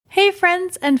Hey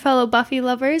friends and fellow Buffy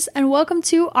lovers, and welcome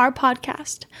to our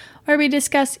podcast, where we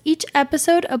discuss each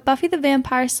episode of Buffy the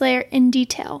Vampire Slayer in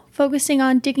detail, focusing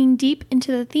on digging deep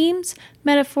into the themes,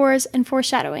 metaphors, and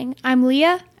foreshadowing. I'm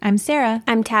Leah. I'm Sarah.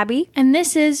 I'm Tabby. And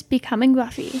this is Becoming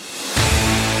Buffy.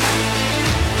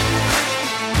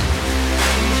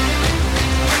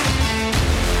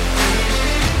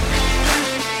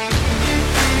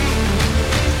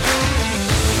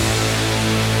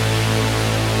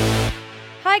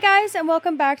 Hi guys, and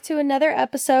welcome back to another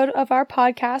episode of our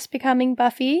podcast, Becoming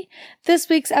Buffy. This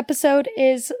week's episode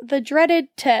is The Dreaded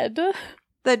Ted.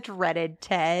 The Dreaded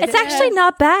Ted. It's actually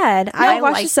not bad. I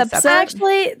watched this episode.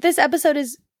 Actually, this episode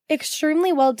is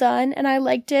extremely well done, and I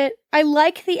liked it. I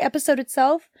like the episode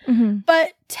itself,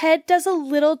 but Ted does a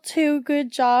little too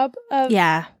good job of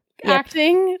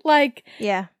acting. Like,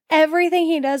 everything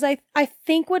he does, I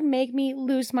think would make me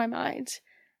lose my mind.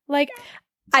 Like,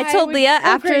 I told Leah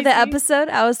after the episode,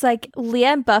 I was like, Leah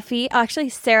and Buffy, actually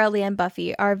Sarah, Leah, and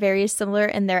Buffy are very similar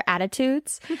in their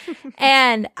attitudes.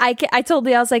 And I told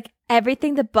Leah, I was like,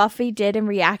 everything that Buffy did and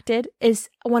reacted is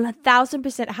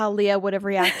 1000% how Leah would have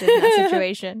reacted in that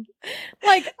situation.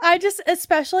 Like,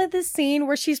 especially this scene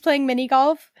where she's playing mini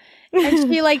golf and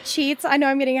she like cheats. I know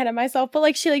I'm getting ahead of myself, but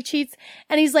like she like cheats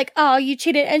and he's like, oh, you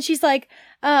cheated. And she's like,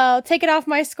 oh, take it off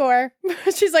my score.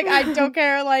 She's like, I don't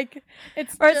care. Like,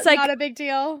 it's like, not a big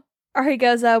deal. Or he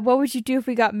goes, what would you do if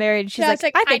we got married? And she's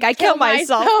like, I think I'd kill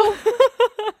myself.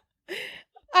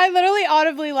 I literally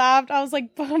audibly laughed. I was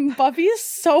like, Buffy is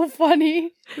so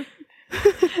funny.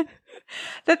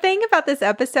 The thing about this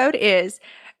episode is,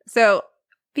 so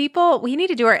we need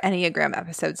to do our Enneagram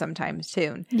episode sometime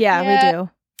soon. Yeah, we do.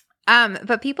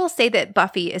 But people say that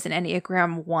Buffy is an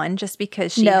Enneagram 1 just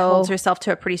because she holds herself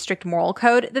to a pretty strict moral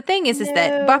code. The thing is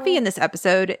that Buffy in this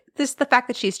episode, the fact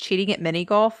that she's cheating at mini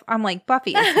golf, I'm like,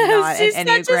 Buffy is not an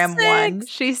Enneagram 1.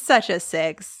 She's such a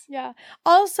 6. Yeah.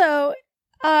 Also,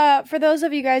 for those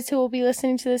of you guys who will be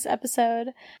listening to this episode,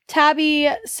 Tabby,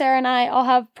 Sarah, and I all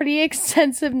have pretty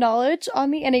extensive knowledge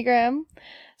on the Enneagram.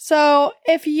 So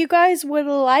if you guys would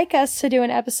like us to do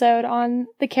an episode on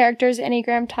the characters'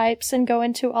 Enneagram types and go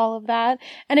into all of that,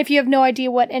 and if you have no idea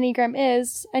what Enneagram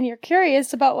is and you're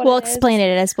curious about what we'll explain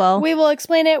it as well. We will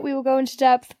explain it. We will go into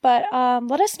depth, but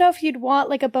let us know if you'd want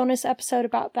like a bonus episode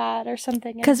about that or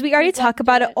something. Because we already talk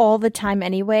about it all the time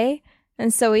anyway,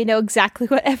 and so we know exactly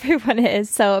what everyone is.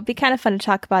 So it'd be kind of fun to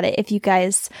talk about it if you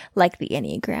guys like the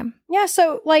Enneagram. Yeah,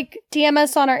 so like DM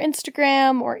us on our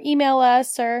Instagram or email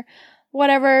us or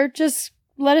whatever, just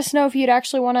let us know if you'd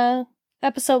actually want a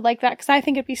episode like that, because I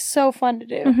think it'd be so fun to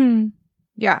do.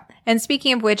 Yeah. And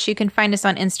speaking of which, you can find us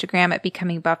on Instagram at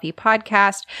Becoming Buffy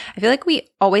Podcast. I feel like we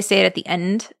always say it at the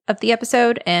end of the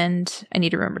episode, and I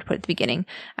need to remember to put it at the beginning.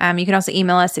 You can also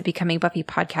email us at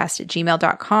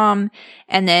becomingbuffypodcast@gmail.com.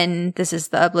 And then this is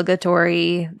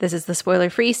the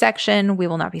spoiler-free section. We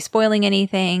will not be spoiling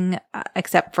anything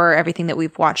except for everything that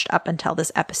we've watched up until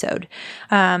this episode.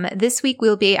 This week,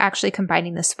 we'll be actually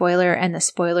combining the spoiler and the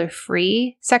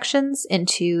spoiler-free sections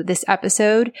into this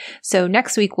episode. So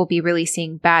next week, we'll be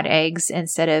releasing Bad Eggs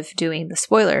instead of doing the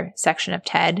spoiler section of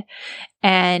Ted.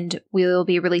 And we will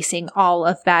be releasing all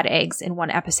of Bad Eggs in one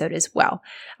episode as well.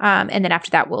 And then after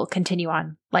that, we'll continue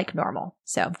on like normal.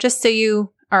 So just so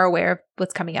you are aware of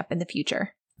what's coming up in the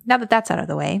future. Now that that's out of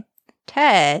the way,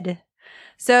 Ted.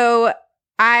 So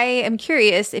I am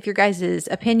curious if your guys'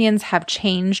 opinions have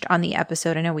changed on the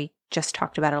episode. I know we just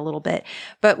talked about it a little bit,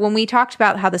 but when we talked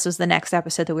about how this was the next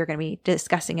episode that we were going to be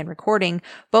discussing and recording,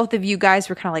 both of you guys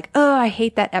were kind of like, oh, I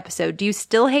hate that episode. Do you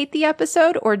still hate the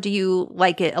episode, or do you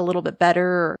like it a little bit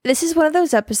better? This is one of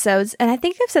those episodes, and I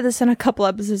think I've said this on a couple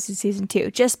episodes of season 2,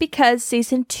 just because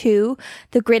season 2,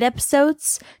 the great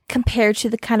episodes compared to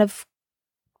the kind of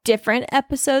different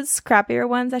episodes, crappier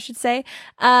ones, I should say,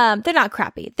 they're not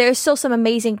crappy. There's still some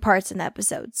amazing parts in the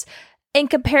episodes. In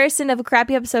comparison of a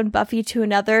crappy episode of Buffy to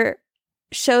another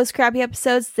show's crappy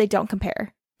episodes, they don't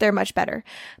compare. They're much better.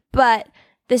 But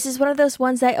this is one of those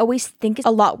ones that I always think is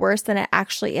a lot worse than it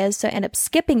actually is, so I end up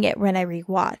skipping it when I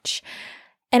rewatch.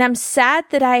 And I'm sad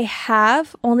that I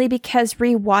have, only because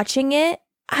rewatching it,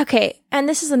 okay, and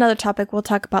this is another topic we'll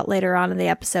talk about later on in the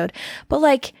episode, but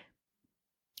like,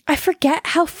 I forget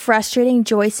how frustrating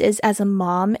Joyce is as a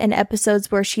mom in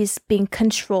episodes where she's being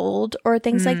controlled or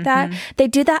things like that. They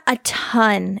do that a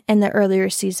ton in the earlier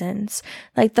seasons.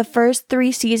 Like the first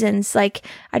 3 seasons, like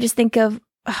I just think of,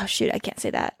 oh shoot, I can't say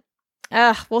that.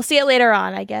 We'll see it later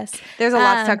on, I guess. There's a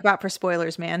lot to talk about for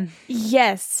spoilers, man.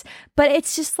 Yes. But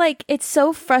it's just like, it's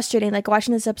so frustrating. Like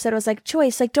watching this episode, I was like,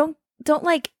 Joyce, like don't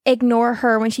like ignore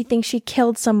her when she thinks she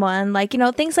killed someone. Like, you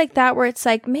know, things like that where it's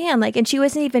like, man, like, and she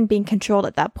wasn't even being controlled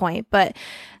at that point. But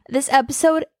this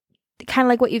episode, kind of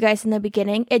like what you guys in the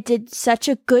beginning, it did such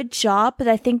a good job that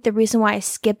I think the reason why I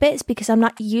skip it is because I'm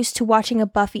not used to watching a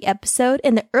Buffy episode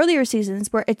in the earlier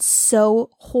seasons where it's so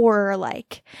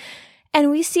horror-like. And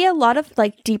we see a lot of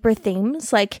like deeper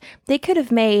themes. Like they could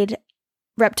have made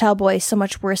Reptile Boy so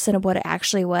much worse than what it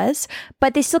actually was,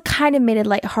 but they still kind of made it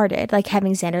lighthearted, like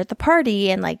having Xander at the party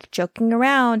and like joking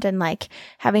around and like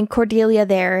having Cordelia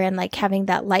there and like having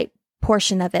that light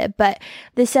portion of it. But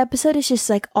this episode is just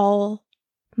like all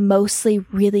mostly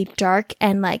really dark,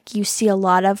 and like you see a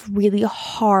lot of really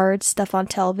hard stuff on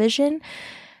television.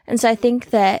 And so I think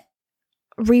that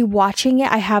rewatching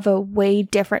it, I have a way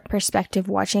different perspective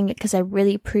watching it because I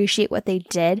really appreciate what they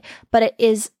did, but it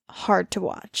is hard to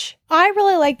watch. I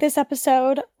really like this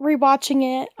episode.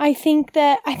 Rewatching it, I think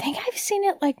I've seen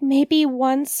it like maybe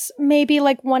once, maybe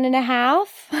like 1.5.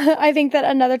 I think that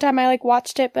another time I like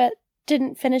watched it but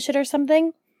didn't finish it or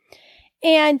something.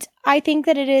 And I think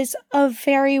that it is a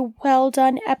very well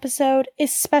done episode,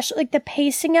 especially like the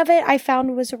pacing of it I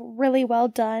found was really well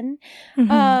done.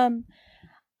 Mm-hmm.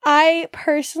 I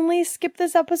personally skip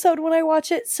this episode when I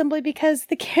watch it simply because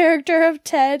the character of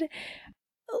Ted,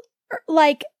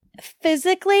 like,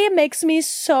 physically makes me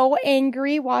so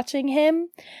angry watching him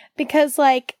because,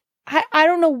 like, I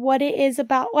don't know what it is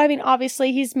about. Well, I mean,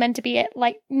 obviously he's meant to be a,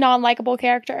 like, non-likable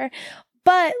character,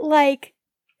 but, like,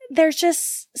 there's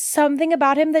just something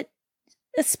about him that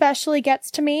especially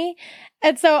gets to me.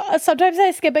 And so sometimes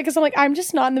I skip it because I'm like, I'm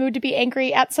just not in the mood to be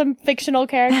angry at some fictional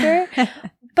character.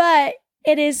 But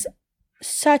it is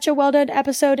such a well done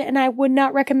episode, and I would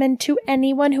not recommend to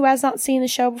anyone who has not seen the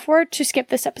show before to skip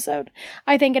this episode.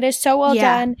 I think it is so well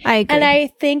done. I agree. And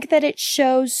I think that it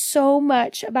shows so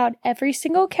much about every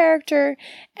single character,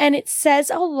 and it says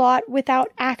a lot without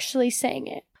actually saying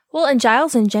it. Well, and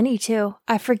Giles and Jenny too.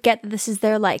 I forget that this is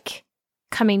their like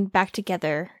coming back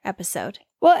together episode.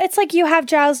 Well, it's like you have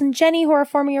Giles and Jenny who are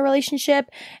forming a relationship.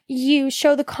 You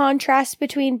show the contrast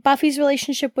between Buffy's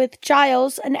relationship with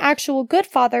Giles, an actual good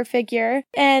father figure,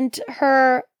 and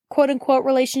her quote-unquote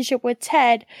relationship with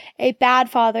Ted, a bad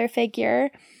father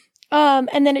figure.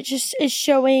 And then it just is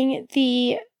showing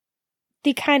the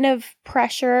kind of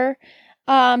pressure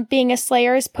being a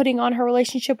Slayer is putting on her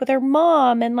relationship with her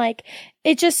mom. And like,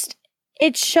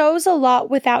 it shows a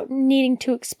lot without needing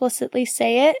to explicitly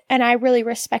say it, and I really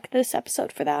respect this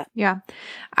episode for that. Yeah.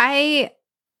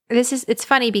 It's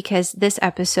funny because this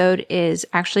episode is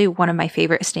actually one of my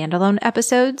favorite standalone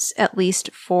episodes, at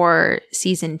least for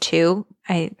season 2.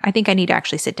 I think I need to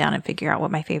actually sit down and figure out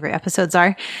what my favorite episodes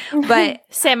are. But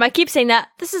Sam, I keep saying that.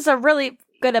 This is a really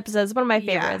good episode. It's one of my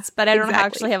favorites, but I don't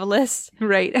actually have a list.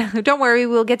 Right. Don't worry.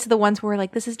 We'll get to the ones where we're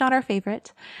like, this is not our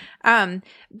favorite.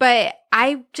 But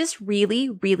I just really,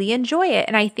 really enjoy it.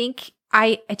 And I think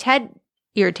Ted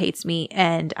irritates me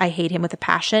and I hate him with a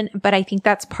passion, but I think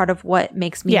that's part of what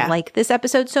makes me like this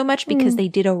episode so much because they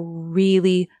did a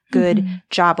really good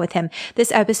job with him.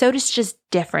 This episode is just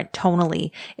different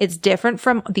tonally. It's different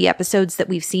from the episodes that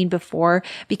we've seen before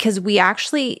because we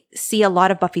actually see a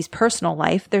lot of Buffy's personal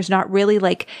life. There's not really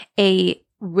like a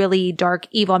really dark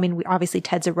evil. I mean, obviously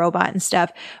Ted's a robot and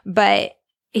stuff, but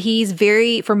he's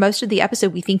for most of the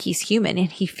episode, we think he's human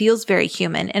and he feels very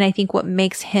human. And I think what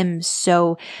makes him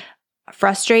so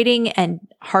frustrating and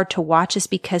hard to watch is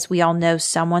because we all know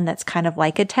someone that's kind of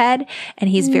like a Ted, and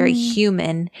he's very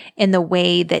human in the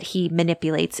way that he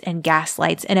manipulates and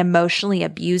gaslights and emotionally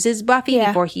abuses Buffy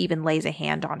before he even lays a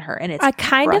hand on her. And it's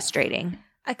frustrating.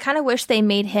 I kind of wish they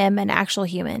made him an actual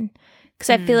human because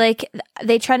I feel like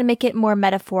they try to make it more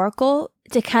metaphorical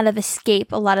to kind of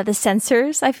escape a lot of the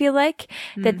censors. I feel like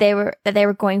that they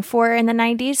were going for in the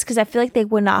 90s, because I feel like they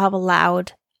would not have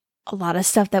allowed a lot of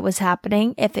stuff that was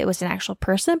happening if it was an actual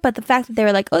person. But the fact that they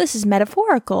were like, oh, this is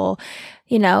metaphorical,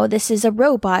 you know, this is a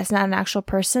robot, it's not an actual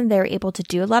person, they were able to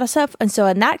do a lot of stuff. And so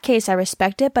in that case, I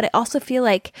respect it. But I also feel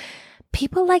like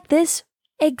people like this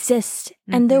exist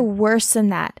and they're worse than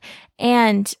that.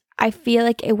 And I feel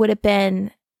like it would have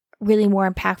been really more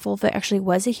impactful if it actually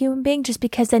was a human being, just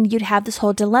because then you'd have this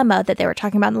whole dilemma that they were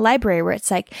talking about in the library where it's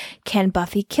like, can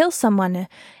Buffy kill someone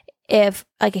if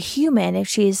like a human, if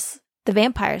she's the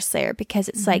vampire slayer, because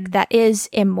it's like that is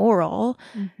immoral.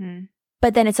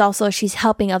 But then it's also she's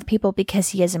helping other people because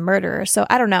he is a murderer. So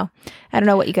I don't know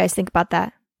what you guys think about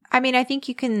that. I mean, I think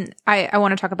you can, I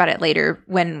want to talk about it later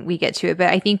when we get to it, but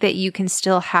I think that you can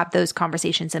still have those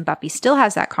conversations, and Buffy still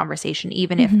has that conversation,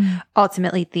 even if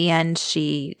ultimately at the end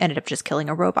she ended up just killing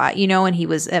a robot, you know, and he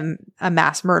was a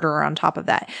mass murderer on top of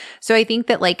that. So I think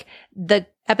that like the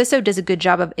episode does a good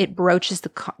job of it broaches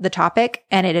the topic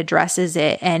and it addresses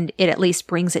it, and it at least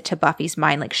brings it to Buffy's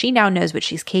mind. Like, she now knows what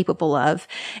she's capable of.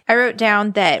 I wrote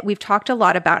down that we've talked a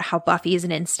lot about how Buffy is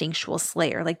an instinctual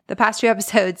slayer. Like, the past 2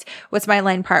 episodes, What's My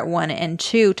Line Part 1 and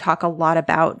 2 talk a lot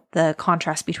about the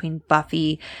contrast between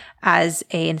Buffy as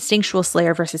a instinctual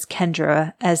slayer versus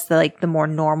Kendra as the more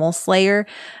normal slayer,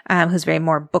 who's very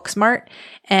more book smart.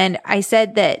 And I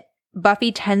said that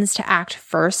Buffy tends to act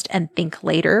first and think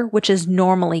later, which is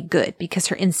normally good because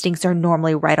her instincts are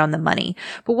normally right on the money.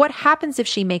 But what happens if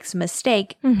she makes a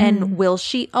mistake, and will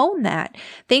she own that?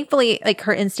 Thankfully, like,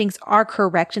 her instincts are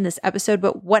correct in this episode,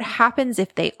 but what happens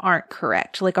if they aren't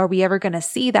correct? Like, are we ever going to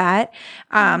see that?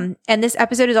 And this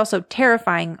episode is also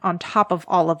terrifying on top of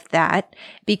all of that,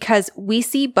 because we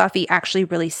see Buffy actually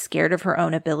really scared of her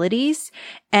own abilities,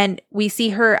 and we see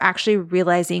her actually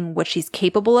realizing what she's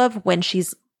capable of when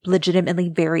she's legitimately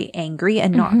very angry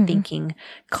and not thinking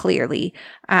clearly.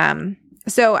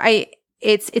 So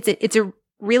it's a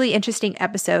really interesting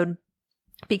episode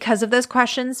because of those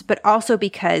questions, but also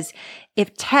because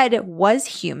if Ted was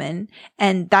human,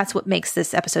 and that's what makes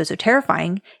this episode so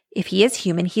terrifying, if he is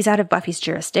human, he's out of Buffy's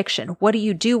jurisdiction. What do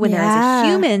you do when there is a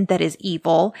human that is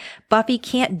evil? Buffy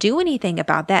can't do anything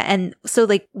about that. And so,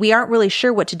 like, we aren't really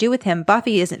sure what to do with him.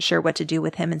 Buffy isn't sure what to do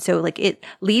with him. And so, like, it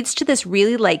leads to this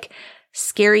really, like,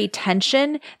 scary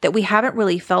tension that we haven't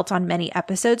really felt on many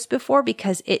episodes before,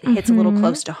 because it hits a little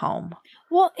close to home.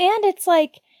 Well, and it's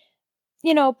like,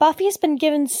 you know, Buffy's been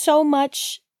given so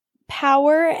much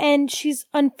power, and she's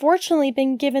unfortunately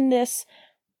been given this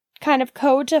kind of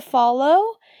code to follow.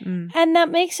 And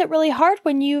that makes it really hard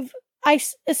when you've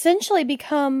essentially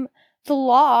become the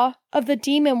law of the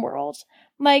demon world.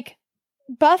 Like,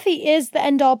 Buffy is the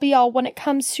end-all be-all when it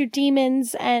comes to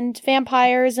demons and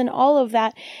vampires and all of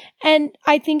that. And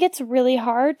I think it's really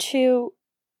hard to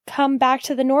come back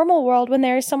to the normal world when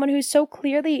there is someone who's so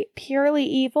clearly purely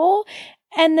evil,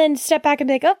 and then step back and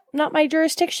be like, oh, not my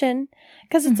jurisdiction.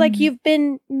 Because it's like you've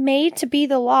been made to be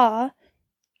the law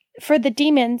for the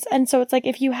demons. And so it's like,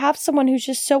 if you have someone who's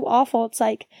just so awful, it's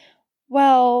like,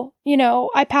 well, you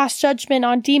know, I pass judgment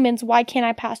on demons. Why can't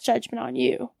I pass judgment on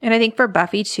you? And I think for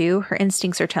Buffy, too, her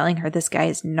instincts are telling her this guy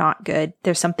is not good.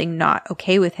 There's something not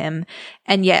okay with him.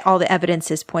 And yet all the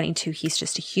evidence is pointing to he's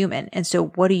just a human. And so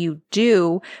what do you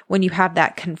do when you have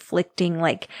that conflicting,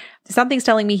 like, something's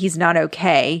telling me he's not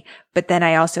okay, but then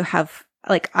I also have,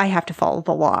 like, I have to follow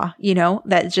the law, you know?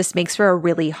 That just makes for a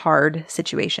really hard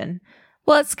situation.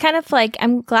 Well, it's kind of like,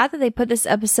 I'm glad that they put this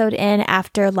episode in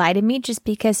after Lie to Me, just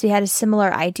because we had a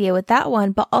similar idea with that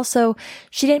one, but also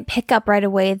she didn't pick up right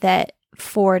away that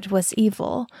Ford was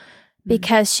evil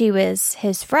because she was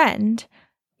his friend.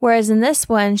 Whereas in this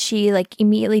one, she like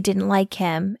immediately didn't like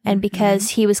him. And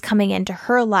because he was coming into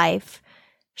her life,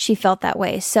 she felt that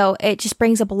way. So it just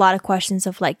brings up a lot of questions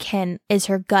of like, is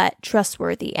her gut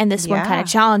trustworthy? And this one kind of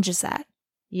challenges that.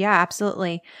 Yeah,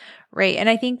 absolutely. Right. And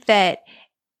I think that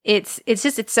it's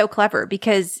so clever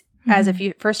because as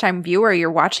a first time viewer, you're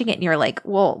watching it and you're like,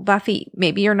 well, Buffy,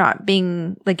 maybe you're not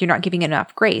giving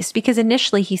enough grace, because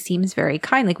initially he seems very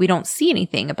kind. Like, we don't see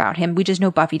anything about him. We just know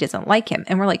Buffy doesn't like him.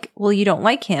 And we're like, well, you don't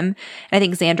like him. And I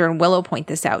think Xander and Willow point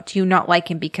this out. Do you not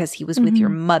like him because he was with your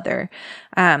mother?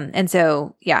 And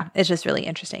so, yeah, it's just really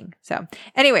interesting. So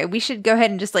anyway, we should go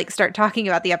ahead and just like start talking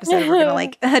about the episode. We're going to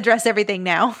like address everything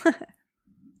now.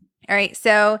 All right,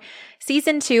 so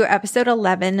Season 2, Episode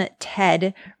 11,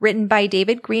 Ted, written by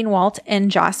David Greenwalt and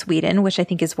Joss Whedon, which I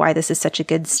think is why this is such a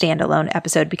good standalone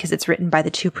episode, because it's written by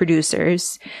the two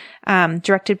producers.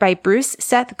 Directed by Bruce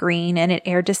Seth Green, and it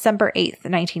aired December 8th,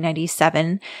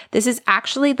 1997. This is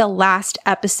actually the last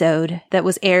episode that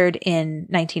was aired in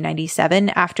 1997.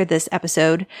 After this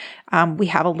episode, we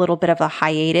have a little bit of a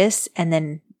hiatus, and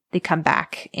then they come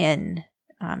back in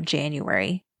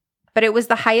January. But it was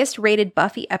the highest rated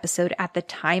Buffy episode at the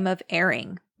time of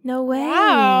airing. No way.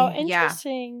 Wow,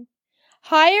 interesting. Yeah.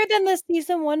 Higher than the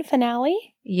season 1 finale?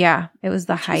 Yeah, it was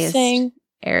the highest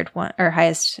aired one, or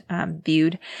highest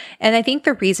viewed. And I think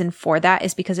the reason for that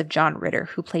is because of John Ritter,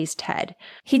 who plays Ted.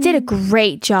 He did a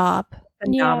great job.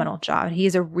 Phenomenal job.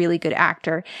 He's a really good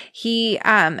actor. He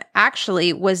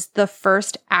actually was the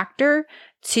first actor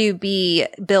to be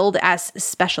billed as a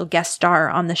special guest star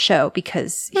on the show,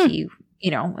 because he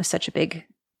was such a big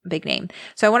name.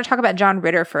 So I want to talk about John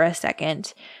Ritter for a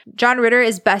second. John Ritter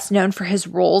is best known for his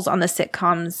roles on the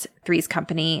sitcoms Three's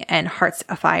Company and Hearts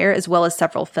Afire, as well as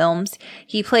several films.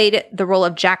 He played the role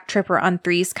of Jack Tripper on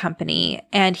Three's Company,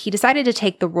 and he decided to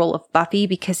take the role of Buffy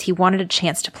because he wanted a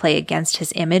chance to play against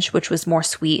his image, which was more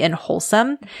sweet and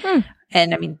wholesome.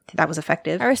 And I mean, that was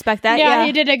effective. I respect that. Yeah,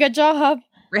 he did a good job.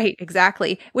 Right,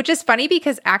 exactly. Which is funny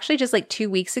because actually just like 2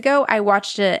 weeks ago, I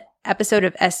watched an episode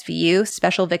of SVU,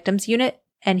 Special Victims Unit,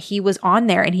 and he was on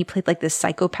there and he played like this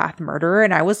psychopath murderer.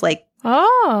 And I was like,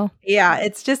 oh, yeah,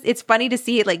 it's funny to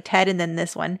see it like Ted and then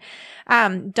this one.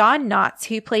 Don Knotts,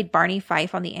 who played Barney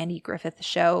Fife on the Andy Griffith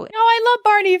Show. Oh, I love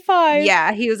Barney Fife.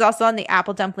 Yeah, he was also on the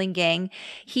Apple Dumpling Gang.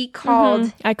 He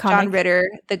called John Ritter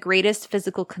the greatest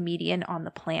physical comedian on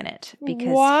the planet because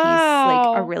he's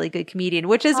like a really good comedian,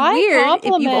 which is weird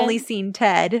if you've only seen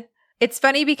Ted. It's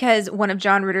funny because one of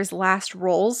John Ritter's last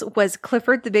roles was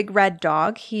Clifford the Big Red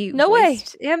Dog. He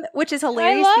voiced him, which is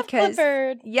hilarious because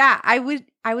Clifford. Yeah, I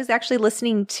was actually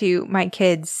listening to my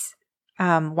kids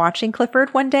watching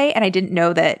Clifford one day, and I didn't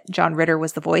know that John Ritter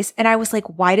was the voice. And I was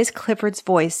like, why does Clifford's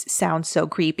voice sound so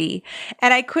creepy?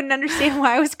 And I couldn't understand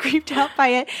why I was creeped out by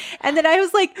it. And then I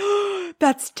was like, oh,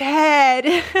 that's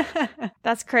Ted.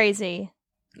 That's crazy.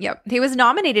 Yep. He was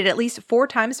nominated at least 4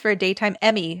 times for a Daytime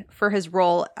Emmy for his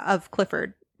role of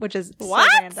Clifford, which is so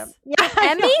random. Yeah,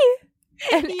 Emmy?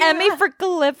 An Emmy for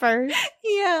Clifford.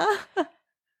 Yeah.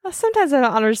 Sometimes I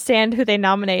don't understand who they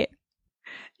nominate.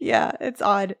 Yeah, it's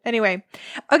odd. Anyway,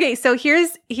 okay, so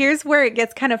here's where it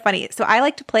gets kind of funny. So I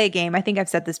like to play a game. I think I've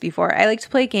said this before. I like to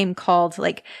play a game called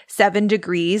like 7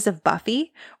 Degrees of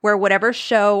Buffy, where whatever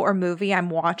show or movie I'm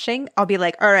watching, I'll be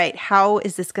like, all right, how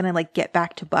is this going to like get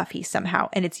back to Buffy somehow?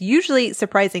 And it's usually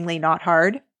surprisingly not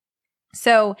hard.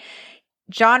 So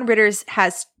John Ritter's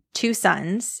has 2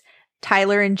 sons,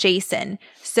 Tyler and Jason.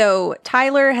 So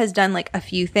Tyler has done like a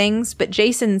few things, but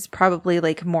Jason's probably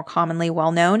like more commonly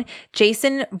well known.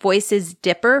 Jason voices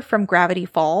Dipper from Gravity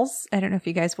Falls. I don't know if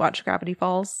you guys watch Gravity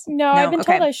Falls. No, I've been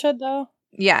told I should though.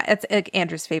 Yeah, it's like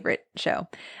Andrew's favorite show.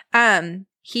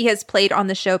 He has played on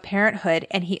the show Parenthood,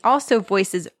 and he also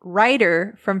voices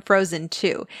Ryder from Frozen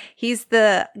 2. He's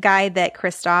the guy that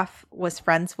Kristoff was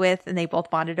friends with, and they both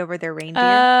bonded over their reindeer.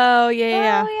 Oh,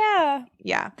 yeah. Oh, yeah.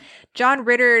 Yeah. John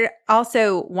Ritter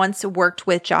also once worked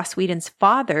with Joss Whedon's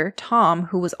father, Tom,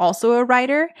 who was also a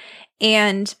writer,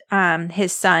 and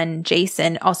his son,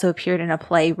 Jason, also appeared in a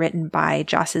play written by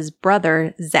Joss's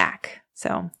brother, Zach.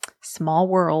 So, small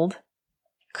world.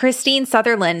 Christine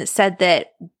Sutherland said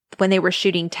that when they were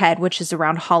shooting Ted, which is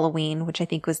around Halloween, which I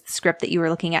think was the script that you were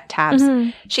looking at, Tabs,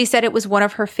 she said it was one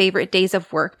of her favorite days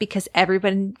of work because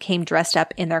everyone came dressed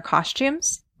up in their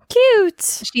costumes.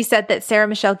 Cute. She said that Sarah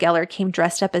Michelle Gellar came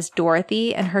dressed up as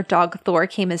Dorothy and her dog Thor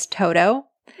came as Toto.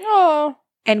 Oh.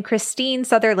 And Christine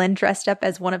Sutherland dressed up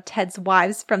as one of Ted's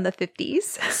wives from the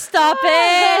 50s. Stop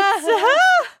it.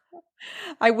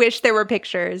 I wish there were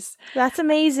pictures. That's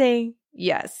amazing.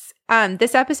 Yes.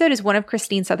 This episode is one of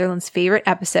Christine Sutherland's favorite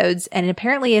episodes, and it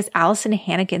apparently is Allison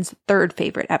Hannigan's 3rd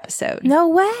favorite episode. No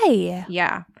way.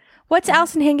 Yeah. What's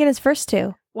Allison Hannigan's first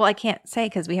 2? Well, I can't say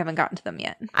because we haven't gotten to them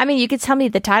yet. I mean, you could tell me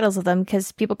the titles of them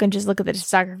because people can just look at the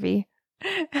discography.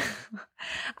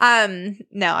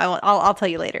 No, I won't. I'll tell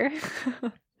you later.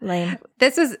 Lame.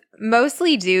 This was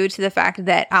mostly due to the fact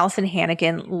that Allison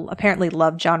Hannigan apparently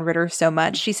loved John Ritter so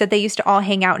much. She said they used to all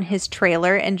hang out in his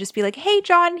trailer and just be like, hey,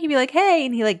 John. He'd be like, hey.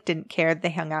 And he like didn't care that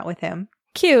they hung out with him.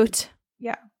 Cute.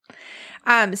 Yeah.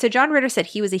 So John Ritter said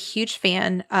he was a huge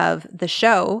fan of the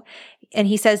show. And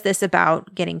he says this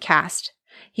about getting cast.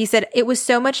 He said, it was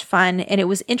so much fun, and it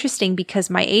was interesting because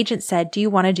my agent said, do you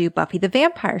want to do Buffy the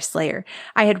Vampire Slayer?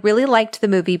 I had really liked the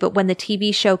movie, but when the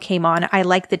TV show came on, I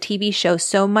liked the TV show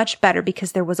so much better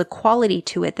because there was a quality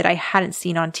to it that I hadn't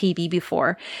seen on TV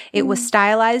before. It was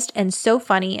stylized and so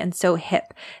funny and so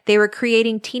hip. They were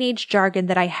creating teenage jargon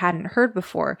that I hadn't heard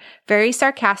before. Very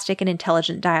sarcastic and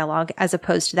intelligent dialogue as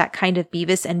opposed to that kind of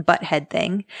Beavis and Butthead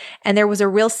thing. And there was a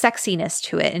real sexiness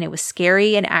to it, and it was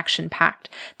scary and action-packed.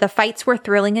 The fights were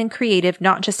thrilling and creative,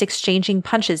 not just exchanging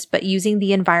punches, but using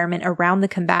the environment around the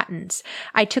combatants.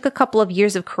 I took a couple of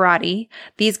years of karate.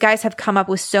 These guys have come up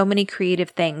with so many creative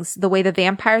things. The way the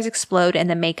vampires explode and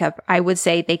the makeup, I would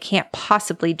say they can't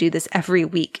possibly do this every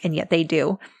week, and yet they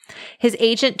do. His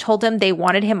agent told him they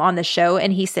wanted him on the show,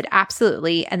 and he said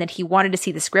absolutely, and that he wanted to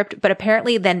see the script, but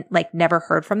apparently then like never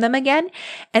heard from them again.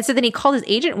 And so then he called his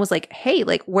agent and was like, hey,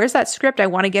 like, where's that script? I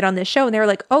want to get on this show. And they were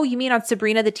like, oh, you mean on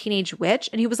Sabrina the Teenage Witch?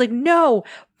 And he was like, no,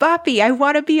 Buffy, I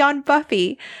want to be on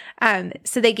Buffy.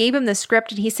 So they gave him the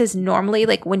script, and he says normally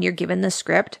like when you're given the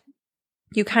script,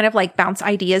 you kind of like bounce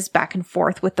ideas back and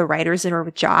forth with the writers or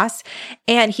with Joss.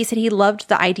 And he said he loved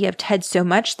the idea of Ted so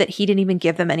much that he didn't even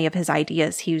give them any of his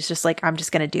ideas. He was just like, I'm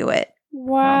just going to do it.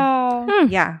 Wow.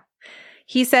 Yeah.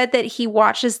 He said that he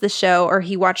watched the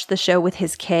show with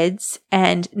his kids,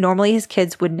 and normally his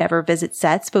kids would never visit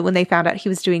sets, but when they found out he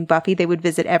was doing Buffy, they would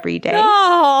visit every day.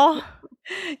 Oh,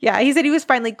 Yeah. He said he was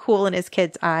finally cool in his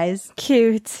kids' eyes.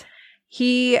 cute.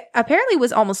 He apparently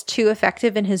was almost too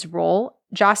effective in his role.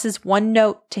 Joss's one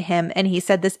note to him, and he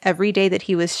said this every day that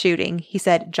he was shooting. He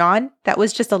said, "John, that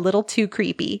was just a little too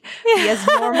creepy. Be as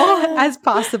normal as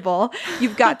possible.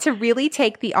 You've got to really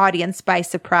take the audience by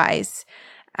surprise."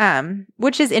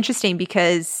 Which is interesting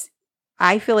because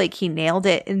I feel like he nailed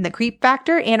it in the creep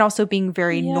factor and also being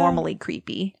very normally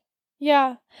creepy.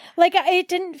 Yeah. Like, it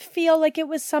didn't feel like it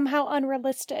was somehow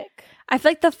unrealistic. I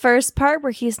feel like the first part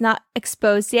where he's not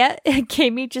exposed yet, it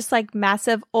gave me just like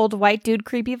massive old white dude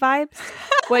creepy vibes,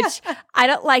 which I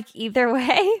don't like either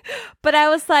way. But I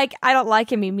was like, I don't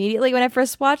like him immediately when I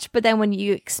first watched. But then when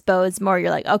you expose more, you're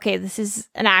like, okay, this is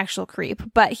an actual creep.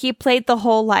 But he played the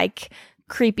whole like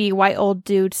creepy white old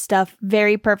dude stuff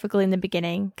very perfectly in the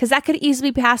beginning. Because that could easily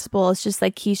be passable. It's just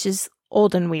like he's just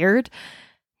old and weird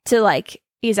to like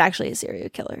he's actually a serial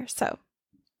killer. So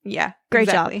yeah, great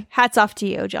job. Hats off to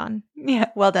you, John. Yeah,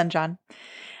 well done, John.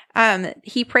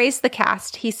 He praised the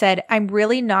cast. He said, "I'm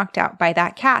really knocked out by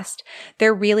that cast.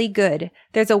 They're really good.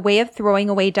 There's a way of throwing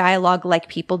away dialogue like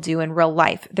people do in real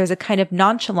life. There's a kind of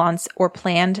nonchalance or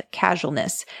planned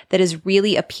casualness that is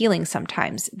really appealing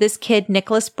sometimes. This kid,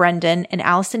 Nicholas Brendan, and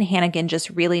Allison Hannigan just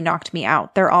really knocked me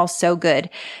out. They're all so good.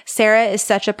 Sarah is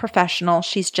such a professional.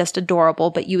 She's just adorable,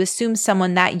 but you assume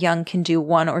someone that young can do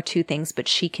one or two things, but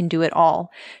she can do it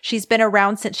all. She's been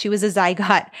around since she was a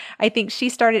zygote. I think she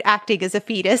started acting as a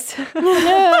fetus."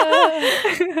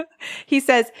 He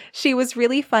says, "She was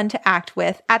really fun to act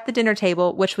with at the dinner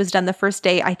table, which was done the first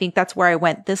day. I think that's where I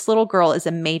went. This little girl is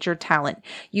a major talent.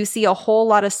 You see a whole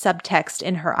lot of subtext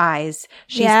in her eyes.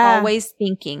 She's always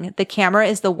thinking. The camera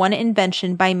is the one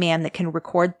invention by man that can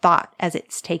record thought as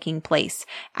it's taking place.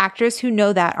 Actors who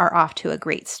know that are off to a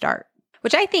great start."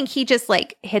 Which I think he just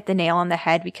like hit the nail on the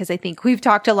head because I think we've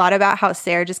talked a lot about how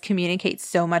Sarah just communicates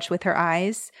so much with her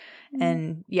eyes.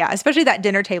 And yeah, especially that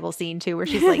dinner table scene too, where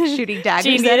she's like shooting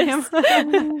daggers at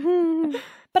him.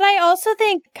 But I also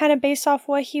think, kind of based off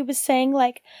what he was saying,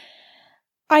 like,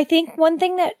 I think one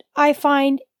thing that I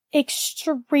find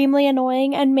extremely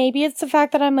annoying, and maybe it's the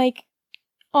fact that I'm like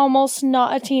almost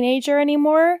not a teenager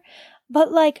anymore,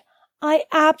 but like, I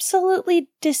absolutely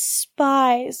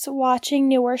despise watching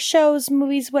newer shows,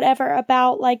 movies, whatever,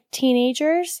 about like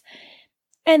teenagers,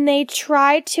 and they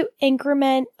try to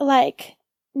increment like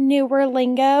newer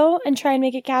lingo and try and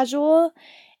make it casual,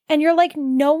 and you're like,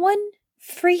 no one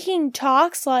freaking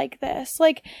talks like this.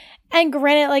 Like, and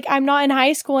granted, like, I'm not in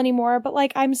high school anymore, but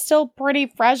like, I'm still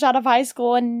pretty fresh out of high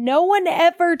school, and no one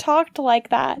ever talked like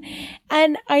that.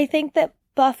 And I think that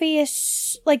Buffy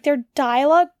is like, their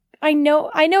dialogue, I know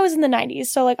it was in the 90s,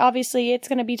 so like, obviously it's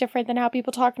going to be different than how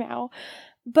people talk now,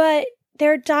 but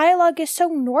their dialogue is so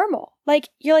normal. Like,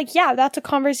 you're like, yeah, that's a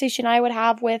conversation I would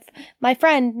have with my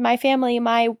friend, my family,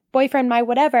 my boyfriend, my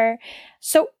whatever.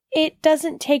 So it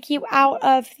doesn't take you out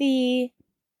of the,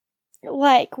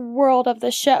 like, world of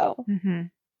the show. Mm-hmm.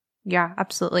 Yeah,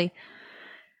 absolutely.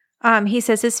 He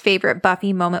says his favorite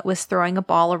Buffy moment was throwing a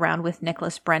ball around with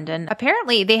Nicholas Brendan.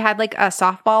 Apparently, they had like a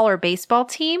softball or baseball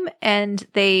team, and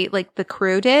they like the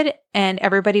crew did, and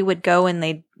everybody would go and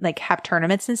they'd like have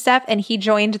tournaments and stuff. And he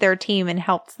joined their team and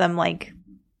helped them like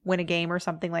win a game or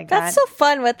something like that. That's so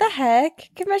fun. What the heck?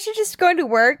 Can you imagine just going to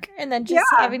work and then just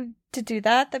having to do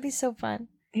that? That'd be so fun.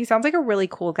 He sounds like a really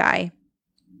cool guy.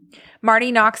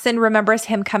 Marty Noxon remembers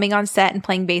him coming on set and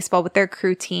playing baseball with their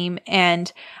crew team.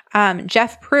 And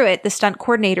Jeff Pruitt, the stunt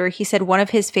coordinator, he said one of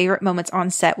his favorite moments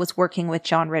on set was working with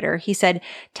John Ritter. He said,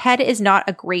 "Ted is not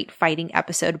a great fighting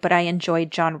episode, but I enjoyed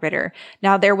John Ritter.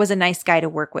 Now, there was a nice guy to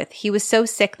work with. He was so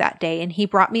sick that day, and he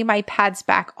brought me my pads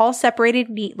back, all separated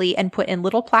neatly and put in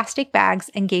little plastic bags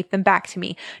and gave them back to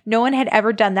me. No one had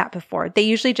ever done that before. They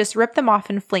usually just rip them off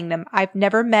and fling them. I've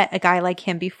never met a guy like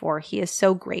him before. He is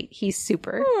so great. He's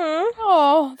super."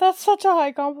 Oh, that's such a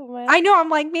high compliment. I know. I'm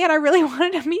like, man, I really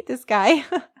wanted to meet this guy.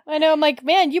 I know. I'm like,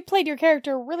 man, you played your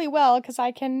character really well, because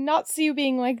I cannot see you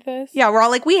being like this. Yeah, we're all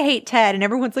like, we hate Ted, and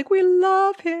everyone's like, we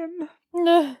love him.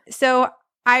 So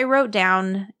I wrote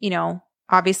down,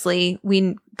 obviously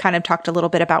we kind of talked a little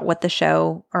bit about what the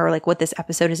show or like what this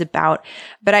episode is about,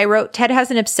 but I wrote, Ted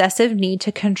has an obsessive need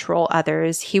to control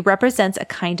others. He represents a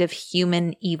kind of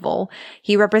human evil.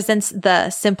 He represents the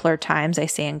simpler times, I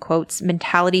say in quotes,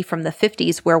 mentality from the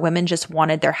 50s where women just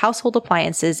wanted their household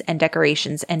appliances and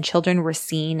decorations and children were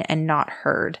seen and not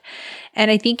heard. And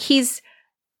I think he's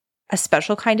a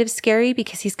special kind of scary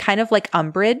because he's kind of like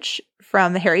Umbridge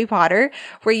from Harry Potter,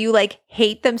 where you like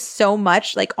hate them so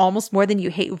much, like almost more than you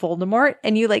hate Voldemort,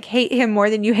 and you like hate him more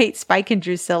than you hate Spike and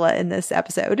Drusilla in this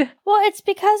episode. Well, it's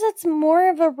because it's more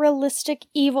of a realistic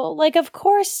evil. Like, of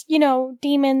course,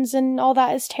 demons and all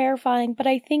that is terrifying, but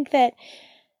I think that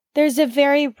there's a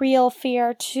very real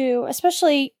fear to,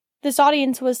 especially this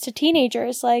audience was to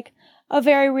teenagers, like a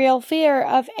very real fear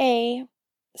of a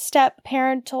step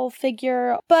parental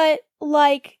figure. But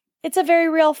like, it's a very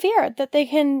real fear that they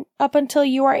can, up until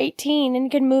you are 18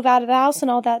 and can move out of the house and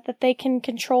all that, that they can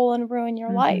control and ruin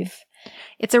your life.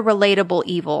 It's a relatable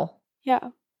evil. Yeah.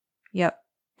 Yep.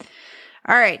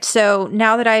 All right. So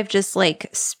now that I've just like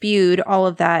spewed all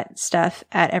of that stuff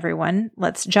at everyone,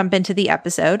 let's jump into the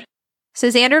episode. So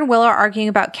Xander and Willow are arguing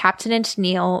about Captain and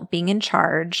Tennille being in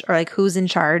charge, or like who's in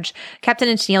charge. Captain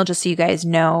and Tennille, just so you guys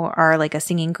know, are like a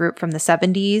singing group from the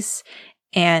 70s.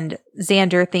 And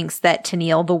Xander thinks that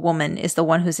Tennille, the woman, is the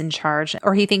one who's in charge,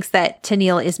 or he thinks that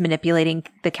Tennille is manipulating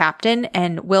the captain,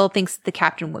 and Will thinks the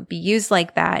captain would be used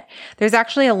like that. There's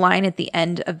actually a line at the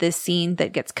end of this scene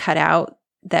that gets cut out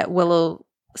that Willow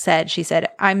said. She said,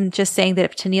 "I'm just saying that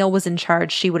if Tennille was in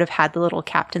charge, she would have had the little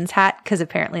captain's hat," because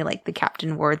apparently like the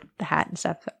captain wore the hat and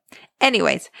stuff. So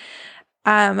anyways,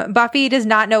 Buffy does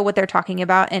not know what they're talking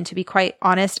about. And to be quite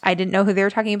honest, I didn't know who they were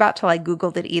talking about till I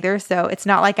Googled it either. So it's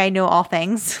not like I know all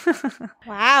things.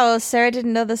 Wow, Sarah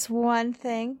didn't know this one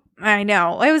thing. I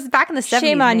know. It was back in the 70s.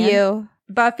 Shame on man. you.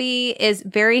 Buffy is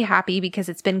very happy because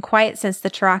it's been quiet since the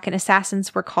Tarakan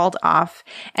assassins were called off.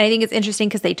 And I think it's interesting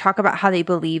because they talk about how they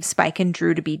believe Spike and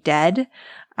Drew to be dead.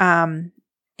 And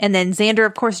then Xander,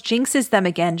 of course, jinxes them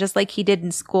again, just like he did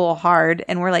in School Hard.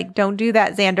 And we're like, don't do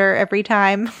that, Xander, every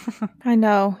time. I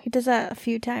know. He does that a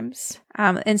few times.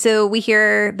 And so we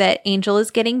hear that Angel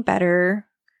is getting better.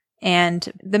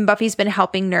 And then Buffy's been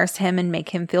helping nurse him and make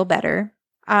him feel better.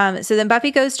 So then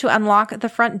Buffy goes to unlock the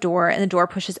front door and the door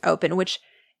pushes open, which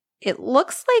it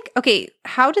looks like, okay,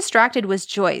 how distracted was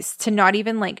Joyce to not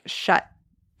even like shut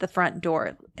the front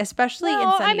door, especially in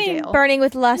Sunnydale? Burning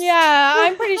with lust. Yeah,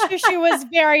 I'm pretty sure she was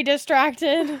very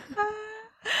distracted.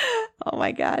 Oh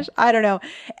my gosh. I don't know.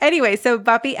 Anyway, so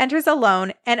Buffy enters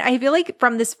alone. And I feel like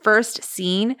from this first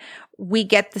scene, we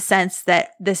get the sense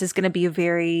that this is going to be a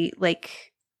very like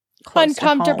close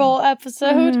uncomfortable to home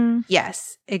episode. Mm-hmm.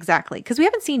 Yes, exactly. Because we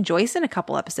haven't seen Joyce in a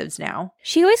couple episodes now.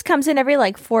 She always comes in every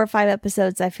like 4 or 5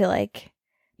 episodes, I feel like.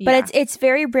 But Yeah. it's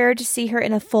very rare to see her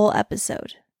in a full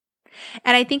episode.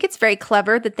 And I think it's very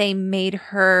clever that they made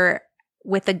her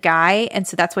with a guy. And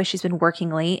so that's why she's been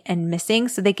working late and missing.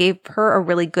 So they gave her a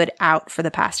really good out for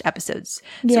the past episodes.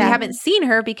 So Yeah. we haven't seen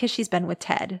her because she's been with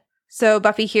Ted. So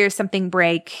Buffy hears something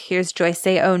break, hears Joyce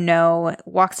say, "Oh no,"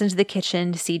 walks into the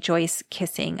kitchen to see Joyce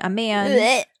kissing a man.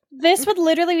 Blech. This would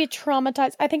literally be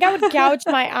traumatized. I think I would gouge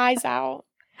my eyes out.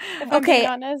 If I'm being Okay,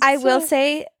 honest. I will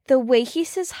say the way he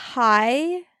says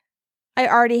hi, I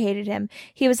already hated him.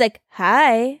 He was like,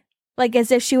 "Hi," like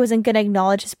as if she wasn't going to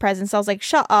acknowledge his presence. I was like,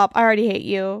 "Shut up. I already hate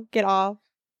you. Get off."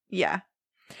 Yeah.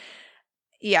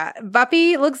 Yeah.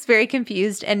 Buffy looks very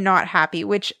confused and not happy,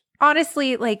 which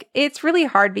honestly, like, it's really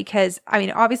hard because, I mean,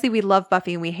 obviously we love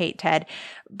Buffy and we hate Ted,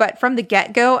 but from the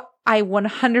get-go, I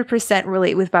 100%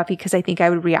 relate with Buffy because I think I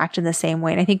would react in the same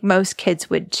way. And I think most kids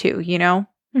would too, you know?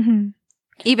 Mm-hmm.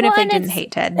 Even Well, if they and didn't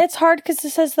hate Ted. It's hard because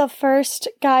this is the first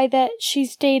guy that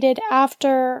she's dated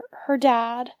after her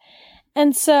dad.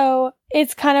 And so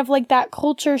it's kind of like that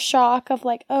culture shock of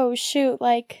like, oh shoot,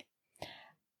 like,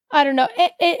 I don't know.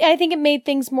 I think it made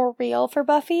things more real for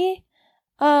Buffy.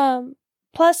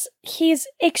 Plus, he's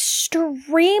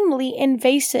extremely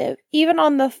invasive. Even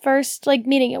on the first like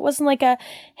meeting, it wasn't like a,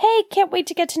 "Hey, can't wait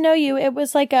to get to know you." It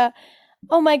was like a,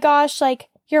 "Oh my gosh, like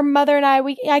your mother and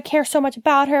I care so much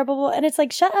about her." Blah, blah, blah. And it's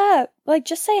like, shut up, like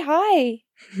just say hi.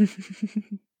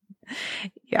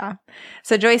 Yeah.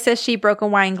 So Joyce says she broke a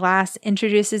wine glass,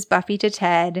 introduces Buffy to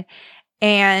Ted.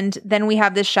 And then we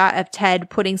have this shot of Ted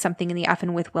putting something in the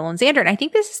oven with Will and Xander. And I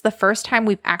think this is the first time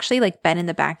we've actually like been in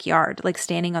the backyard, like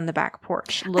standing on the back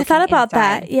porch. I thought about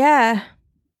that. Yeah.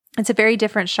 It's a very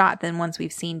different shot than ones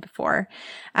we've seen before.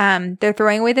 They're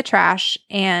throwing away the trash,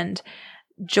 and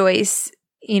Joyce,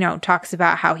 you know, talks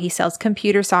about how he sells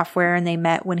computer software and they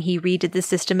met when he redid the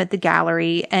system at the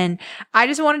gallery. And I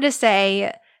just wanted to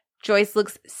say, Joyce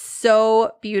looks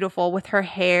so beautiful with her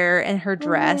hair and her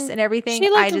dress and everything. She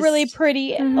looked really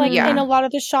pretty, like Yeah. in a lot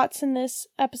of the shots in this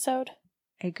episode.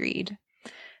 Agreed.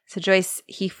 So Joyce,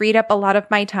 "He freed up a lot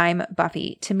of my time,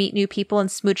 Buffy, to meet new people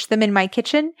and smooch them in my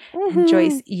kitchen." And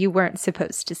Joyce, you weren't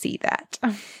supposed to see that.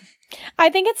 I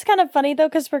think it's kind of funny though,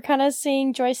 because we're kind of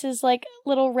seeing Joyce's like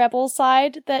little rebel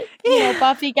side that you know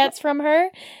Buffy gets from her.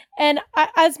 And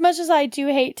as much as I do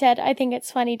hate Ted, I think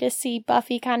it's funny to see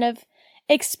Buffy kind of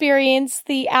experience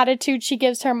the attitude she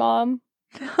gives her mom.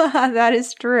 That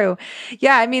is true.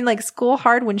 Yeah, I mean, like School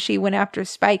Hard, when she went after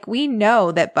Spike, we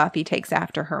know that Buffy takes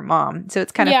after her mom. So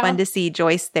it's kind of fun to see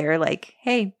Joyce there like,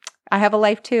 "Hey, I have a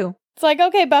life too." It's like,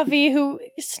 okay, Buffy, who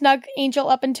snuck Angel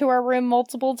up into her room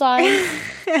multiple times.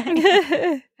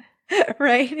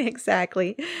 Right,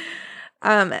 exactly.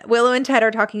 Willow and Ted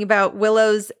are talking about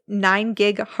Willow's 9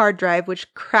 gig hard drive,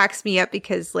 which cracks me up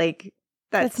because like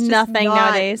that's just nothing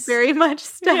not nowadays. very much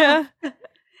stuff. Yeah.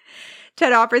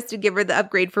 Ted offers to give her the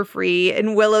upgrade for free,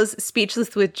 and Willow's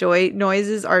speechless with joy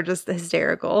noises are just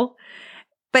hysterical.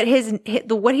 But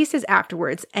what he says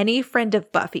afterwards, any friend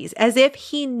of Buffy's, as if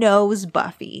he knows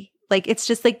Buffy. Like, it's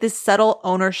just like this subtle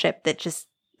ownership that just,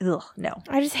 ugh, no.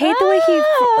 I just hate the way he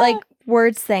like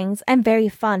words things. I'm very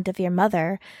fond of your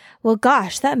mother. Well,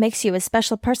 gosh, that makes you a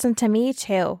special person to me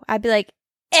too. I'd be like,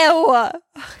 ew,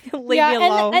 leave me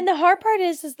alone. And the hard part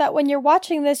is that when you're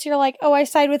watching this, you're like, oh, I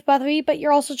side with Buffy, but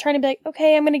you're also trying to be like,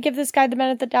 okay, I'm going to give this guy the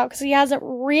benefit of the doubt because he hasn't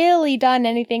really done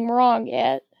anything wrong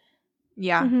yet.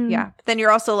 Yeah, yeah. But then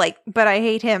you're also like, but I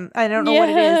hate him. I don't know what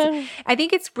it is. I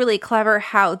think it's really clever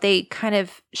how they kind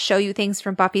of show you things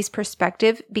from Buffy's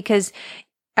perspective, because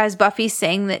as Buffy's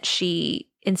saying that she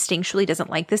instinctually doesn't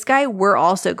like this guy, we're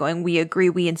also going, we agree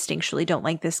we instinctually don't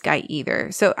like this guy either.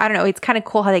 So I don't know. It's kind of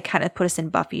cool how they kind of put us in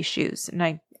Buffy's shoes. And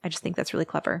I just think that's really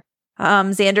clever.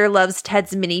 Xander loves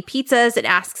Ted's mini pizzas and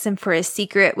asks him for his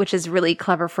secret, which is really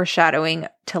clever foreshadowing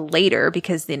to later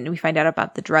because then we find out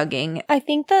about the drugging. I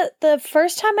think that the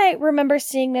first time I remember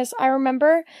seeing this, I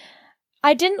remember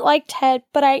I didn't like Ted,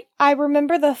 but I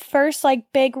remember the first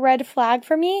like big red flag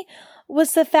for me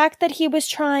was the fact that he was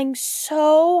trying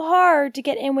so hard to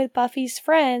get in with Buffy's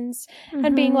friends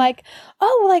and being like,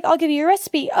 oh, like, I'll give you a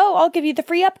recipe. Oh, I'll give you the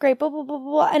free upgrade, blah, blah, blah,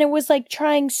 blah. And it was like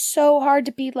trying so hard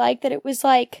to be like that. It was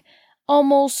like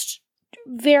almost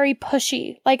very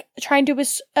pushy, like trying to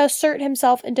assert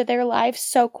himself into their lives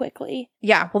so quickly.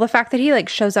 Yeah. Well, the fact that he like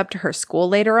shows up to her school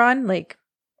later on, like,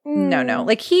 no.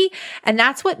 Like and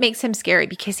that's what makes him scary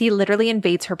because he literally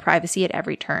invades her privacy at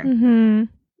every turn.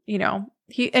 You know,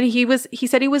 he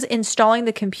said he was installing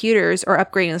the computers or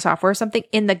upgrading the software or something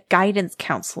in the guidance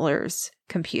counselor's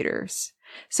computers.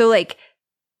 So like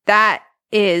that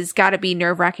is got to be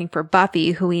nerve-wracking for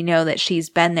Buffy, who we know that she's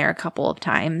been there a couple of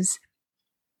times.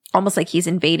 Almost like he's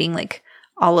invading like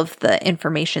all of the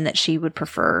information that she would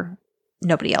prefer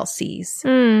nobody else sees.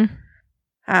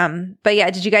 But yeah,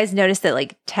 did you guys notice that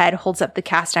like Ted holds up the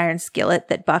cast iron skillet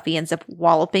that Buffy ends up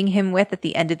walloping him with at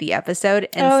the end of the episode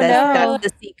and says that's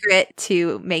the secret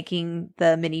to making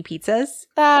the mini pizzas?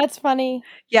 That's funny.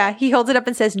 Yeah, he holds it up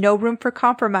and says, no room for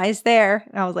compromise there.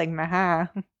 And I was like, maha.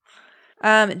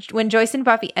 When Joyce and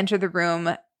Buffy enter the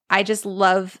room, I just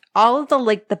love all of the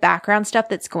like the background stuff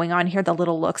that's going on here, the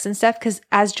little looks and stuff. Because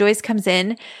as Joyce comes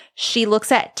in, she looks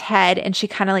at Ted and she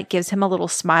kind of like gives him a little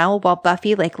smile while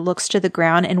Buffy like looks to the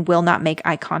ground and will not make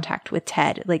eye contact with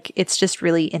Ted. Like it's just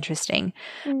really interesting.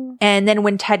 And then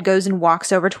when Ted goes and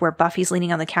walks over to where Buffy's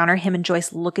leaning on the counter, him and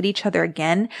Joyce look at each other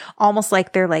again, almost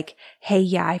like they're like, hey,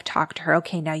 yeah, I've talked to her.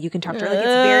 Okay, now you can talk to her.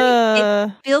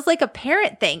 Like it feels like a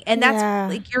parent thing. And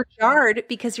that's like you're jarred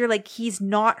because you're like, he's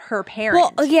not her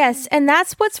parent. Well, yes. And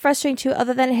that's what's frustrating too,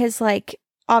 other than his like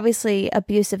obviously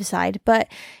abusive side, but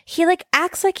he like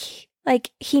acts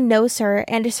like he knows her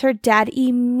and is her dad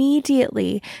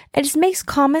immediately and just makes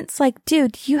comments like,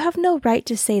 dude, you have no right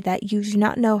to say that. You do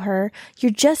not know her.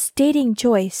 You're just dating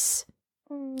Joyce.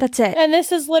 That's it. And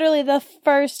this is literally the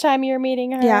first time you're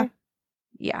meeting her.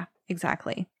 Yeah,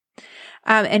 exactly.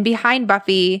 And behind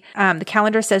Buffy, the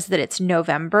calendar says that it's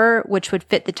November, which would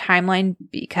fit the timeline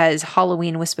because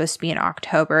Halloween was supposed to be in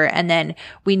October. And then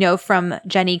we know from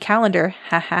Jenny Calendar,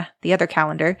 the other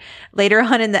calendar, later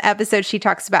on in the episode, she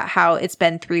talks about how it's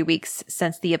been 3 weeks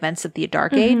since the events of the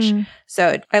Dark Age.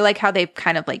 So I like how they've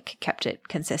kind of like kept it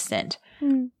consistent.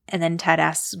 And then Ted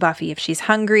asks Buffy if she's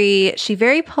hungry. She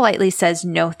very politely says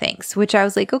no thanks, which I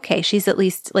was like, okay, she's at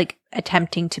least like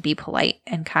attempting to be polite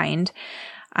and kind.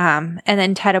 And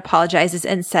then Ted apologizes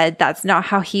and said that's not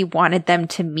how he wanted them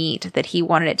to meet, that he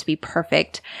wanted it to be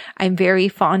perfect. I'm very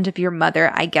fond of your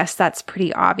mother. I guess that's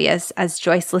pretty obvious as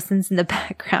Joyce listens in the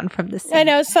background from the scene. I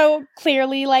know, so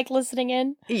clearly like listening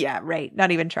in. Yeah, right.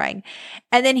 Not even trying.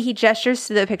 And then he gestures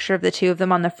to the picture of the two of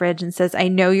them on the fridge and says, I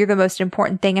know you're the most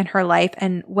important thing in her life.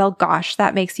 And well, gosh,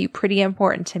 that makes you pretty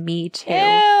important to me too.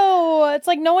 Ew, it's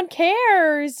like no one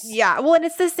cares. Yeah. Well, and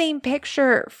it's the same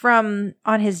picture from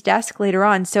on his desk later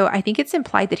on. So I think it's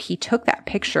implied that he took that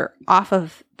picture off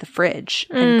of the fridge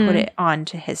and put it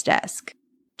onto his desk.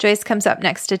 Joyce comes up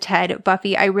next to Ted.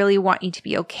 Buffy, I really want you to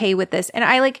be okay with this. And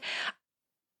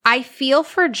I feel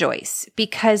for Joyce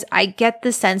because I get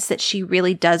the sense that she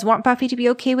really does want Buffy to be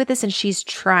okay with this and she's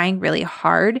trying really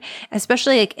hard,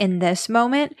 especially like in this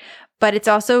moment. But it's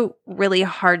also really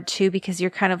hard too because you're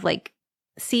kind of like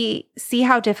see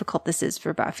how difficult this is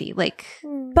for Buffy. Like,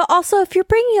 But also, if you're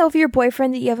bringing over your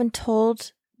boyfriend that you haven't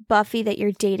told Buffy that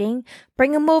you're dating,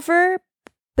 bring him over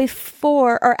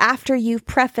before or after you've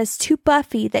prefaced to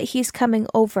Buffy that he's coming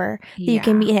over, that you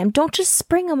can meet him. Don't just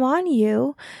spring him on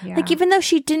you. Yeah. Like, even though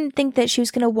she didn't think that she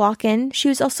was going to walk in, she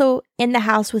was also in the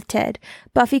house with Ted.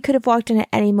 Buffy could have walked in at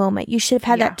any moment. You should have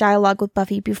had that dialogue with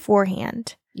Buffy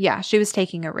beforehand. Yeah, she was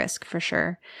taking a risk for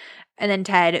sure. And then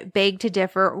Ted begged to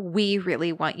differ. We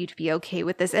really want you to be okay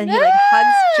with this. And he like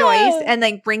hugs Joyce and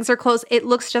like brings her close. It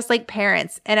looks just like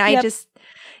parents. And I just,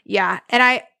 and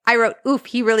I wrote, oof,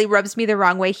 he really rubs me the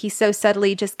wrong way. He so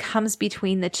subtly just comes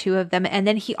between the two of them. And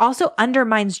then he also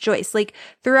undermines Joyce. Like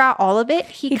throughout all of it,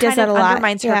 he kind of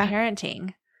undermines her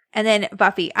parenting. And then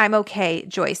Buffy, I'm okay.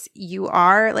 Joyce, you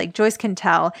are. Like Joyce can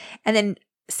tell. And then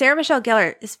Sarah Michelle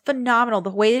Gellar is phenomenal. The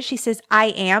way that she says, I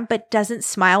am, but doesn't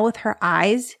smile with her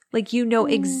eyes. Like, you know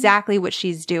exactly what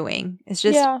she's doing. It's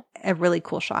just a really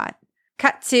cool shot.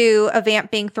 Cut to a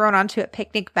vamp being thrown onto a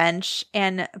picnic bench,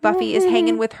 and Buffy is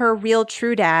hanging with her real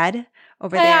true dad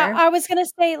over there. I was going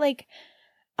to say, like,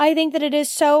 I think that it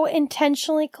is so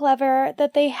intentionally clever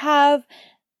that they have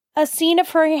a scene of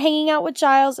her hanging out with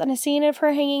Giles and a scene of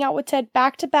her hanging out with Ted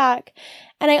back to back.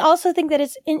 And I also think that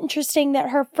it's interesting that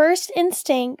her first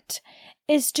instinct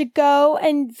is to go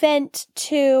and vent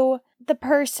to the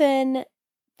person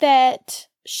that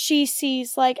she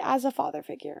sees like as a father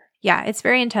figure. Yeah, it's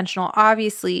very intentional.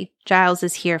 Obviously, Giles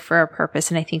is here for a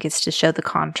purpose, and I think it's to show the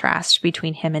contrast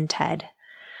between him and Ted.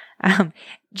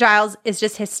 Giles is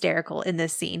just hysterical in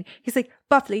this scene. He's like,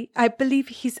 Buffy, I believe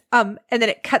he's, and then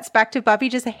it cuts back to Buffy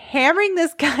just hammering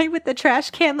this guy with the trash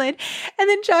can lid. And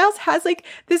then Giles has like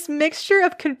this mixture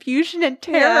of confusion and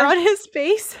terror on his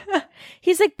face.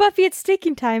 He's like, Buffy, it's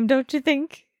staking time, don't you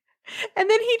think? And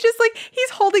then he just like, he's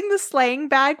holding the slaying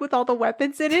bag with all the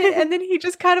weapons in it. And then he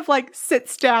just kind of like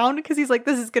sits down because he's like,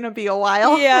 this is going to be a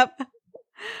while. Yep.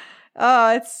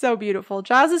 Oh, it's so beautiful.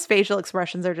 Giles's facial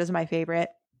expressions are just my favorite.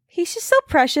 He's just so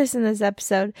precious in this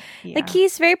episode. Yeah. Like,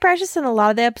 he's very precious in a lot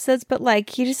of the episodes, but like,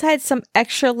 he just had some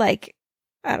extra, like,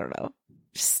 I don't know.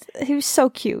 He was so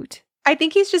cute. I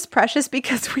think he's just precious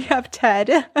because we have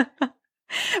Ted.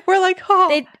 We're like,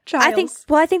 oh, Giles.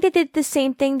 I think they did the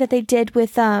same thing that they did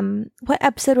with, what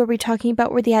episode were we talking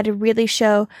about where they had to really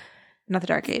show Not the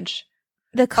Dark Age.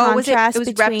 The contrast it was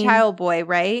between Reptile Boy,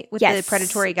 right? With the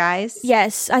predatory guys?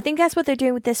 Yes. I think that's what they're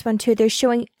doing with this one, too. They're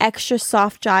showing extra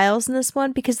soft Giles in this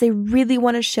one because they really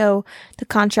want to show the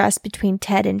contrast between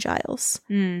Ted and Giles.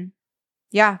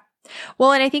 Yeah.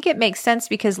 Well, and I think it makes sense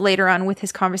because later on with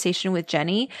his conversation with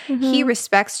Jenny, he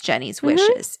respects Jenny's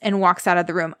wishes and walks out of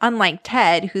the room, unlike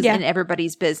Ted, who's in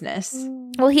everybody's business.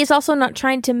 Well, he's also not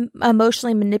trying to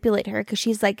emotionally manipulate her because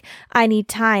she's like, I need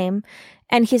time.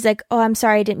 And he's like, oh, I'm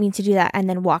sorry, I didn't mean to do that, and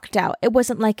then walked out. It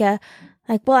wasn't like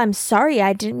well, I'm sorry,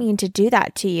 I didn't mean to do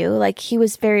that to you. Like, he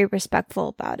was very respectful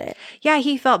about it. Yeah,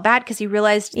 he felt bad because he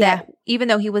realized that even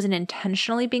though he wasn't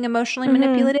intentionally being emotionally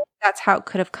manipulated, that's how it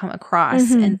could have come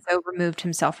across, and so removed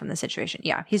himself from the situation.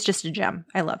 Yeah, he's just a gem.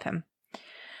 I love him.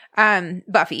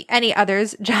 Buffy, any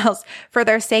others? Giles, for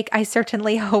their sake, I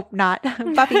certainly hope not.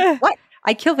 Buffy, what?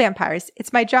 I kill vampires.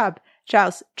 It's my job.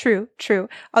 Giles, true.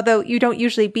 Although you don't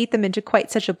usually beat them into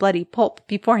quite such a bloody pulp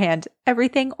beforehand.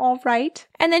 Everything all right?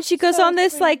 And then she goes on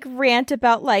this like rant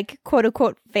about like quote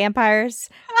unquote vampires,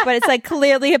 but it's like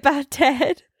clearly about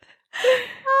Ted.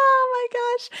 Oh my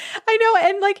gosh. I know.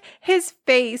 And like his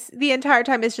face the entire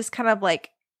time is just kind of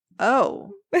like,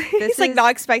 oh. He's like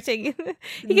not expecting.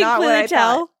 He can clearly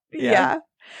tell. Yeah.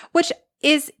 Which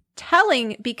is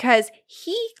telling because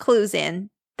he clues in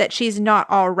that she's not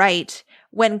all right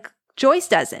when Joyce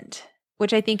doesn't,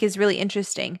 which I think is really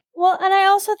interesting. Well, and I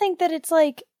also think that it's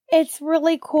like, it's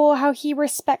really cool how he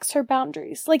respects her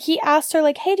boundaries. Like, he asked her,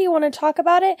 like, hey, do you want to talk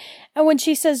about it? And when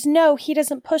she says no, he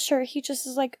doesn't push her. He just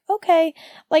is like, okay.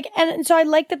 Like, and so I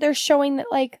like that they're showing that,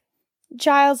 like,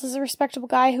 Giles is a respectable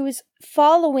guy who is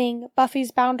following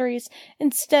Buffy's boundaries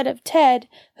instead of Ted,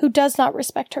 who does not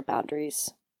respect her boundaries.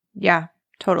 Yeah,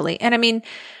 totally. And I mean,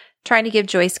 trying to give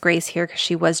Joyce grace here because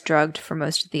she was drugged for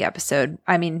most of the episode.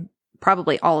 I mean,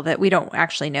 probably all of it. We don't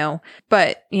actually know.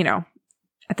 But, you know,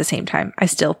 at the same time, I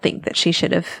still think that she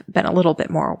should have been a little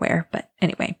bit more aware. But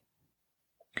anyway.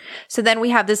 So then we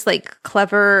have this like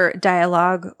clever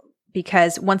dialogue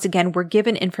because once again, we're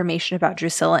given information about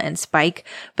Drusilla and Spike,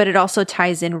 but it also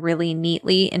ties in really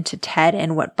neatly into Ted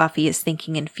and what Buffy is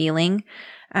thinking and feeling.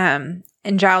 And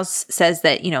Giles says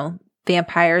that, you know,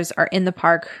 vampires are in the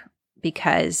park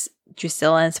because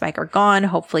Drusilla and Spike are gone,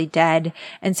 hopefully dead.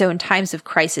 And so in times of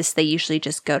crisis, they usually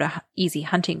just go to easy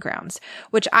hunting grounds,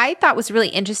 which I thought was really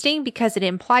interesting because it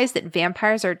implies that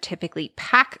vampires are typically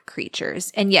pack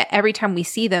creatures. And yet every time we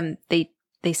see them,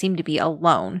 they seem to be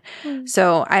alone.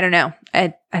 So I don't know.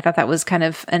 I thought that was kind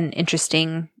of an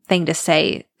interesting thing to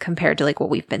say compared to like what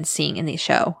we've been seeing in the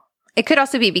show. It could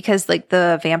also be because like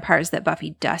the vampires that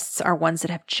Buffy dusts are ones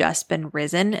that have just been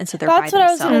risen, and so they're That's by what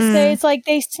themselves. I was gonna say. It's like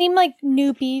they seem like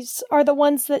newbies are the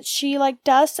ones that she like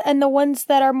dusts, and the ones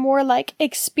that are more like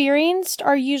experienced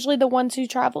are usually the ones who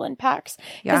travel in packs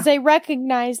because they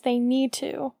recognize they need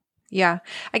to. Yeah.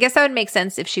 I guess that would make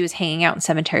sense if she was hanging out in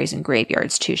cemeteries and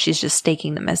graveyards too. She's just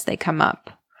staking them as they come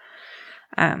up.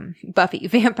 Buffy,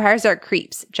 vampires are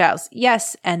creeps. Giles,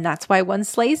 yes, and that's why one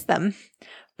slays them.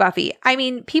 Buffy, I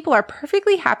mean, people are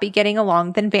perfectly happy getting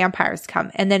along, then vampires come,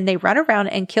 and then they run around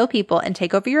and kill people and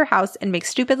take over your house and make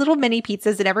stupid little mini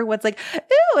pizzas, and everyone's like,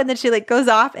 ooh, and then she like goes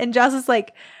off, and Giles is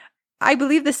like, I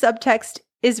believe the subtext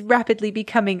is rapidly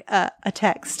becoming a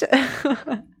text.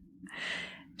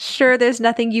 Sure, there's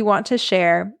nothing you want to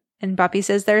share. And Buffy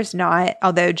says there's not,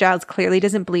 although Giles clearly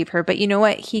doesn't believe her. But you know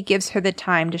what? He gives her the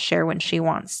time to share when she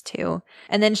wants to.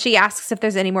 And then she asks if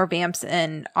there's any more vamps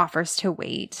and offers to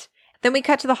wait. Then we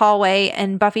cut to the hallway,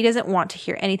 and Buffy doesn't want to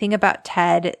hear anything about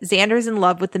Ted. Xander's in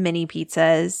love with the mini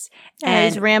pizzas.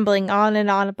 And he's rambling on and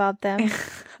on about them.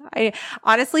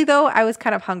 Honestly, though, I was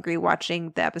kind of hungry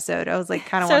watching the episode. I was like,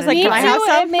 kind of So I was wanted like, to "Can I have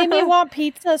some?" It made me want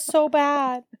pizza so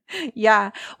bad.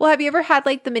 Yeah. Well, have you ever had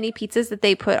like the mini pizzas that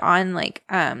they put on like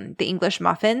the English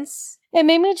muffins? It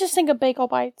made me just think of bagel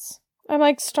bites. I'm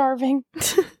like starving.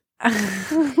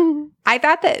 I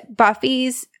thought that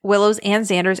Buffy's, Willow's, and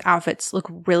Xander's outfits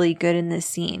look really good in this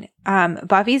scene.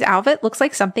 Buffy's outfit looks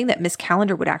like something that Miss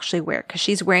Calendar would actually wear because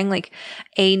she's wearing like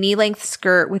a knee-length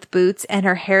skirt with boots and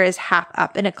her hair is half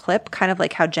up in a clip, kind of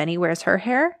like how Jenny wears her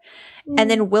hair. And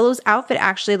then Willow's outfit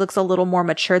actually looks a little more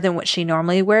mature than what she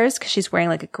normally wears because she's wearing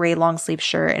like a gray long sleeve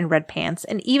shirt and red pants.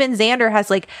 And even Xander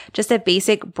has like just a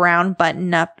basic brown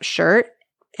button-up shirt.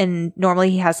 And normally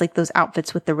he has like those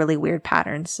outfits with the really weird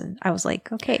patterns. And I was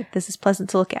like, okay, this is pleasant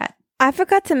to look at. I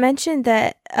forgot to mention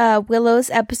that Willow's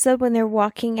episode when they're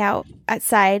walking out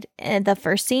outside in the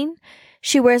first scene,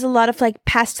 she wears a lot of like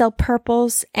pastel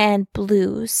purples and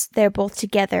blues. They're both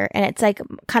together and it's like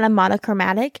kind of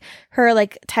monochromatic. Her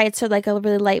like tights are like a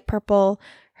really light purple.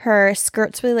 Her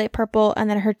skirt's really light purple. And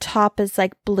then her top is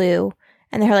like blue.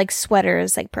 And then her like sweater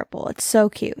is like purple. It's so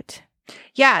cute.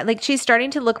 Yeah, like she's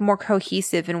starting to look more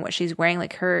cohesive in what she's wearing.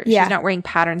 Like she's not wearing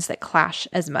patterns that clash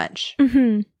as much.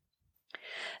 Mm-hmm.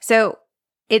 So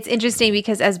it's interesting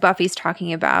because as Buffy's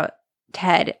talking about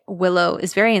Ted, Willow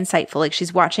is very insightful. Like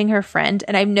she's watching her friend.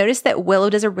 And I've noticed that Willow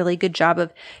does a really good job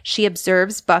of, she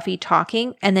observes Buffy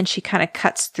talking and then she kind of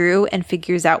cuts through and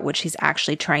figures out what she's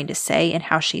actually trying to say and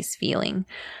how she's feeling.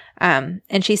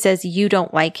 And she says, you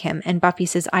don't like him. And Buffy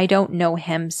says, I don't know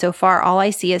him. So far, all I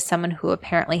see is someone who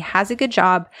apparently has a good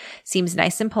job, seems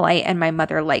nice and polite, and my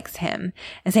mother likes him.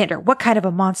 And Xander, what kind of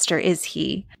a monster is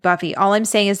he? Buffy, all I'm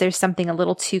saying is there's something a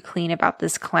little too clean about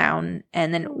this clown.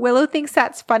 And then Willow thinks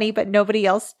that's funny, but nobody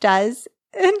else does.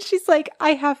 And she's like,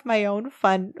 I have my own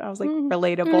fun. I was like,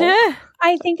 relatable. Yeah.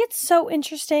 I think it's so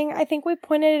interesting. I think we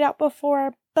pointed it out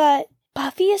before, but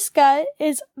Buffy's gut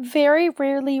is very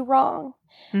rarely wrong.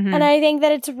 Mm-hmm. And I think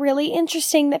that it's really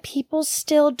interesting that people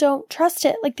still don't trust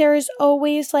it. Like there is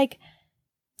always like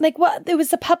what it was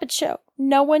the puppet show.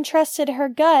 No one trusted her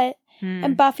gut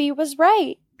and Buffy was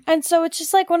right. And so it's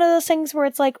just like one of those things where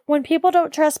it's like when people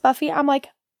don't trust Buffy, I'm like,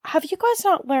 have you guys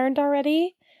not learned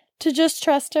already to just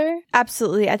trust her?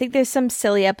 Absolutely. I think there's some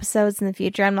silly episodes in the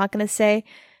future, I'm not going to say,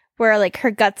 where like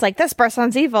her gut's like, this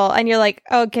person's evil. And you're like,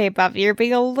 okay, Buffy, you're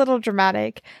being a little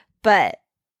dramatic. But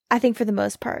I think for the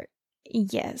most part,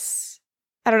 yes.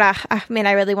 I don't know. I mean,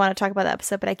 I really want to talk about the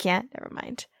episode, but I can't. Never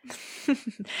mind.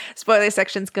 Spoiler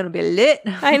section's going to be lit.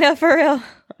 I know, for real.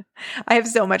 I have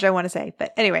so much I want to say.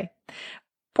 But anyway,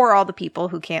 poor all the people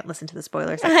who can't listen to the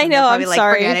spoiler section. I know, I'm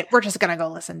sorry. Forget it. We're just going to go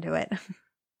listen to it.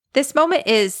 This moment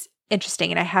is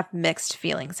interesting, and I have mixed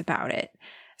feelings about it.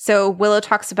 So Willow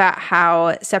talks about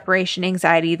how separation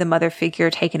anxiety, the mother figure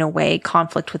taken away,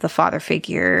 conflict with the father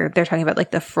figure. They're talking about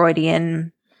like the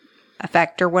Freudian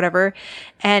effect or whatever.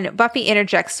 And Buffy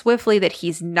interjects swiftly that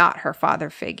he's not her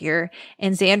father figure.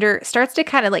 And Xander starts to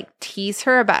kind of like tease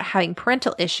her about having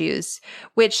parental issues,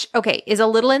 which, okay, is a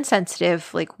little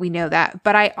insensitive. Like we know that.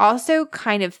 But I also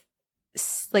kind of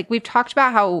like we've talked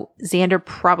about how Xander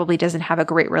probably doesn't have a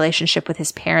great relationship with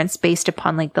his parents based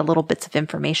upon like the little bits of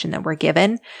information that we're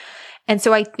given. And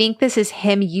so I think this is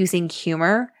him using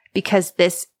humor because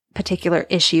this particular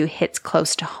issue hits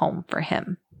close to home for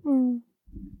him. Mm.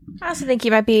 I also think he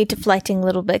might be deflecting a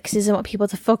little bit because he doesn't want people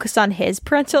to focus on his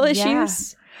parental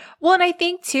issues. Well, and I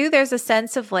think too, there's a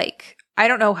sense of like, I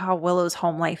don't know how Willow's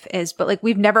home life is, but like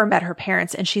we've never met her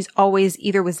parents and she's always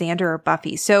either with Xander or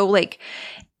Buffy. So like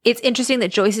it's interesting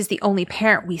that Joyce is the only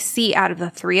parent we see out of the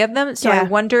three of them. So I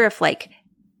wonder if like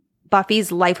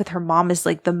Buffy's life with her mom is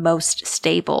like the most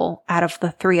stable out of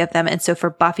the three of them. And so for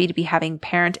Buffy to be having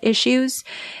parent issues,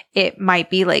 it might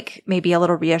be like maybe a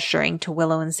little reassuring to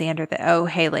Willow and Xander that, oh,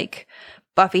 hey, like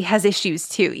Buffy has issues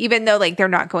too, even though like they're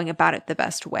not going about it the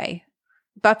best way.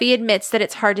 Buffy admits that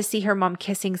it's hard to see her mom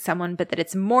kissing someone, but that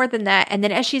it's more than that. And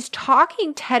then as she's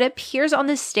talking, Ted appears on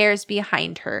the stairs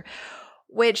behind her,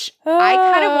 which I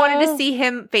kind of wanted to see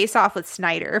him face off with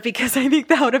Snyder because I think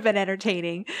that would have been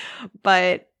entertaining.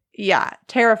 But yeah,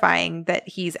 terrifying that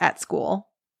he's at school.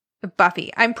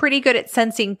 Buffy, I'm pretty good at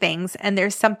sensing things and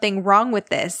there's something wrong with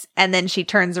this. And then she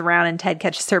turns around and Ted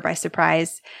catches her by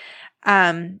surprise.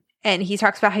 And he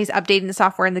talks about how he's updating the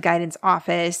software in the guidance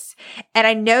office. And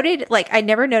I noted, like, I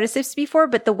never noticed this before,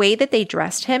 but the way that they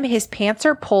dressed him, his pants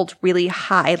are pulled really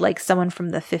high, like someone from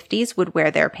the 50s would wear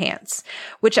their pants,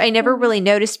 which I never really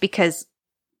noticed because,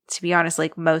 to be honest,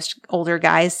 like most older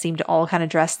guys seem to all kind of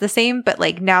dress the same. But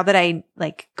like now that I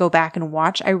like go back and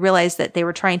watch, I realized that they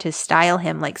were trying to style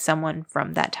him like someone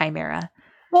from that time era.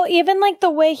 Well, even like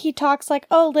the way he talks, like,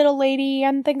 oh, little lady,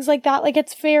 and things like that, like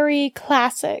it's very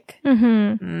classic.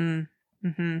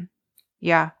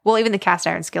 Yeah. Well, even the cast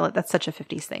iron skillet, that's such a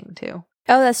 50s thing too.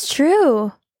 Oh, that's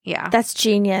true. Yeah. That's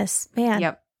genius. Man.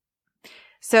 Yep.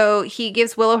 So he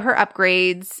gives Willow her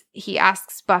upgrades. He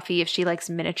asks Buffy if she likes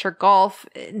miniature golf.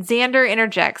 Xander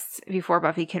interjects before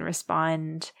Buffy can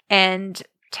respond. And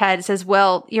Ted says,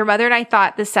 well, your mother and I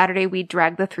thought this Saturday we'd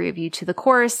drag the three of you to the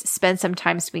course, spend some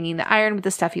time swinging the iron with the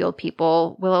stuffy old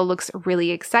people. Willow looks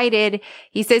really excited.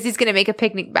 He says he's going to make a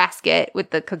picnic basket with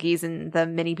the cookies and the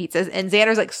mini pizzas. And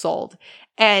Xander's like sold.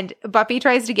 And Buffy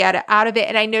tries to get out of it.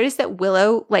 And I noticed that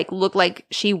Willow like looked like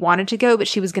she wanted to go, but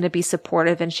she was going to be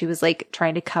supportive. And she was like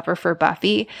trying to cover for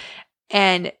Buffy.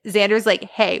 And Xander's like,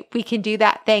 hey, we can do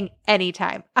that thing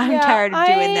anytime. I'm tired of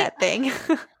doing that thing.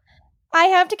 I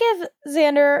have to give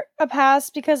Xander a pass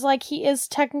because, like, he is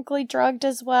technically drugged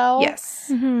as well.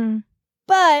 Yes.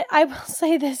 But I will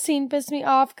say this scene pissed me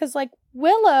off because, like,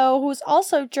 Willow, who's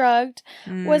also drugged,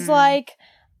 was like,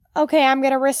 okay, I'm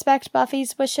going to respect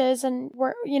Buffy's wishes and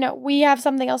we have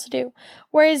something else to do.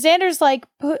 Whereas Xander's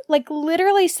like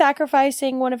literally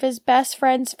sacrificing one of his best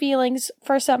friend's feelings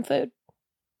for some food.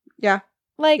 Yeah.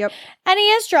 Like, and he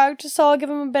is drugged, so I'll give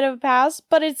him a bit of a pass,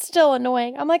 but it's still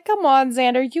annoying. I'm like, come on,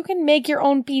 Xander, you can make your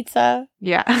own pizza.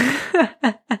 Yeah.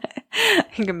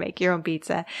 You can make your own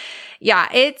pizza. Yeah,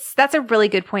 that's a really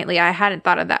good point, Leah. I hadn't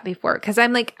thought of that before because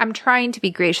I'm trying to be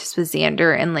gracious with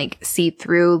Xander and like see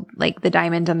through like the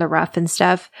diamond and the rough and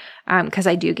stuff because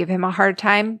I do give him a hard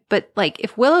time. But like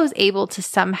if Willow's able to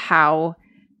somehow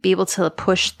be able to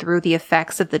push through the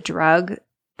effects of the drug,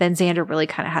 then Xander really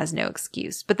kind of has no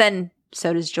excuse. But then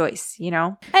so does Joyce, you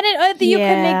know? And you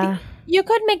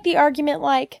could make the argument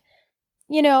like,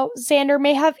 Xander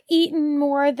may have eaten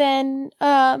more than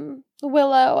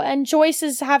Willow, and Joyce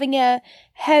is having a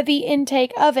heavy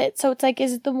intake of it. So it's like,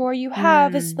 is it the more you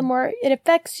have, is it the more it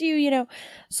affects you,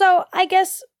 So I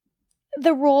guess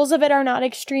the rules of it are not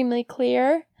extremely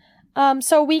clear.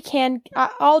 So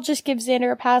I'll just give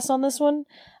Xander a pass on this one.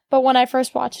 But when I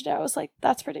first watched it, I was like,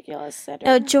 that's ridiculous, Xander.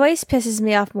 No, Joyce pisses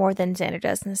me off more than Xander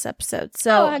does in this episode.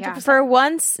 So for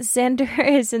once, Xander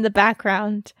is in the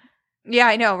background. Yeah,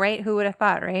 I know, right? Who would have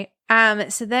thought, right?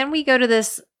 So then we go to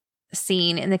this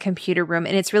scene in the computer room,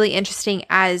 and it's really interesting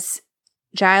as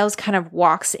Giles kind of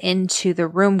walks into the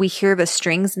room, we hear the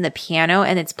strings in the piano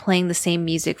and it's playing the same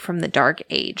music from the Dark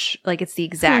Age. Like it's the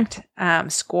exact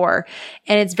score.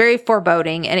 And it's very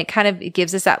foreboding, and it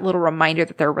gives us that little reminder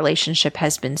that their relationship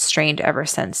has been strained ever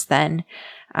since then.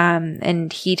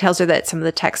 And he tells her that some of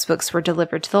the textbooks were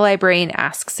delivered to the library and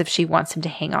asks if she wants him to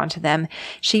hang on to them.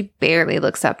 She barely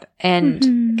looks up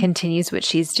and continues what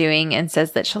she's doing and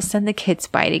says that she'll send the kids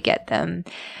by to get them.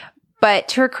 But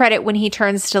to her credit, when he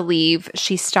turns to leave,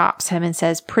 she stops him and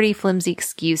says, pretty flimsy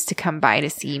excuse to come by to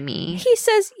see me. He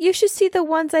says, you should see the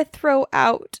ones I throw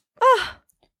out. Ah,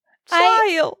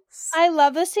 Giles. I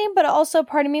love this scene, but also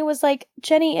part of me was like,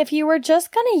 Jenny, if you were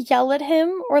just going to yell at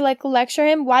him or like lecture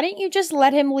him, why didn't you just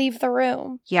let him leave the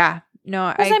room? Yeah, no,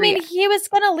 I agree. I mean, he was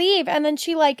going to leave, and then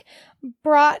she like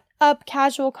brought up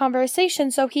casual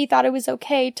conversation, so he thought it was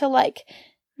okay to like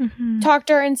talk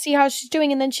to her and see how she's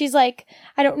doing. And then she's like,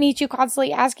 I don't need you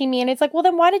constantly asking me. And it's like, well,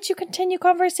 then why did you continue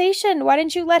conversation? Why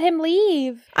didn't you let him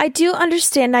leave? I do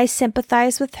understand. I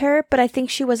sympathize with her, but I think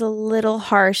she was a little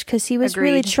harsh because he was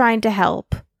really trying to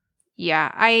help.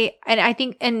 Yeah, I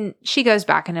think, and she goes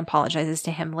back and apologizes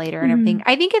to him later and everything.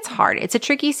 I think it's hard. It's a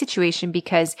tricky situation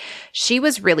because she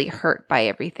was really hurt by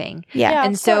everything. Yeah.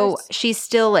 And so she's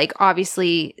still like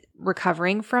obviously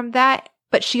recovering from that,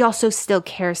 but she also still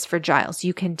cares for Giles.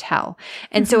 You can tell.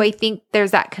 And so I think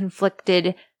there's that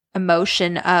conflicted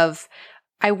emotion of,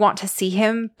 I want to see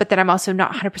him, but then I'm also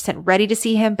not 100% ready to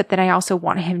see him. But then I also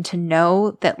want him to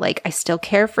know that like I still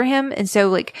care for him. And so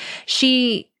like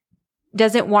she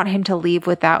doesn't want him to leave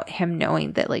without him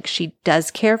knowing that like she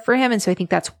does care for him. And so I think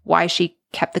that's why she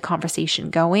kept the conversation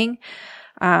going.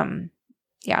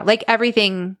 Yeah, like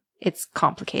everything, it's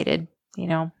complicated, you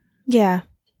know? Yeah.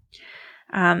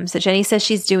 So Jenny says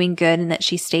she's doing good and that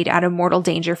she stayed out of mortal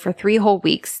danger for 3 whole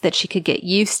weeks, that she could get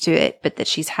used to it, but that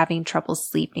she's having trouble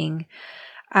sleeping.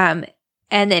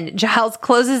 And then Giles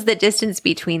closes the distance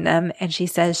between them and she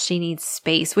says she needs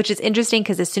space, which is interesting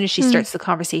because as soon as she starts the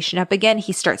conversation up again,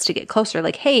 he starts to get closer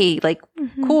like, hey, like,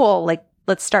 cool, like,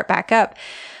 let's start back up.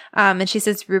 And she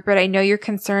says, Rupert, I know you're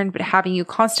concerned, but having you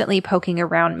constantly poking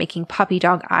around, making puppy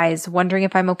dog eyes, wondering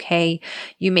if I'm okay,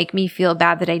 you make me feel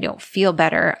bad that I don't feel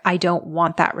better. I don't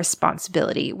want that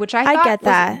responsibility, which I thought get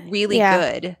that. was really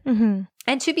good.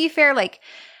 And to be fair, like,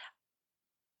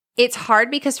 it's hard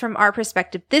because from our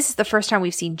perspective, this is the first time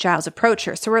we've seen Giles approach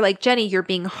her. So we're like, Jenny, you're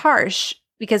being harsh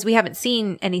because we haven't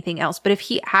seen anything else. But if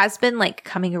he has been like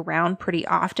coming around pretty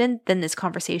often, then this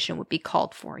conversation would be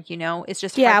called for, you know? It's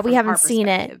just hard we haven't seen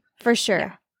it for sure.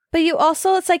 Yeah. But you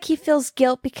also, it's like he feels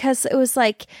guilt because it was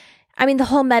like, I mean, the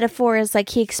whole metaphor is like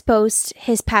he exposed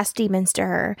his past demons to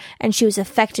her and she was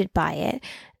affected by it.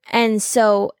 And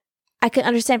so I can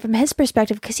understand from his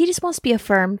perspective because he just wants to be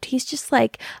affirmed. He's just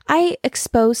like, I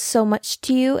exposed so much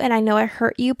to you and I know I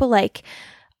hurt you, but like,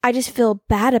 I just feel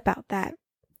bad about that.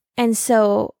 And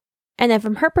so, and then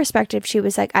from her perspective, she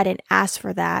was like, I didn't ask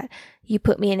for that. You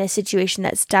put me in a situation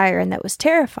that's dire and that was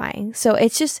terrifying. So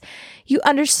it's just, you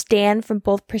understand from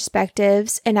both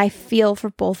perspectives and I feel for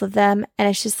both of them. And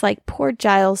it's just like, poor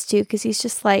Giles too, because he's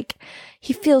just like,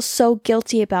 he feels so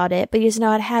guilty about it, but he doesn't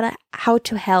know how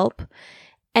to help.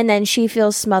 And then she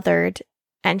feels smothered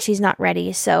and she's not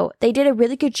ready. So they did a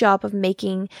really good job of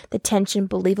making the tension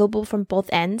believable from both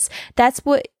ends. That's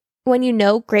what, when you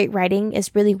know great writing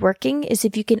is really working, is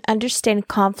if you can understand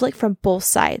conflict from both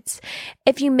sides.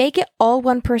 If you make it all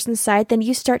one person's side, then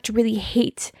you start to really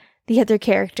hate the other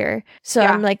character. So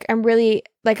I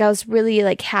was really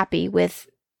like happy with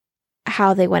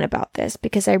how they went about this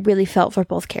because I really felt for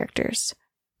both characters.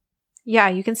 Yeah,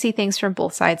 you can see things from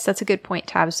both sides. That's a good point,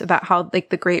 Tabs, about how like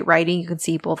the great writing, you can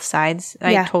see both sides.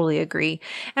 I totally agree.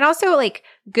 And also like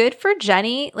good for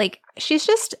Jenny. Like she's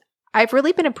just, I've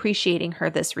really been appreciating her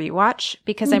this rewatch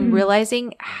because I'm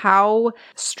realizing how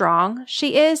strong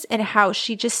she is and how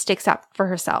she just sticks up for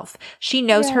herself. She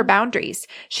knows her boundaries.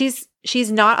 She's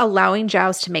not allowing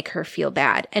Giles to make her feel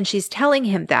bad and she's telling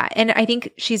him that. And I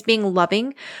think she's being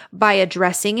loving by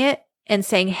addressing it and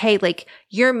saying, hey, like,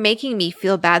 you're making me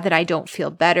feel bad that I don't feel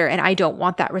better and I don't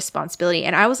want that responsibility.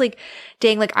 And I was like,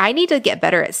 dang, like, I need to get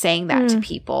better at saying that to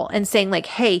people and saying like,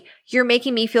 hey, you're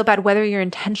making me feel bad, whether you're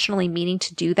intentionally meaning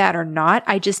to do that or not.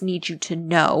 I just need you to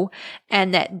know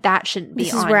and that shouldn't be on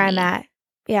me. This is where I'm at.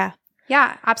 Yeah.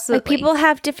 Yeah, absolutely. Like people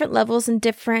have different levels and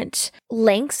different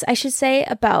lengths, I should say,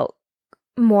 about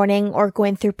mourning or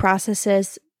going through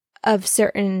processes of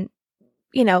certain,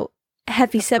 you know,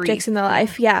 heavy subjects in their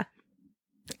life. Yeah.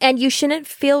 And you shouldn't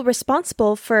feel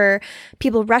responsible for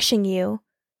people rushing you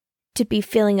to be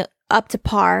feeling up to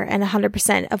par and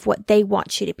 100% of what they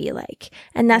want you to be like.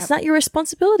 And that's not your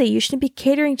responsibility. You shouldn't be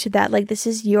catering to that. Like, this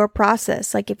is your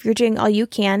process. Like, if you're doing all you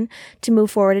can to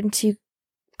move forward and to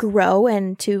grow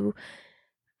and to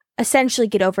essentially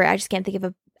get over it. I just can't think of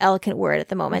an eloquent word at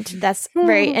the moment. That's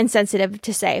very insensitive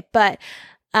to say, but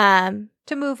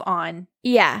to move on.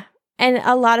 Yeah. And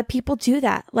a lot of people do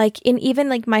that. Like, and even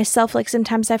like myself, like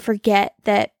sometimes I forget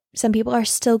that some people are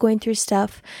still going through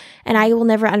stuff and I will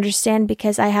never understand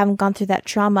because I haven't gone through that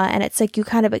trauma. And it's like you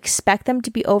kind of expect them to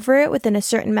be over it within a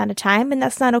certain amount of time, and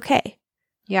that's not okay.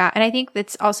 Yeah. And I think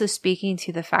that's also speaking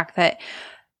to the fact that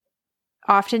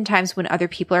oftentimes when other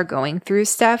people are going through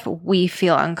stuff, we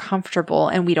feel uncomfortable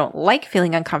and we don't like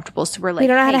feeling uncomfortable. So we're like, we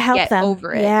don't know how to help get them.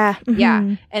 Over it. Yeah.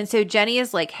 Yeah. And so Jenny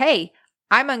is like, hey,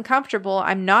 I'm uncomfortable.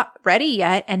 I'm not ready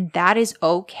yet. And that is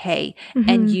okay.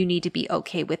 And you need to be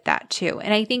okay with that too.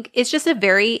 And I think it's just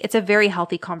it's a very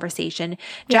healthy conversation.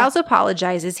 Giles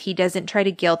apologizes. He doesn't try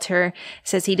to guilt her,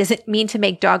 says he doesn't mean to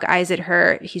make dog eyes at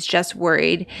her. He's just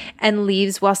worried, and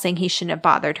leaves while saying he shouldn't have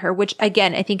bothered her, which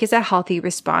again, I think is a healthy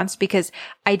response, because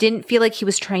I didn't feel like he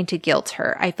was trying to guilt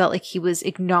her. I felt like he was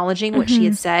acknowledging what she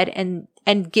had said and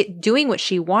doing what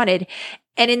she wanted.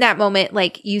 And in that moment,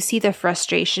 like, you see the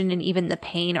frustration and even the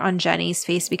pain on Jenny's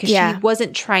face, because she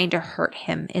wasn't trying to hurt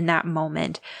him in that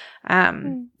moment.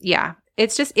 Yeah,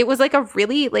 it's just, it was like a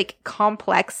really like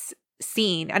complex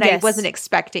scene, and I wasn't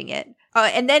expecting it.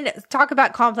 And then talk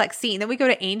about complex scene. Then we go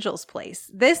to Angel's place.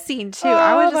 This scene too.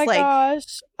 I was just like,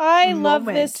 gosh. I love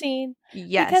this scene.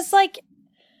 Yes. Because like,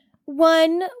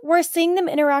 one, we're seeing them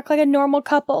interact like a normal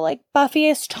couple. Like, Buffy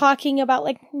is talking about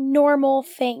like normal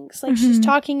things. Like, she's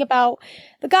talking about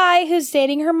the guy who's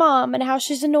dating her mom and how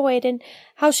she's annoyed and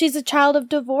how she's a child of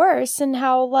divorce and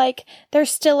how like there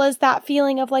still is that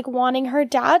feeling of like wanting her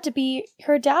dad to be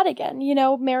her dad again, you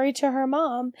know, married to her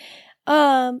mom.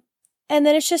 And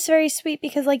then it's just very sweet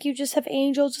because like you just have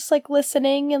Angel just like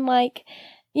listening and like,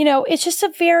 you know, it's just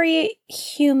a very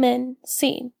human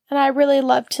scene. And I really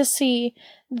love to see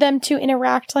them two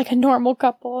interact like a normal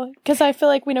couple, because I feel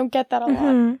like we don't get that a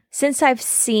lot. Since I've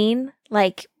seen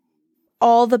like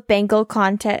all the Bengal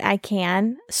content I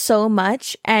can so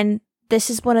much, and this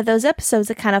is one of those episodes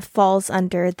that kind of falls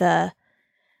under the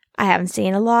I haven't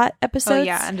seen a lot episodes. Oh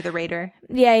yeah, under the radar.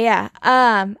 Yeah.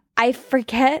 I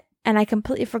forget, and I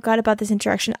completely forgot about this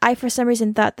interaction. I, for some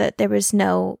reason, thought that there was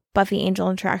no Buffy Angel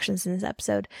interactions in this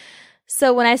episode.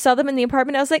 So when I saw them in the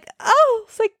apartment, I was like, oh,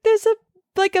 it's like there's a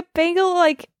Bengal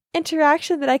like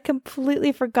interaction that I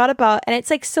completely forgot about. And it's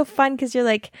like so fun because you're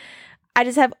like, I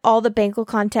just have all the Bengal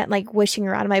content like wishing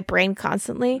around in my brain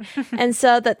constantly. And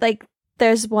so that like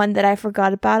there's one that I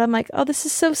forgot about. I'm like, oh, this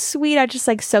is so sweet. I just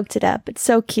like soaked it up. It's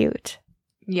so cute.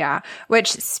 Yeah.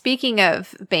 Which, speaking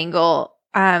of Bengal,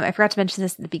 I forgot to mention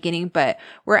this at the beginning, but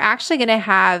we're actually going to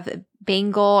have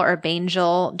Bengal or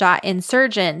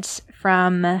Bangel.insurgent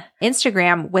from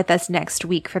Instagram with us next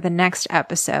week for the next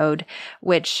episode,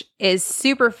 which is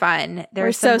super fun.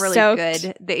 There's some really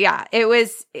good. Yeah,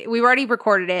 we've already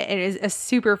recorded it. It is a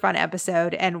super fun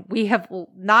episode, and we have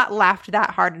not laughed that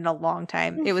hard in a long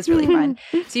time. It was really fun.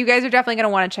 So you guys are definitely going to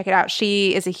want to check it out.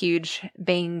 She is a huge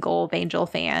Bangel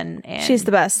fan, and she's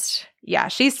the best. Yeah,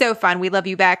 she's so fun. We love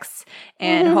you, Bex.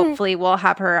 And hopefully we'll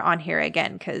have her on here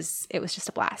again, because it was just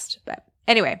a blast. But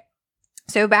anyway,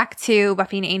 so back to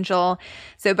Buffy and Angel.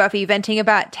 So Buffy venting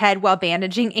about Ted while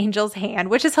bandaging Angel's hand,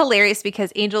 which is hilarious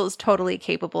because Angel is totally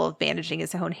capable of bandaging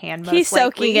his own hand. He's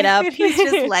soaking it up. He's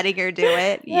just letting her do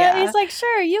it. Yeah. He's like,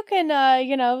 sure, you can,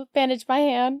 bandage my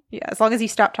hand. Yeah, as long as you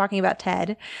stop talking about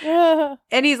Ted.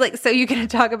 And he's like, so you're going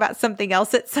to talk about something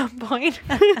else at some point?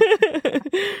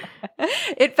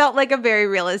 It felt like a very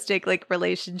realistic, like,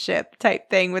 relationship type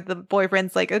thing with the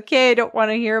boyfriend's like, okay, I don't want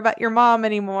to hear about your mom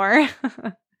anymore.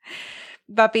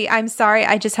 Buffy, I'm sorry.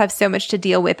 I just have so much to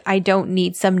deal with. I don't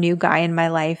need some new guy in my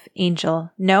life. Angel,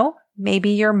 no, maybe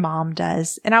your mom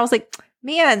does. And I was like,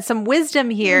 man, some wisdom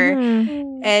here.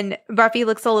 And Buffy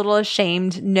looks a little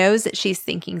ashamed, knows that she's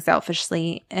thinking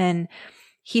selfishly. And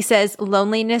he says,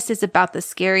 loneliness is about the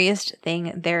scariest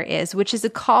thing there is, which is a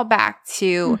callback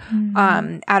to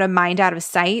Out of Mind, Out of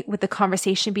Sight, with the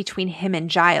conversation between him and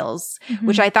Giles,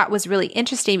 which I thought was really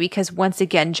interesting because once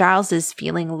again, Giles is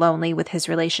feeling lonely with his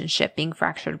relationship being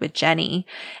fractured with Jenny.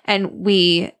 And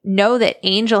we know that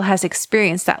Angel has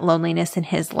experienced that loneliness in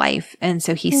his life. And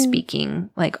so he's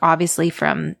speaking, like, obviously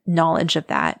from knowledge of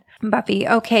that. Buffy,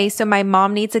 okay, so my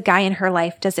mom needs a guy in her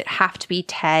life. Does it have to be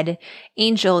Ted?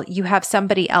 Angel, you have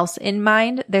somebody else in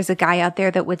mind? There's a guy out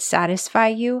there that would satisfy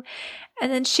you?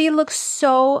 And then she looks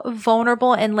so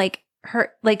vulnerable and like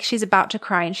she's about to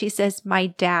cry, and she says, my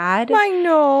dad? I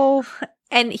know.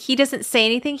 And he doesn't say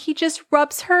anything. He just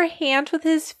rubs her hand with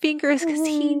his fingers because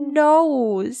he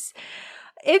knows.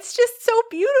 It's just so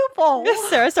beautiful.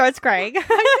 Sarah starts crying.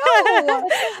 I know.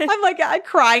 I'm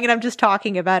crying and I'm just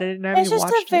talking about it. And it's just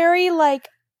a very like,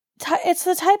 it's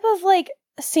the type of like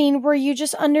scene where you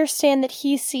just understand that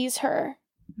he sees her.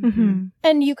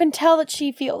 And you can tell that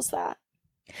she feels that.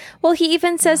 Well, he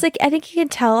even says, like, I think he can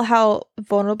tell how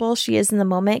vulnerable she is in the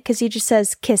moment because he just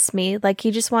says, kiss me. Like,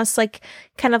 he just wants to, like,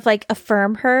 kind of, like,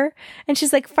 affirm her. And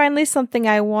she's like, finally something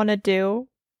I want to do.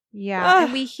 Yeah.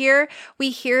 And we hear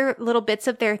little bits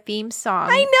of their theme song.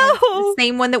 I know. The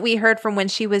same one that we heard from When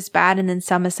She Was Bad and then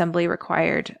Some Assembly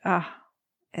Required.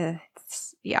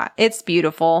 It's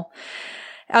beautiful.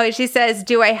 Oh, she says,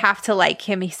 "Do I have to like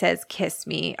him?" He says, "Kiss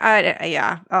me."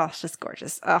 Yeah. Oh, it's just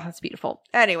gorgeous. Oh, it's beautiful.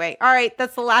 Anyway, all right.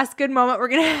 That's the last good moment we're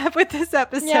gonna have with this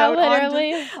episode. Yeah,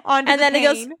 literally. On And then it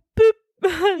goes boop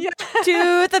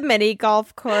to the mini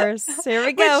golf course. Here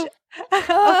we go.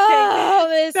 Oh,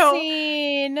 this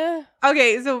scene.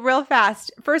 Okay, so real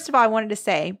fast. First of all, I wanted to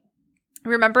say,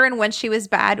 remember in When She Was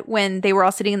Bad, when they were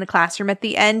all sitting in the classroom at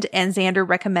the end and Xander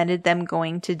recommended them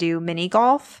going to do mini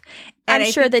golf? And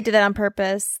I'm sure they did that on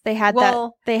purpose. They had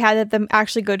them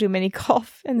actually go do mini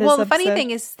golf in this episode. The funny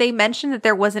thing is they mentioned that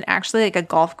there wasn't actually like a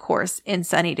golf course in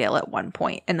Sunnydale at one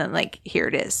point, and then like here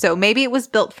it is. So maybe it was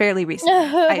built fairly recently.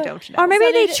 I don't know. Or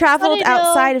maybe they traveled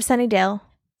outside of Sunnydale.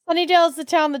 Sunnydale is the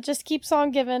town that just keeps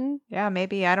on giving. Yeah,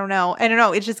 maybe. I don't know.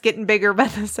 It's just getting bigger by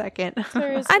the second.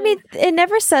 Seriously. I mean, it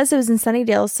never says it was in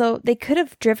Sunnydale, so they could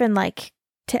have driven like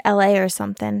to LA or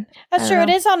something. That's true. It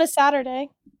is on a Saturday.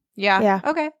 Yeah.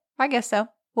 Okay. I guess so.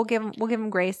 We'll give them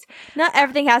grace. Not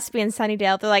everything has to be in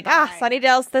Sunnydale. They're like,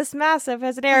 Sunnydale's this massive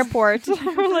as an airport.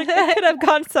 We're like, they could have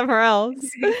gone somewhere else.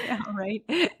 Yeah, right.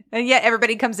 And yet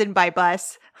everybody comes in by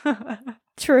bus.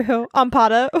 True.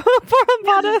 Ampata. Poor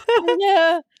Ampata.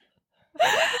 Yeah.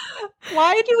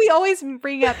 Why do we always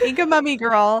bring up Inca Mummy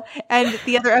Girl and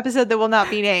the other episode that will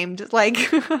not be named? Like,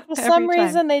 for some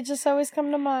reason, they just always come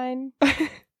to mind.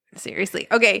 Seriously.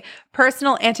 Okay.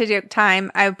 Personal antidote time.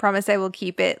 I promise I will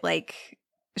keep it like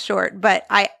short, but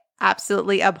I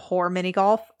absolutely abhor mini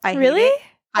golf. I hate it.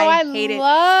 I hate it.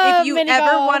 If you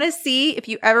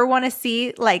ever want to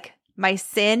see like my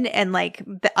sin and like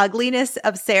the ugliness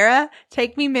of Sarah,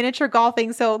 take me miniature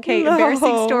golfing. So, okay,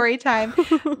 embarrassing story time.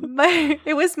 I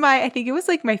think it was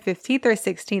like my 15th or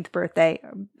 16th birthday.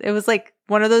 It was like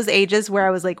one of those ages where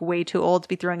I was like way too old to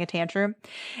be throwing a tantrum.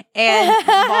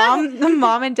 And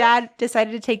mom and dad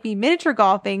decided to take me miniature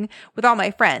golfing with all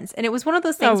my friends. And it was one of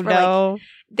those things like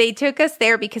they took us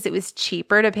there because it was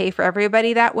cheaper to pay for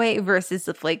everybody that way versus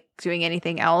if like doing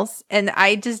anything else. And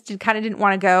I just kind of didn't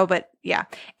want to go, but yeah.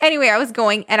 Anyway, I was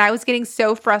going and I was getting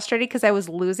so frustrated because I was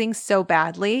losing so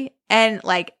badly. And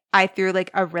like I threw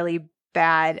like a really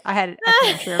bad, I had a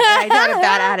tantrum. And I had a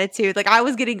bad attitude. Like I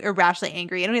was getting irrationally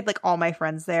angry and we had like all my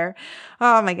friends there.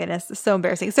 Oh my goodness. It's so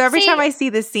embarrassing. So every time I see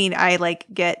this scene, I like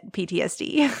get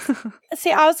PTSD.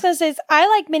 See, I was going to say, I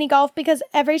like mini golf because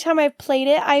every time I've played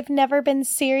it, I've never been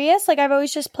serious. Like I've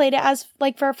always just played it as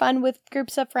like for fun with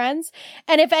groups of friends.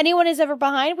 And if anyone is ever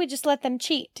behind, we just let them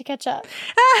cheat to catch up.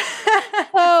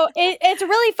 So it's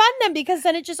really fun then because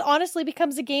then it just honestly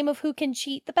becomes a game of who can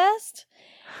cheat the best.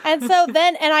 And so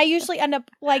then, and I usually end up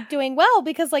like doing well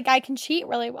because like I can cheat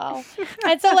really well.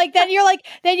 And so like, then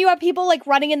you have people like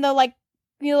running in the like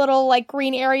little like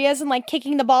green areas and like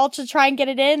kicking the ball to try and get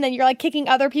it in. Then you're like kicking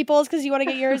other people's because you want to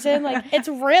get yours in. Like it's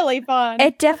really fun.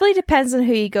 It definitely depends on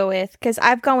who you go with because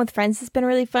I've gone with friends. It's been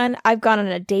really fun. I've gone on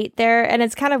a date there and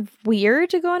it's kind of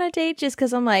weird to go on a date just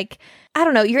because I'm like, I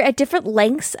don't know, you're at different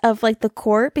lengths of like the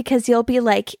court because you'll be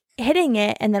like hitting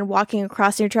it and then walking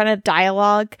across and you're trying to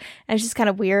dialogue and it's just kind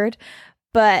of weird.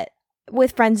 But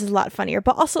with friends is a lot funnier.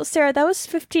 But also, Sarah, that was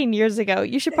 15 years ago.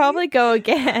 You should probably go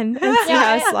again and see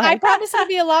how it's like. I promise it'll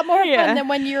be a lot more fun than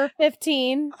when you were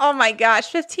 15. Oh my gosh,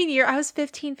 15 years. I was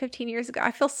 15 years ago.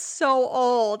 I feel so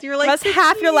old. You're like, that's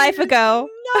half your life ago.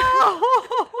 No.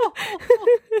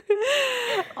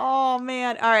 Oh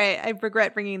man. All right. I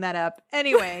regret bringing that up.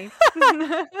 Anyway.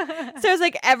 So it's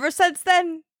like, ever since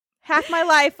then, half my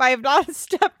life, I have not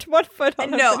stepped one foot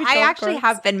on I actually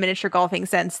have been miniature golfing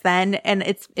since then, and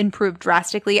it's improved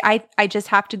drastically. I just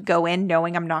have to go in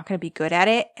knowing I'm not going to be good at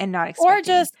it and not expecting. Or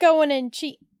just go in and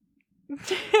cheat.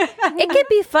 It could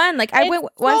be fun. Like I went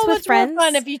once with friends. More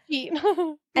fun if you cheat.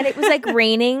 And it was like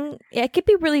raining. It could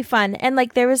be really fun. And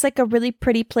like there was like a really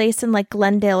pretty place in like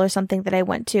Glendale or something that I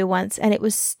went to once, and it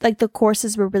was like the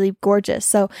courses were really gorgeous.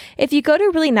 So if you go to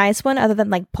a really nice one other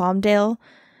than like Palmdale,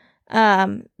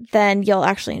 then you'll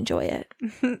actually enjoy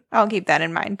it. I'll keep that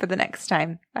in mind for the next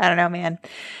time. I don't know, man.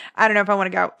 I don't know if I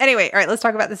want to go. Anyway, all right, let's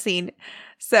talk about the scene.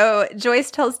 So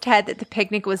Joyce tells Ted that the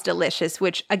picnic was delicious,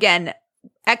 which again,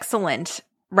 excellent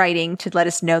writing to let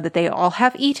us know that they all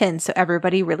have eaten. So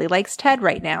everybody really likes Ted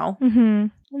right now.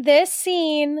 Mm-hmm. This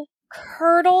scene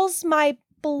curdles my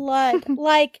blood.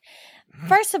 Like,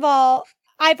 first of all,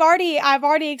 I've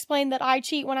already explained that I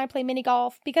cheat when I play mini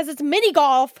golf because it's mini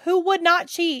golf. Who would not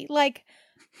cheat? Like,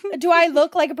 do I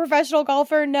look like a professional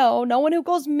golfer? No. No one who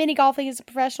goes mini golfing is a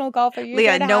professional golfer.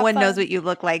 Leah, no one knows what you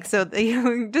look like. So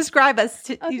you describe us.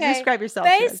 You describe yourself.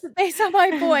 Based on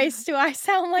my voice, do I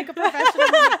sound like a professional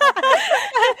mini golfer?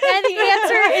 And the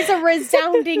answer is a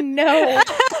resounding no.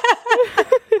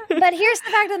 But here's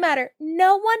the fact of the matter.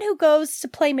 No one who goes to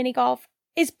play mini golf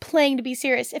is playing to be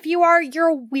serious. If you are, you're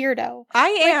a weirdo. I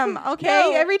am, okay?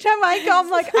 No. Every time I go, I'm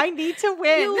like, I need to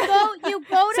win. You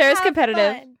go to Sarah's have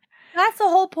competitive. fun. That's the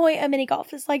whole point of mini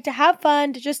golf, is like to have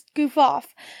fun, to just goof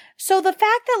off. So the fact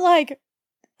that like,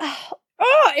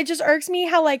 it just irks me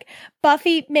how like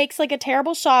Buffy makes like a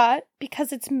terrible shot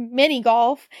because it's mini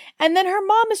golf, and then her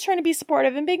mom is trying to be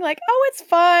supportive and being like, oh, it's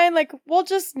fine, like we'll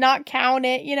just not count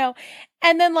it, you know.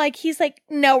 And then like he's like,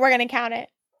 no, we're gonna count it.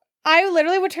 I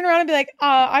literally would turn around and be like,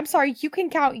 I'm sorry, you can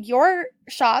count your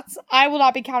shots, I will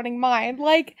not be counting mine.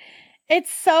 Like,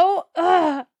 it's so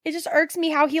it just irks me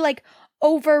how he like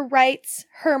overwrites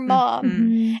her mom.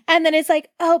 Mm-hmm. And then it's like,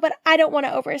 oh, but I don't want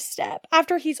to overstep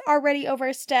after he's already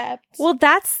overstepped. Well,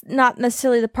 that's not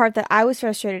necessarily the part that I was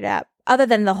frustrated at, other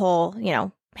than the whole, you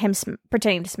know, him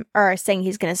pretending to or saying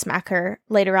he's going to smack her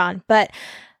later on. But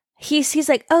he's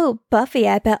like, oh, Buffy,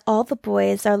 I bet all the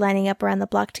boys are lining up around the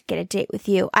block to get a date with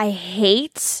you. I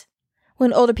hate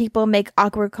when older people make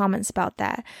awkward comments about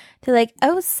that. They're like,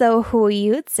 oh, so who are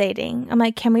you dating? I'm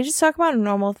like, can we just talk about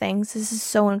normal things? This is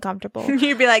so uncomfortable.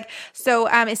 You'd be like, so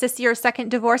is this your second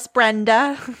divorce,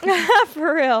 Brenda?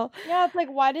 For real. Yeah, it's like,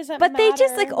 why does it But matter? they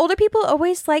just, like, older people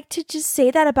always like to just say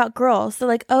that about girls. They're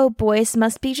like, oh, boys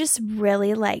must be just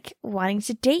really, like, wanting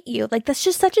to date you. Like, that's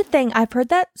just such a thing. I've heard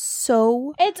that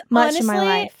so it's much in honestly, my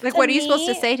life. Like, to what are you supposed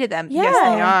to me- say to them? Yeah.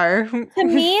 Yes, they are. To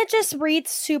me, it just reads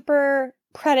super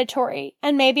predatory,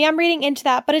 and maybe I'm reading into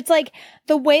that, but it's like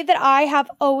the way that I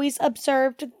have always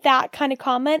observed that kind of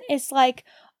comment is like,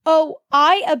 oh,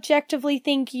 I objectively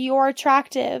think you're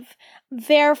attractive,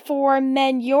 therefore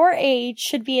men your age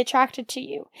should be attracted to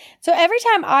you. So every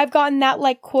time I've gotten that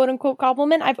like quote unquote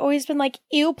compliment, I've always been like,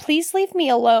 ew, please leave me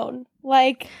alone.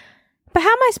 Like, But how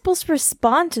am I supposed to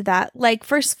respond to that? Like,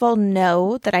 first of all,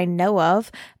 no, that I know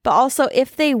of. But also,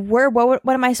 if they were, what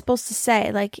am I supposed to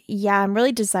say? Like, yeah, I'm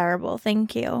really desirable.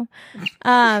 Thank you.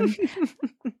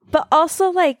 But also,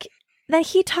 like, then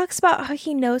he talks about how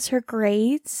he knows her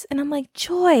grades. And I'm like,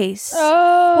 Joyce,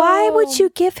 why would you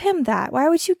give him that? Why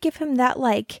would you give him that,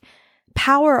 like,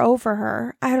 power over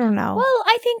her? I don't know. Well,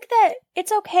 I think that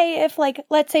it's okay if, like,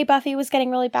 let's say Buffy was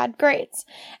getting really bad grades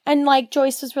and, like,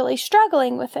 Joyce was really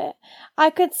struggling with it. I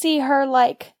could see her,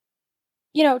 like,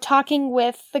 you know, talking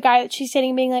with the guy that she's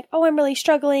dating, being like, oh, I'm really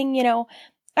struggling, you know,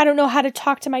 I don't know how to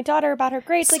talk to my daughter about her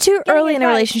grades. It's like, too getting early in a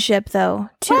advice. relationship, though.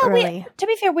 Too early. To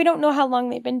be fair, we don't know how long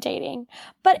they've been dating.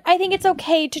 But I think it's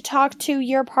okay to talk to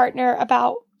your partner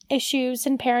about issues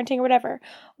and parenting or whatever.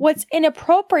 What's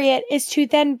inappropriate is to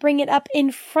then bring it up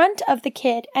in front of the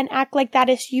kid and act like that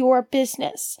is your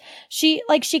business. She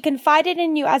confided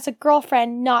in you as a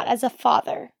girlfriend, not as a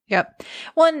father. Yep.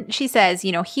 Well, and she says,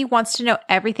 you know, he wants to know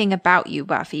everything about you,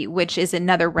 Buffy, which is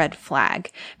another red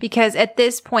flag. Because at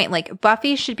this point, like,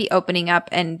 Buffy should be opening up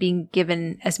and being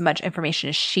given as much information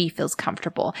as she feels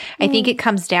comfortable. I think it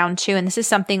comes down to, and this is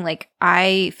something like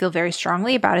I feel very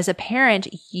strongly about as a parent,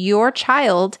 your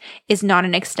child is not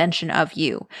an extension of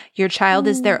you. Your child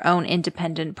is their own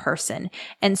independent person.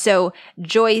 And so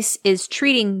Joyce is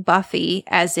treating Buffy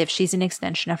as if she's an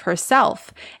extension of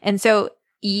herself. And so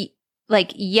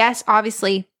like, yes,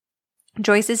 obviously,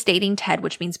 Joyce is dating Ted,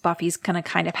 which means Buffy's going to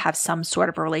kind of have some sort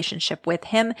of a relationship with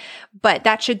him, but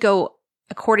that should go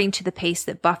according to the pace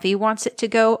that Buffy wants it to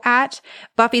go at.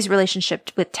 Buffy's relationship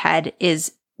with Ted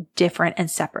is different and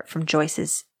separate from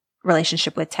Joyce's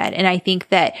relationship with Ted. And I think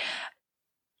that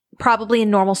probably in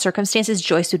normal circumstances,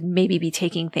 Joyce would maybe be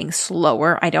taking things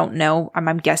slower. I don't know.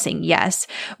 I'm guessing yes.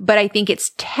 But I think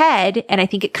it's Ted, and I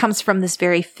think it comes from this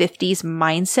very 50s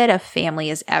mindset of family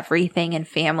is everything, and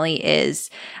family is,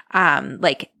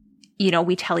 like, you know,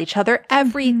 we tell each other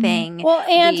everything. Well,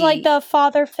 and like the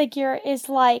father figure is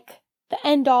like the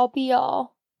end all be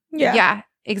all. Yeah,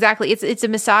 exactly. It's a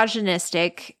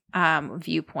misogynistic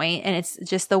viewpoint, and it's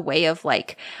just the way of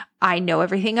like, I know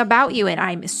everything about you and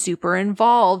I'm super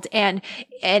involved, and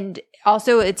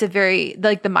also it's a very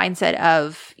like the mindset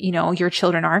of, you know, your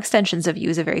children are extensions of you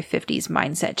is a very 50s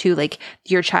mindset too. Like,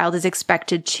 your child is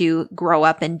expected to grow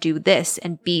up and do this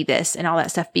and be this and all that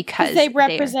stuff because they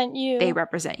represent you. They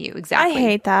represent you. Exactly. I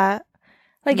hate that.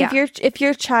 Like, if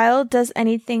your child does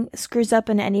anything, screws up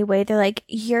in any way, they're like,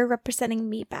 you're representing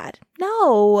me bad.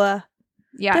 No.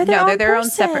 Yeah, they're their own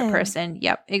separate person.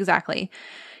 Yep, exactly.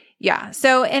 Yeah.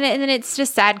 So, and then it's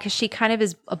just sad because she kind of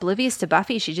is oblivious to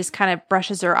Buffy. She just kind of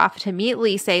brushes her off to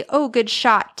immediately say, oh, good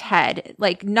shot, Ted.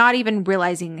 Like, not even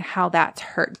realizing how that's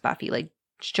hurt Buffy. Like,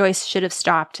 Joyce should have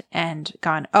stopped and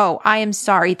gone, oh, I am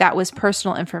sorry. That was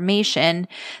personal information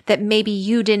that maybe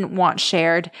you didn't want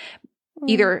shared.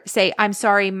 either say, I'm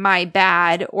sorry, my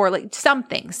bad, or like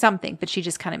something, but she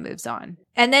just kind of moves on.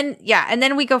 And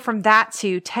then we go from that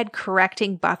to Ted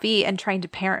correcting Buffy and trying to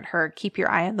parent her, keep your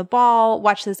eye on the ball,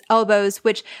 watch those elbows,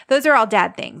 which those are all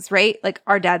dad things, right? Like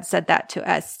our dad said that to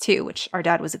us too, which our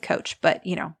dad was a coach, but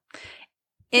you know,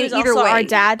 in either way, our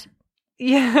dad.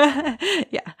 Yeah.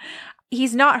 Yeah.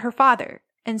 He's not her father.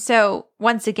 And so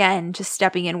once again, just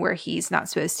stepping in where he's not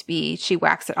supposed to be, she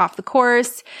whacks it off the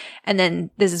course. And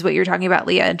then this is what you're talking about,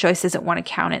 Leah. Joyce doesn't want to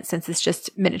count it since it's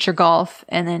just miniature golf.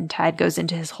 And then Ted goes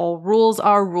into his whole rules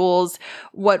are rules.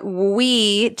 What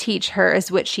we teach her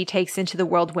is what she takes into the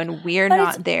world when we're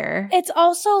not there. It's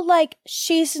also like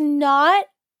she's not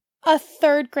a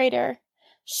third grader.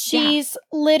 She's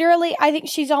literally, I think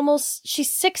she's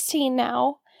 16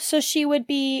 now. So she would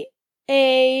be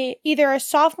either a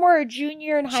sophomore or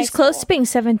junior in high school. She's close to being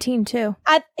 17 too.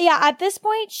 At this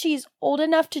point, she's old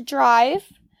enough to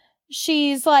drive.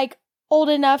 She's like old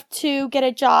enough to get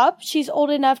a job. She's old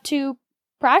enough to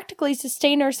practically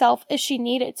sustain herself if she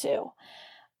needed to.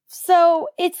 So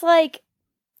it's like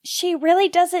she really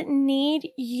doesn't need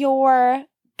your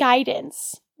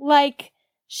guidance. Like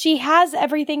she has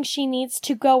everything she needs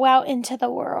to go out into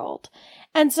the world.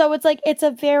 And so it's like it's so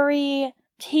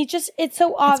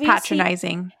obvious. It's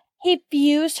patronizing. He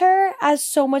views her as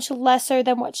so much lesser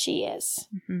than what she is.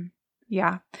 Mm-hmm.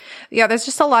 Yeah. Yeah, there's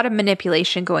just a lot of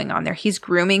manipulation going on there. He's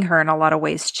grooming her in a lot of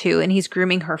ways too, and he's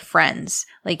grooming her friends.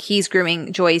 Like he's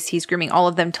grooming Joyce, he's grooming all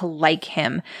of them to like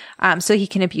him, so he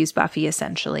can abuse Buffy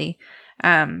essentially.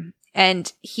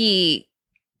 And he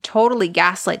totally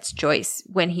gaslights Joyce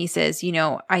when he says, you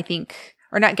know, I think,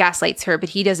 or not gaslights her, but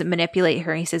he doesn't manipulate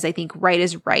her. He says, I think right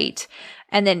is right.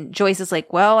 And then Joyce is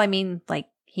like, well, I mean, like,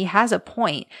 he has a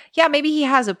point. Yeah, maybe he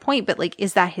has a point, but like,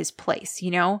 is that his place,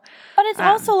 you know? But it's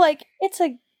also like, it's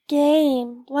a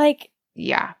game. Like,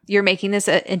 yeah, you're making this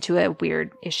into a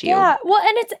weird issue. Yeah, well,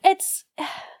 and it's,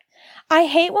 I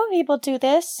hate when people do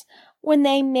this, when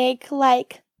they make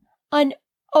like an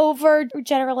over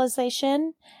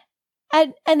generalization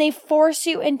and they force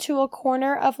you into a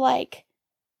corner of like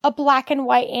a black and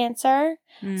white answer.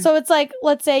 So it's like,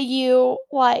 let's say you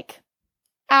like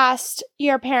asked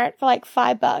your parent for like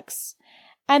 $5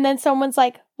 and then someone's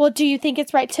like, well, do you think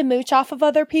it's right to mooch off of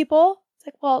other people? It's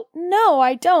like, well, no,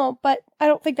 I don't, but I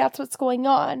don't think that's what's going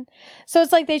on. So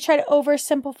it's like they try to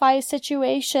oversimplify a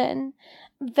situation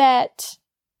that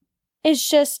is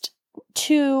just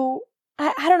too,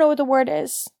 I don't know what the word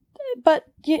is, but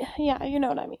yeah, you know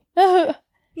what I mean.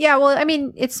 Yeah, well, I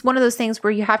mean, it's one of those things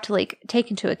where you have to like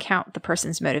take into account the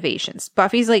person's motivations.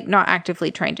 Buffy's like not actively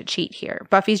trying to cheat here.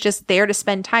 Buffy's just there to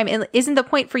spend time. And isn't the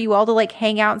point for you all to like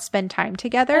hang out and spend time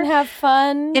together? And have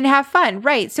fun.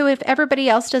 Right. So if everybody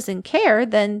else doesn't care,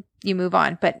 then you move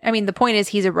on. But I mean, the point is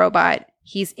he's a robot.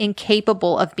 He's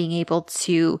incapable of being able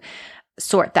to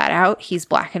sort that out. He's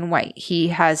black and white. He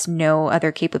has no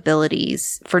other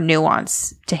capabilities for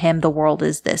nuance. To him, the world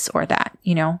is this or that,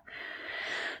 you know?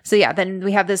 So yeah, then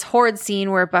we have this horrid scene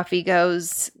where Buffy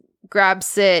goes,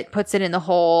 grabs it, puts it in the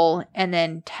hole, and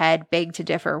then Ted begged to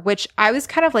differ, which I was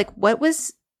kind of like, what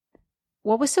was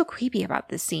so creepy about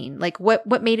this scene? Like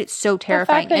what made it so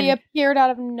terrifying? The fact that he appeared out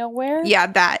of nowhere? Yeah,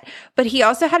 that. But he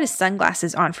also had his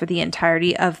sunglasses on for the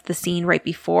entirety of the scene right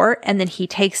before, and then he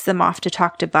takes them off to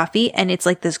talk to Buffy, and it's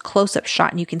like this close-up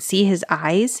shot, and you can see his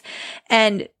eyes.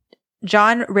 And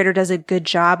John Ritter does a good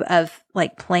job of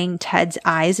like playing Ted's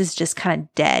eyes is just kind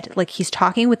of dead. Like he's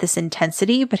talking with this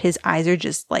intensity, but his eyes are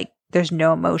just like, there's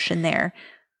no emotion there.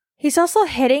 He's also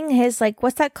hitting his like,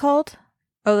 what's that called?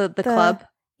 Oh, the club?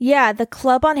 Yeah, the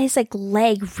club on his like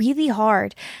leg really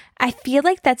hard. I feel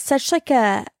like that's such like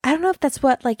I don't know if that's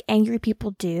what like angry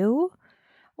people do.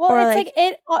 Well, it's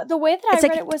like the way that I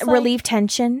read it was like, relieve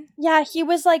tension. Yeah, he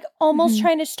was like almost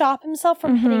trying to stop himself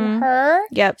from hitting her.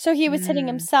 Yep. So he was hitting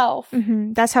himself.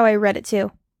 That's how I read it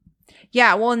too.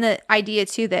 Yeah, well, and the idea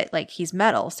too that like he's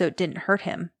metal, so it didn't hurt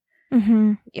him.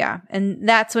 Yeah, and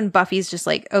that's when Buffy's just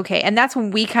like, okay, and that's when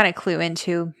we kind of clue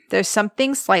into there's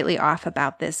something slightly off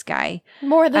about this guy.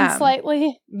 More than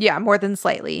slightly. Yeah, more than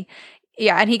slightly.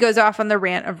 Yeah, and he goes off on the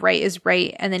rant of right is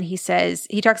right, and then he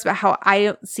talks about how I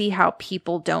don't see how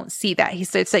people don't see that. He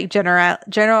starts like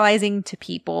generalizing to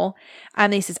people,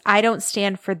 and he says, I don't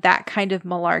stand for that kind of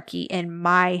malarkey in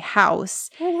my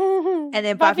house. And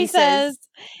then Buffy says,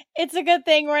 it's a good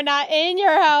thing we're not in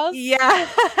your house. Yeah,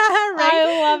 right.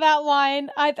 I love that line.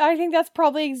 I think that's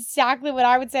probably exactly what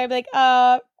I would say. I'd be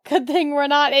like, good thing we're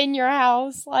not in your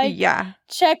house. Like, yeah,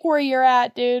 check where you're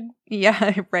at, dude.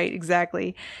 Yeah, right,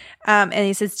 exactly. And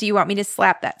he says, do you want me to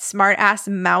slap that smart ass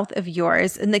mouth of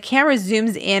yours? And the camera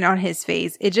zooms in on his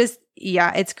face.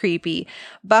 Yeah, it's creepy.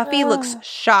 Buffy looks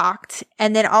shocked,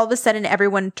 and then all of a sudden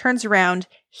everyone turns around.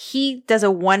 He does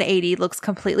a 180, looks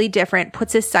completely different,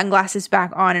 puts his sunglasses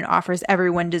back on, and offers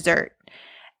everyone dessert.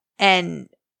 And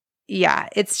yeah,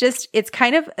 it's just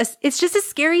a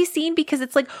scary scene because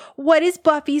it's like, what is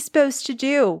Buffy supposed to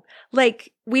do?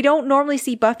 Like, we don't normally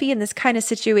see Buffy in this kind of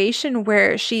situation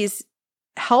where she's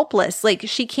helpless. Like,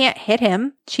 she can't hit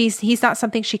him. He's not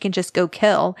something she can just go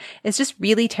kill. It's just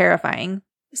really terrifying.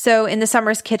 So in the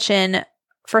Summers kitchen,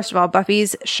 first of all,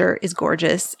 Buffy's shirt is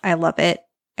gorgeous. I love it.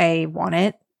 I want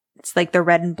it. It's like the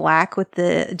red and black with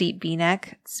the deep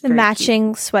V-neck. It's the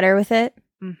matching sweater with it.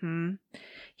 Mm-hmm.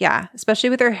 Yeah,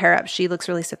 especially with her hair up. She looks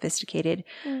really sophisticated.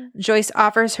 Joyce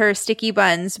offers her sticky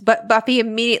buns, but Buffy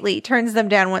immediately turns them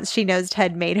down once she knows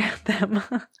Ted made them.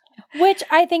 Which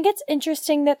I think it's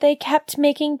interesting that they kept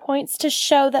making points to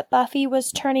show that Buffy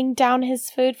was turning down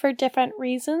his food for different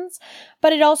reasons,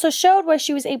 but it also showed why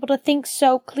she was able to think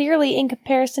so clearly in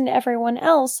comparison to everyone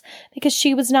else because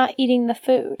she was not eating the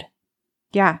food.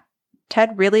 Yeah.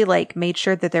 Ted really made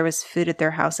sure that there was food at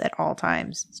their house at all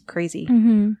times. It's crazy.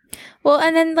 Mm-hmm. Well,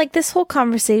 and then this whole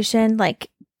conversation,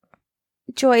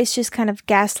 Joyce just kind of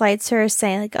gaslights her,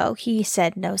 saying oh, he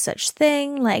said no such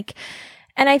thing.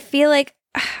 And I feel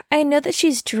I know that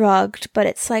she's drugged, but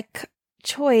it's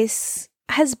Joyce,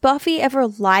 has Buffy ever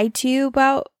lied to you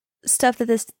about stuff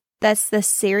that's this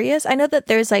serious? I know that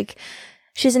there's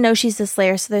she doesn't know she's the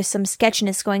Slayer, so there's some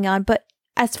sketchiness going on, but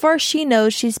as far as she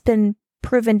knows, she's been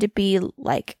proven to be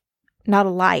not a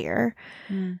liar.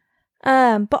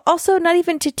 But also not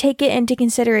even to take it into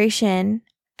consideration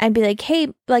and be hey,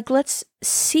 let's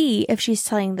see if she's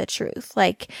telling the truth.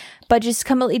 But just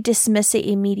completely dismiss it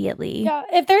immediately. Yeah,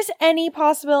 if there's any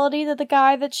possibility that the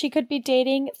guy that she could be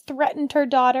dating threatened her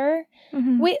daughter,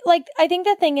 I think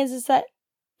the thing is that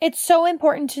it's so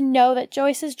important to know that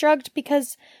Joyce is drugged,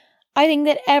 because I think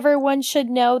that everyone should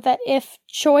know that if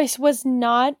Joyce was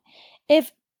not,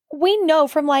 if we know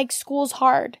from School's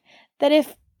Hard that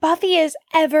if Buffy is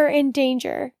ever in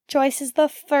danger, Joyce is the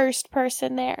first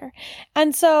person there.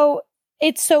 And so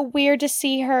it's so weird to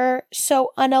see her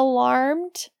so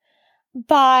unalarmed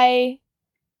by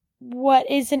what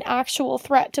is an actual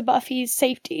threat to Buffy's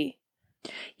safety.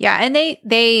 Yeah, and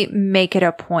they make it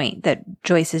a point that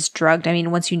Joyce is drugged. I mean,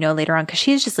 once you know later on, because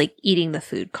she's just eating the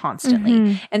food constantly.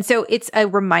 Mm-hmm. And so it's a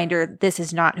reminder this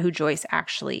is not who Joyce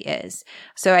actually is.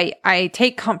 So I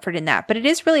take comfort in that. But it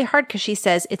is really hard because she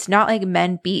says it's not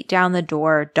men beat down the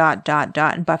door, ...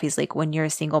 And Buffy's when you're a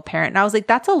single parent. And I was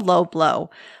that's a low blow.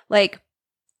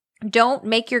 Don't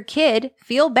make your kid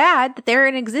feel bad that they're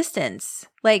in existence.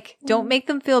 Don't make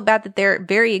them feel bad that their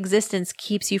very existence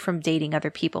keeps you from dating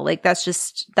other people.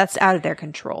 That's out of their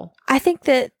control. I think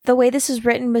that the way this is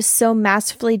written was so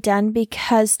masterfully done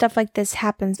because stuff like this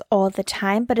happens all the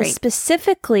time. But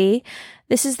specifically,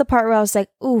 this is the part where I was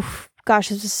oof, gosh,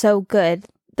 this is so good.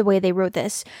 The way they wrote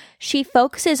this. She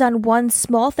focuses on one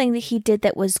small thing that he did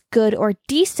that was good or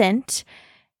decent,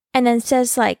 and then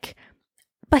says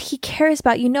but he cares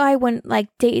about you. I wouldn't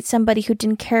date somebody who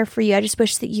didn't care for you. I just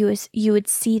wish that you would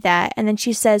see that. And then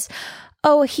she says,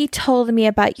 oh, he told me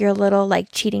about your little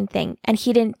cheating thing, and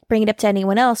he didn't bring it up to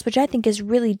anyone else, which I think is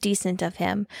really decent of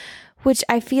him, which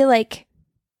I feel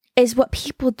is what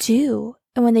people do.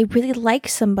 And when they really like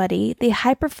somebody, they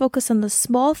hyper focus on the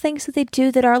small things that they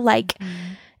do that are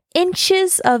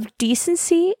inches of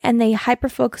decency, and they hyper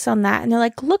focus on that, and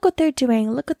they're look what they're doing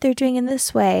in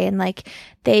this way, and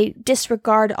they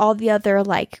disregard all the other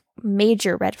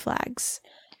major red flags.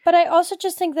 But I also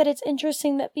just think that it's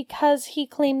interesting that because he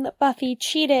claimed that Buffy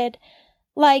cheated,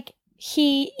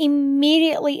 he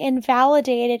immediately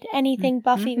invalidated anything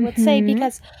Buffy would say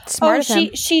because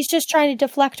she's just trying to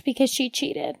deflect because she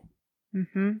cheated.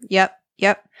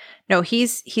 Yep. No,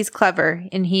 he's clever,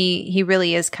 and he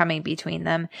really is coming between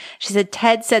them. She said,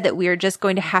 Ted said that we are just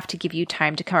going to have to give you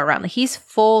time to come around. He's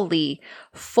fully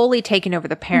taken over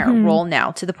the parent role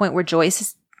now, to the point where Joyce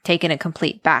has taken a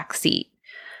complete back seat.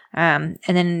 And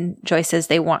then Joyce says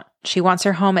she wants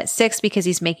her home at 6 because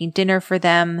he's making dinner for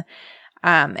them.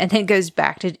 And then goes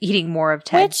back to eating more of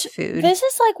Ted's food. This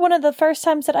is one of the first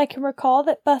times that I can recall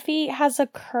that Buffy has a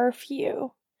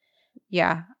curfew.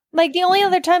 Yeah. The only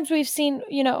other times we've seen,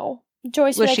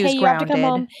 Joyce be hey, you have to come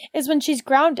home, is when she's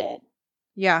grounded.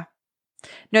 Yeah.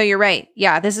 No, you're right.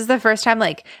 Yeah, this is the first time,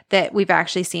 that we've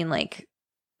actually seen,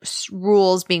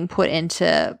 rules being put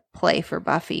into play for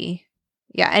Buffy.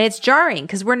 Yeah, and it's jarring,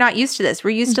 because we're not used to this.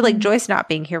 We're used to, Joyce not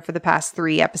being here for the past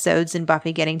 3 episodes and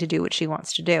Buffy getting to do what she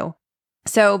wants to do.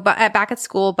 So back at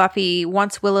school, Buffy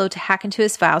wants Willow to hack into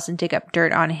his files and dig up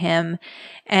dirt on him.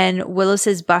 And Willow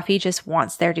says Buffy just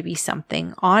wants there to be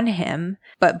something on him.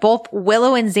 But both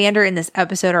Willow and Xander in this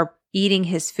episode are eating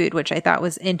his food, which I thought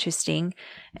was interesting.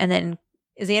 And then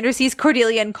Xander sees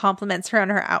Cordelia and compliments her on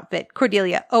her outfit.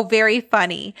 Cordelia, oh, very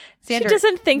funny. Xander, she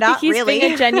doesn't think that he's really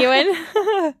being genuine.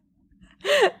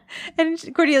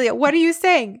 And Cordelia, what are you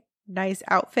saying? Nice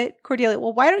outfit. Cordelia,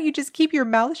 well, why don't you just keep your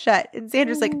mouth shut? And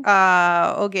Xander's like,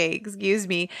 okay, excuse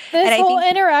me. This and whole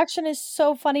interaction is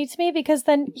so funny to me because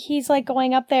then he's like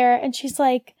going up there and she's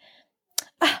like,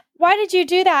 why did you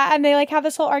do that? And they like have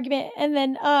this whole argument. And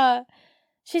then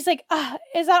she's like,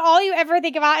 is that all you ever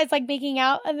think about is like making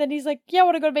out? And then he's like, yeah, I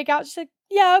want to go to make out. She's like,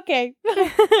 yeah, okay.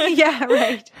 Yeah,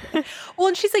 right. Well,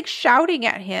 and she's like shouting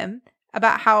at him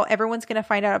about how everyone's going to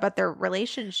find out about their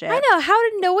relationship. I know. How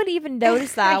did no one even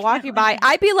notice that walking by?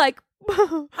 I'd be like,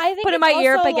 I think putting my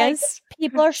ear up against. Like,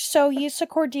 people are so used to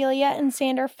Cordelia and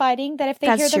Xander fighting that if they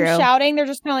That's hear them true. shouting, they're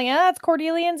just kind of like, that's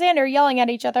Cordelia and Xander yelling at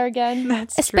each other again.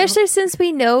 That's Especially since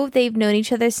we know they've known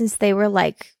each other since they were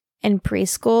like in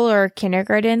preschool or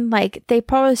kindergarten. Like they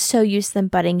probably so used to them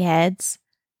butting heads.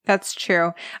 That's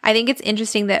true. I think it's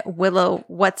interesting that Willow,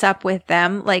 what's up with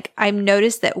them? Like, I've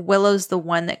noticed that Willow's the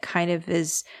one that kind of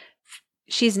is,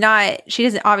 she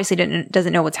doesn't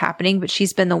know what's happening, but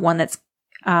she's been the one that's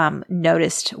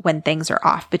noticed when things are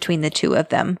off between the two of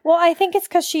them. Well, I think it's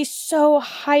because she's so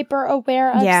hyper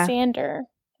aware of Xander.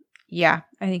 Yeah,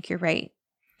 I think you're right.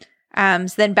 So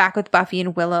then back with Buffy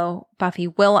and Willow. Buffy,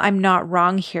 Will, I'm not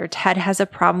wrong here. Ted has a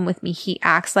problem with me. He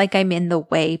acts like I'm in the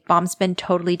way. Bomb's been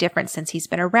totally different since he's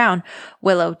been around.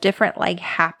 Willow, different like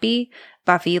happy.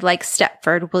 Buffy, like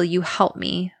Stepford, will you help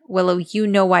me? Willow, you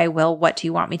know I will. What do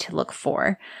you want me to look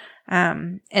for?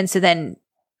 And so then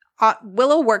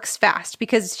Willow works fast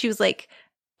because she was like,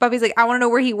 Buffy's like, I want to know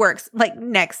where he works. Like,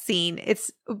 next scene,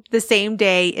 it's the same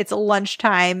day. It's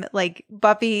lunchtime. Like,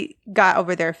 Buffy got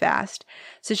over there fast.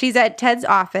 So she's at Ted's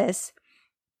office,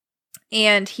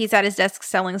 and he's at his desk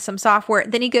selling some software.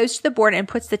 Then he goes to the board and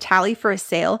puts the tally for a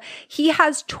sale. He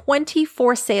has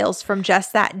 24 sales from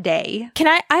just that day.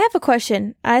 I have a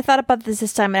question. I thought about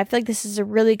this time, and I feel like this is a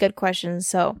really good question.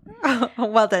 So,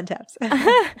 Well done, Tabs.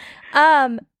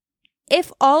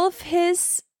 If all of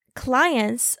his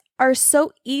clients are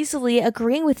so easily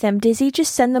agreeing with him, does he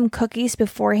just send them cookies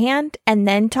beforehand and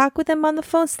then talk with them on the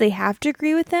phone so they have to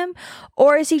agree with him?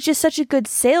 Or is he just such a good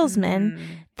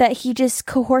salesman that he just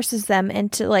coerces them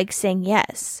into like saying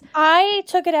yes? I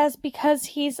took it as because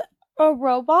he's a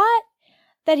robot,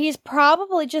 that he's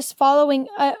probably just following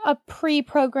a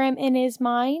pre-program in his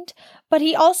mind, but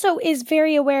he also is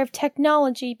very aware of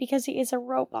technology because he is a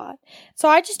robot. So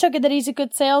I just took it that he's a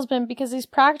good salesman because he's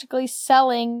practically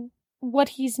selling what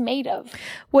he's made of.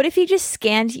 What if he just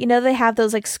scanned, they have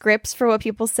those like scripts for what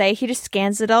people say. He just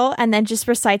scans it all and then just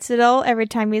recites it all every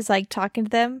time he's like talking to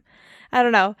them. I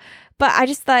don't know. But I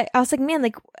just thought, I was like, man,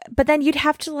 like, but then you'd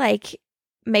have to like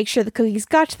make sure the cookies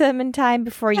got to them in time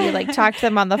before you like talk to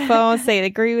them on the phone, say they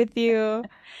agree with you.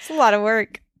 It's a lot of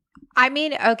work. I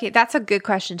mean, okay, that's a good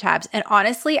question, Tabs. And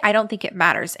honestly, I don't think it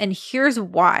matters. And here's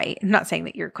why. I'm not saying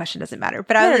that your question doesn't matter,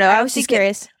 but I was just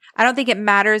curious. I don't think it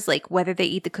matters like whether they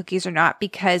eat the cookies or not,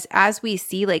 because as we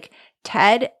see, like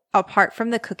Ted, apart from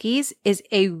the cookies, is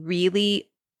a really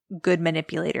good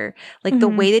manipulator. Like the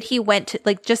way that he went to,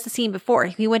 like just the scene before,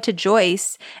 he went to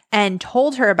Joyce and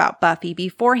told her about Buffy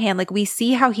beforehand. Like we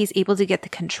see how he's able to get the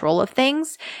control of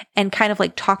things and kind of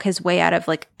like talk his way out of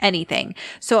like anything.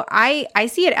 So I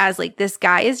see it as like this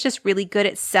guy is just really good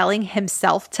at selling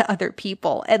himself to other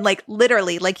people, and like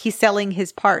literally like he's selling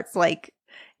his parts. Like,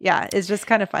 yeah, it's just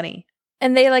kind of funny.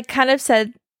 And they like kind of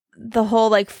said the whole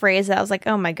like phrase that I was like,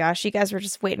 oh my gosh, you guys were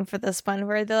just waiting for this one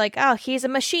where they're like, oh, he's a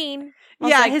machine.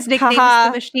 Yeah, like, his nickname is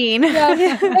the Machine.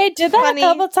 Yeah, they did that Funny. a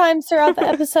couple times throughout the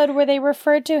episode where they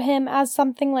referred to him as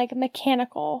something like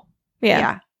mechanical.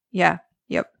 Yeah. Yep.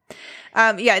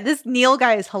 Yeah, this Neil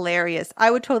guy is hilarious. I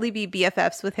would totally be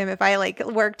BFFs with him if I like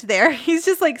worked there. He's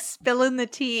just like spilling the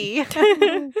tea.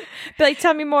 Be like,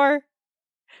 tell me more.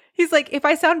 He's like, if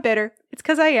I sound bitter, it's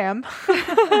because I am.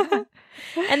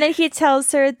 And then he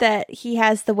tells her that he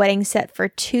has the wedding set for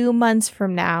 2 months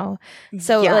from now.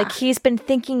 So like he's been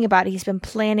thinking about it. He's been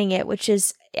planning it, which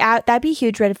is, that'd be a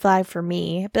huge red flag for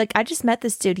me. But like, I just met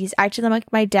this dude. He's actually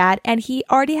like my dad, and he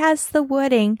already has the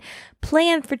wedding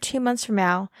planned for 2 months from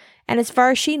now. And as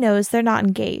far as she knows, they're not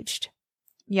engaged.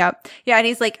 Yep. Yeah, and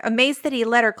he's like amazed that he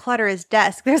let her clutter his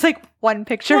desk. There's like one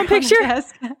picture on the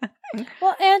desk.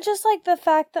 Well, and just like the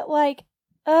fact that like,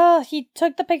 he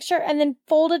took the picture and then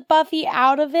folded Buffy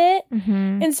out of it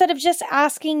instead of just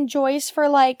asking Joyce for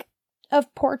like a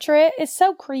portrait is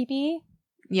so creepy.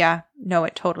 Yeah, no,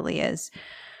 it totally is.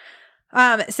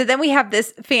 So then we have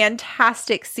this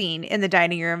fantastic scene in the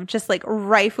dining room, just like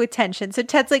rife with tension. So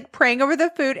Ted's like praying over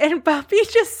the food and Buffy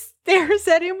just stares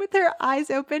at him with her eyes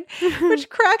open, which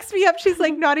cracks me up. She's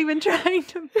like not even trying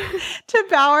to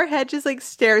bow her head, just like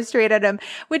stares straight at him,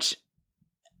 which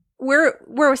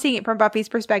we're seeing it from Buffy's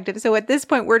perspective. So at this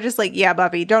point, we're just like, yeah,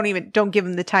 Buffy, don't give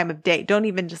him the time of day. Don't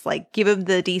even just like give him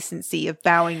the decency of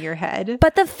bowing your head.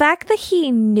 But the fact that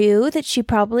he knew that she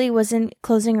probably wasn't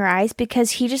closing her eyes, because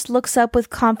he just looks up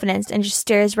with confidence and just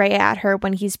stares right at her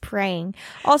when he's praying.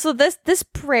 Also, this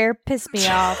prayer pissed me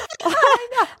off.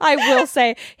 I will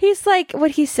say. He's like,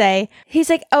 what'd he say? He's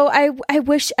like, oh, I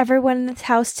wish everyone in this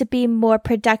house to be more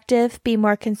productive, be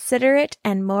more considerate,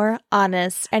 and more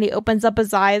honest. And he opens up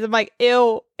his eyes. I'm like,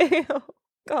 ew.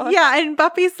 God. Yeah, and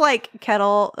Buffy's like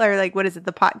kettle, or like, what is it?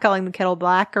 The pot calling the kettle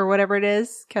black or whatever it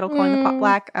is. Kettle calling the pot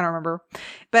black. I don't remember.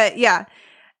 But yeah.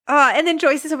 And then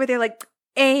Joyce is over there like,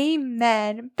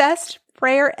 amen. Best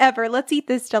prayer ever. Let's eat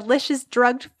this delicious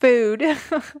drugged food.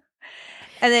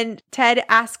 And then Ted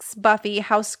asks Buffy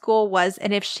how school was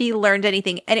and if she learned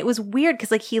anything. And it was weird because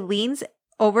like he leans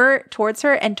over towards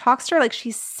her and talks to her like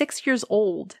she's 6 years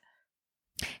old.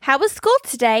 How was school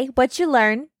today? What'd you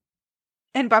learn?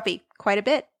 And Buffy, quite a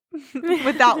bit,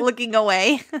 without looking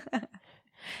away.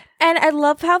 And I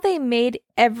love how they made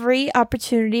every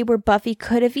opportunity where Buffy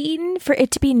could have eaten for it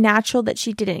to be natural that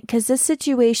she didn't. Because this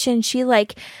situation, she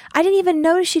like, I didn't even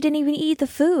notice she didn't even eat the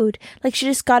food. Like she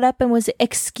just got up and was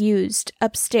excused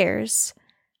upstairs.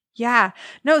 Yeah.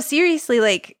 No, seriously,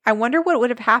 like, I wonder what would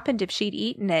have happened if she'd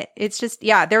eaten it. It's just,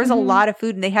 yeah, there was a lot of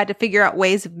food and they had to figure out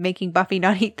ways of making Buffy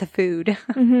not eat the food.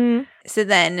 So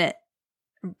then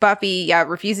Buffy,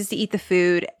 refuses to eat the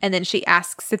food. And then she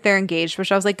asks if they're engaged,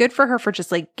 which I was like, good for her for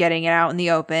just like getting it out in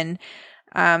the open.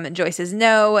 Joyce says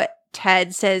no.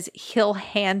 Ted says he'll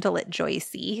handle it,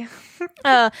 Joycey.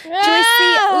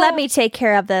 Joycey, let me take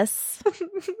care of this.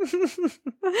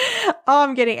 Oh,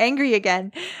 I'm getting angry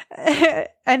again.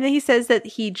 And he says that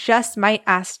he just might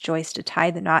ask Joyce to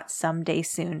tie the knot someday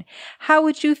soon. How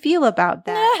would you feel about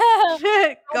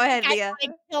that? Go ahead, Leah. I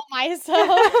kill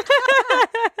myself.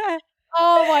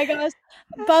 Oh my gosh.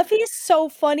 Buffy's so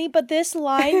funny, but this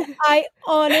line, I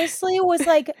honestly was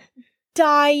like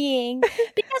dying.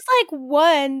 Because like,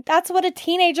 one, that's what a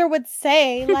teenager would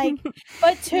say. Like,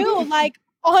 but two, like,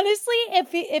 honestly,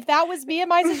 if that was me in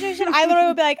my situation, I literally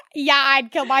would be like, yeah, I'd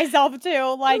kill myself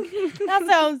too. Like, that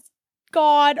sounds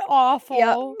god awful.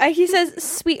 Yep. He says,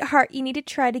 sweetheart, you need to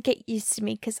try to get used to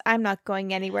me because I'm not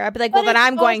going anywhere. I'd be like, well, then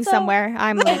I'm going somewhere.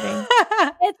 I'm leaving.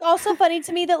 It's also funny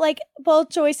to me that like both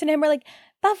Joyce and him were like,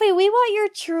 Buffy, we want your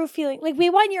true feeling. Like,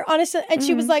 we want your honest. And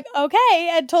she was like, okay.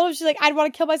 And told him, she's like, I'd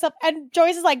want to kill myself. And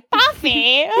Joyce is like,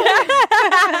 Buffy.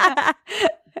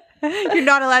 You're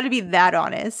not allowed to be that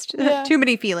honest. Yeah. Too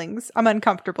many feelings. I'm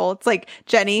uncomfortable. It's like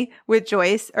Jenny with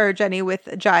Joyce or Jenny with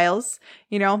Giles.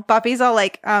 You know, Buffy's all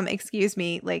like, excuse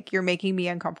me, like you're making me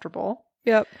uncomfortable.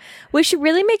 Yep. We should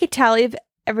really make a tally of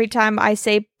every time I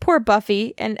say poor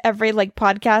Buffy in every like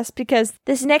podcast, because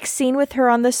this next scene with her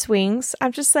on the swings,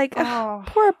 I'm just like, oh,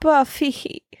 poor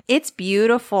Buffy. It's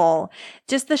beautiful.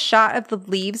 Just the shot of the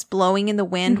leaves blowing in the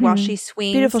wind while she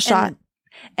swings. Beautiful shot.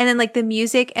 And then like the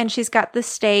music, and she's got the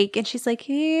stake and she's like,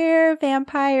 here,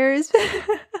 vampires.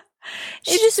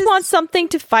 She just wants something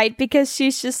to fight because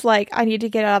she's just like, I need to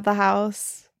get out of the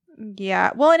house. Yeah.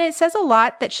 Well, and it says a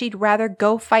lot that she'd rather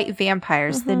go fight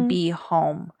vampires than be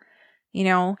home, you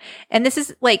know? And this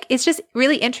is like, it's just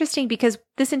really interesting because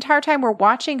this entire time we're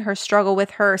watching her struggle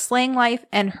with her slaying life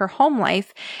and her home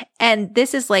life. And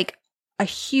this is like a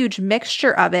huge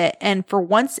mixture of it. And for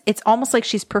once, it's almost like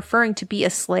she's preferring to be a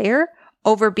slayer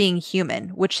over being human,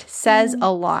 which says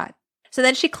a lot. So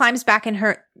then she climbs back in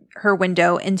her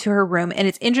window into her room. And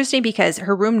it's interesting because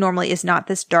her room normally is not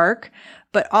this dark,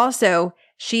 but also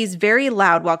she's very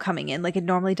loud while coming in. Like it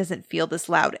normally doesn't feel this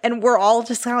loud. And we're all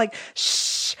just kind of like,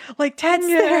 shh, like Ted's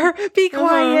there, be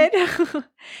quiet.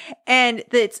 And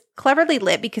it's cleverly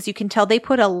lit because you can tell they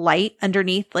put a light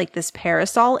underneath like this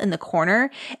parasol in the corner.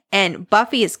 And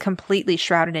Buffy is completely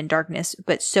shrouded in darkness,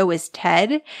 but so is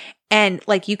Ted. And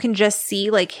like you can just see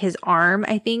like his arm,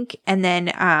 I think, and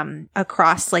then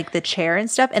across like the chair and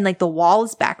stuff, and like the wall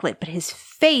is backlit, but his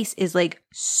face is like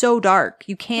so dark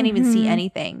you can't even see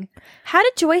anything. How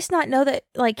did Joyce not know that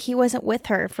like he wasn't with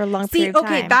her for a long period of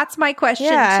time? Okay, that's my question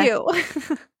too.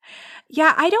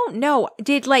 Yeah, I don't know.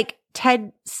 Did like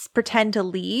Ted pretend to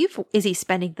leave? Is he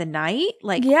spending the night?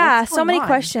 Like, yeah, so many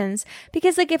questions.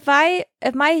 Because like if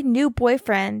my new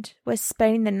boyfriend was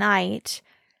spending the night,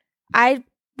 I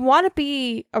want to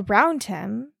be around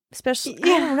him. Especially,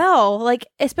 I don't know. Like,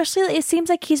 especially, it seems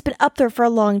like he's been up there for a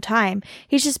long time.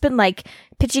 He's just been, like,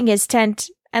 pitching his tent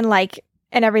and, like,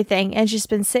 and everything. And just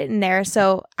been sitting there.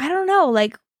 So, I don't know.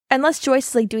 Like, unless Joyce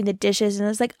is, like, doing the dishes and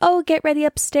is like, oh, get ready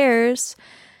upstairs.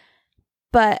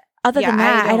 But other than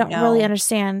that, I don't really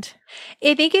understand.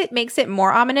 I think it makes it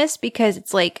more ominous because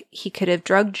it's like he could have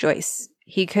drugged Joyce.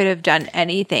 He could have done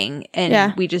anything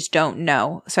and we just don't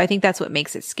know. So I think that's what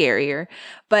makes it scarier.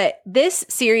 But this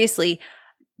seriously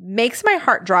makes my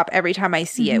heart drop every time I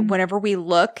see it. Whenever we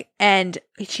look, and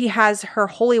she has her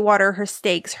holy water, her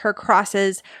stakes, her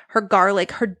crosses, her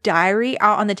garlic, her diary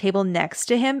out on the table next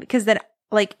to him. Because then,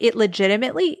 like, it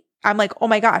legitimately, I'm like, oh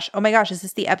my gosh, is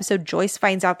this the episode Joyce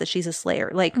finds out that she's a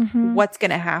slayer? Like, what's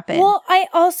going to happen? Well, I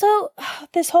also,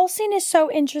 this whole scene is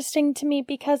so interesting to me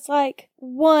because, like,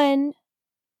 one,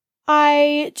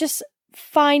 I just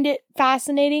find it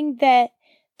fascinating that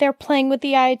they're playing with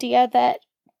the idea that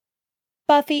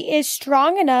Buffy is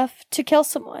strong enough to kill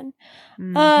someone.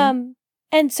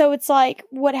 And so it's like,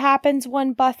 what happens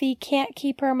when Buffy can't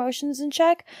keep her emotions in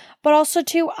check? But also,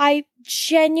 too, I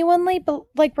genuinely,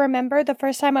 remember the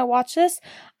first time I watched this,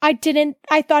 I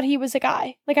thought he was a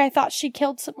guy. Like, I thought she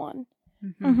killed someone.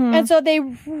 And so they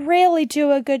really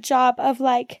do a good job of,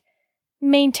 like,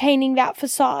 maintaining that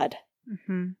facade.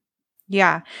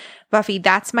 Yeah. Buffy,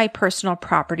 that's my personal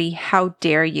property. How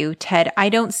dare you? Ted, I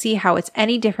don't see how it's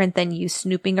any different than you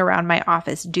snooping around my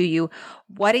office, do you?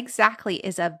 What exactly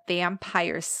is a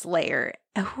vampire slayer?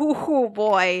 Oh,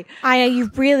 boy.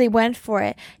 You really went for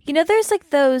it. You know, there's like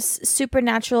those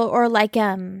supernatural or like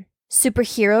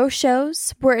superhero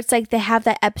shows where it's like they have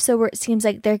that episode where it seems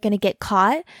like they're going to get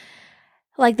caught.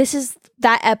 Like this is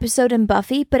that episode in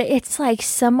Buffy, but it's like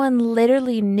someone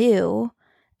literally knew.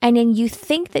 And then you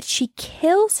think that she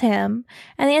kills him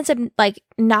and they ends up like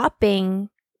not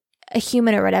being a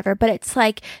human or whatever. But it's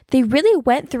like they really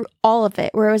went through all of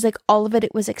it where it was like all of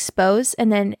it was exposed.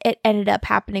 And then it ended up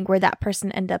happening where that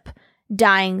person ended up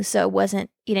dying. So it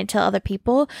wasn't, you didn't tell other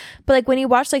people. But like when you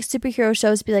watch like superhero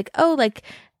shows, be like, oh, like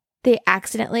they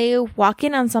accidentally walk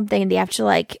in on something and they have to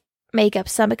like make up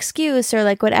some excuse or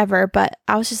like whatever. But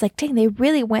I was just like, dang, they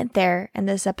really went there in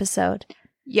this episode.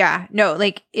 Yeah, no,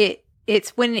 like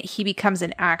it's when he becomes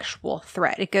an actual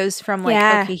threat. It goes from like,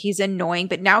 okay, he's annoying,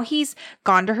 but now he's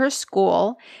gone to her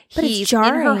school. But he's it's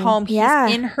jarring. in her home. He's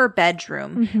in her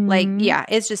bedroom. Like, yeah,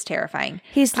 it's just terrifing.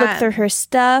 He's looked through her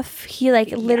stuff. He like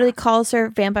literally calls her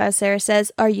Vampire Slayer,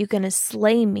 says, "Are you going to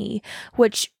slay me?"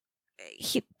 Which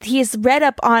he's read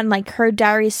up on like her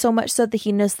diary so much so that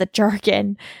he knows the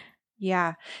jargon.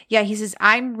 Yeah. Yeah. He says,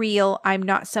 I'm real. I'm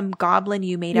not some goblin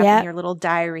you made up in your little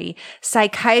diary.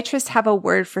 Psychiatrists have a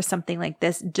word for something like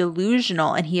this,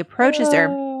 delusional. And he approaches her.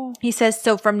 He says,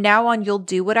 so from now on, you'll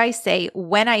do what I say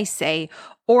when I say,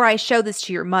 or I show this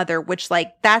to your mother, which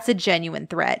like, that's a genuine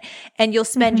threat. And you'll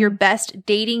spend your best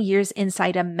dating years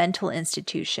inside a mental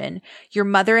institution. Your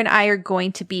mother and I are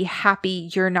going to be happy.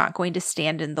 You're not going to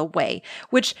stand in the way,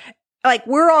 which like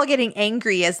we're all getting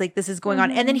angry as like this is going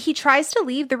on. And then he tries to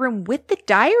leave the room with the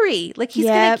diary. Like he's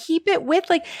going to keep it with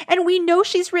like, and we know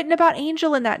she's written about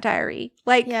Angel in that diary.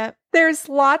 Like there's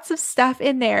lots of stuff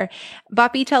in there.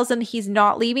 Buffy tells him he's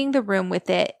not leaving the room with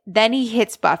it. Then he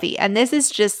hits Buffy. And this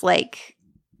is just like,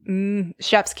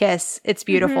 chef's kiss. It's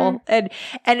beautiful. And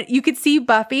you could see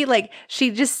Buffy, like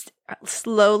she just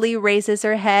slowly raises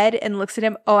her head and looks at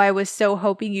him. Oh, I was so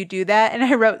hoping you do that. And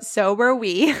I wrote, so were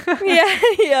we.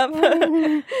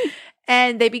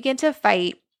 And they begin to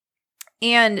fight.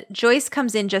 And Joyce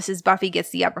comes in just as Buffy gets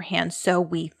the upper hand, so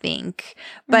we think.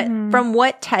 But from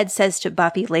what Ted says to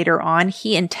Buffy later on,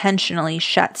 he intentionally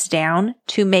shuts down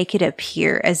to make it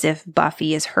appear as if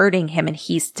Buffy is hurting him and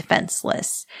he's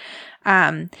defenseless.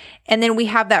 And then we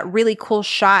have that really cool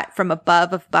shot from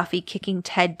above of Buffy kicking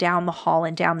Ted down the hall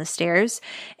and down the stairs.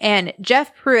 And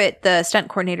Jeff Pruitt, the stunt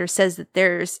coordinator, says that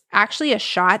there's actually a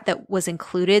shot that was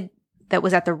included that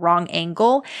was at the wrong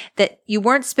angle that you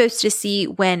weren't supposed to see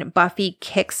when Buffy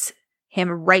kicks him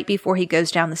right before he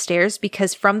goes down the stairs,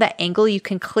 because from that angle, you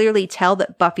can clearly tell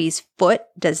that Buffy's foot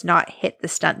does not hit the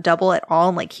stunt double at all.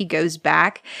 And like he goes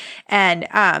back, and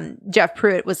Jeff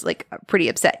Pruitt was like pretty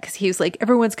upset because he was like,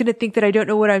 everyone's going to think that I don't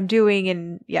know what I'm doing.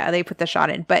 And yeah, they put the shot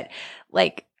in, but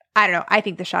like, I don't know. I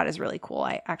think the shot is really cool.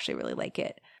 I actually really like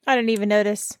it. I didn't even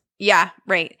notice. Yeah.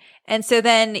 Right. And so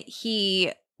then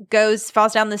he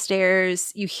falls down the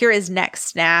stairs. You hear his neck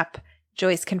snap.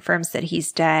 Joyce confirms that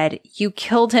he's dead. You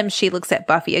killed him. She looks at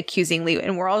Buffy accusingly,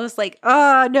 and we're all just like,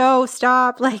 oh, no,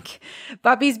 stop. Like,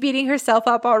 Buffy's beating herself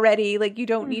up already. Like, you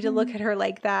don't need to look at her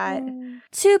like that.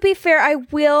 To be fair,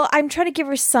 I'm trying to give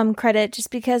her some credit just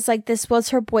because, like, this was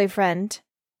her boyfriend.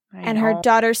 and her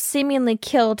daughter seemingly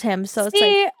killed him. So it's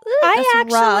See, like,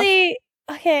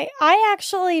 I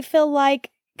actually feel like,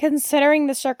 considering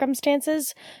the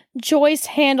circumstances, Joyce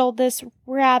handled this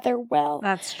rather well.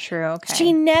 That's true. Okay.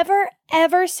 She never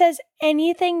ever says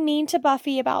anything mean to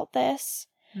Buffy about this.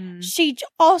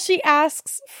 All she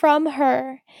asks from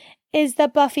her is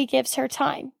that Buffy gives her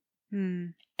time.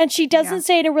 And she doesn't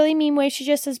say it in a really mean way. She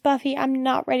just says, Buffy, I'm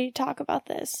not ready to talk about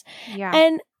this. Yeah.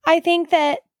 And I think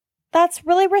that that's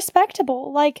really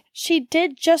respectable. Like, she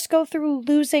did just go through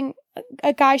losing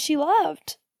a guy she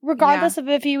loved, regardless of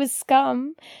if he was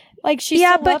scum. Like, she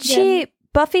still loved him.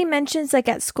 Buffy mentions, like,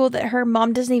 at school that her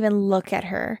mom doesn't even look at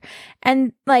her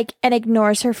and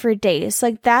ignores her for days.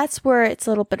 Like, that's where it's a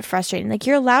little bit frustrating. Like,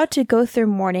 you're allowed to go through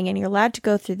mourning and you're allowed to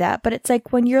go through that. But it's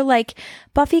like, when you're like,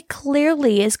 Buffy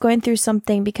clearly is going through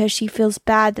something because she feels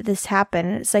bad that this happened.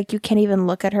 And it's like, you can't even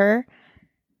look at her.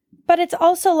 But it's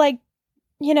also like,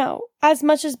 you know, as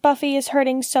much as Buffy is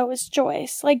hurting, so is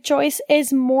Joyce. Like, Joyce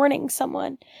is mourning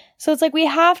someone. So it's like, we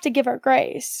have to give her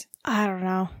grace. I don't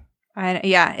know.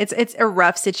 It's a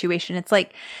rough situation. It's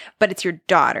like, but it's your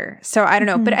daughter. So I don't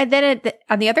know. But then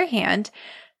on the other hand,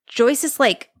 Joyce is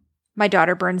like, my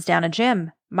daughter burns down a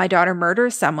gym. My daughter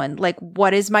murders someone. Like,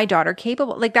 what is my daughter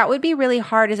capable? Like, that would be really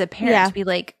hard as a parent to be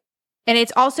like, and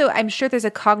it's also, I'm sure there's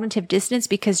a cognitive dissonance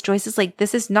because Joyce is like,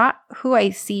 this is not who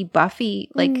I see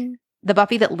Buffy, like the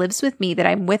Buffy that lives with me, that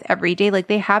I'm with every day. Like,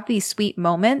 they have these sweet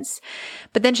moments,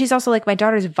 but then she's also like, my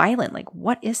daughter's violent. Like,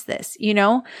 what is this? You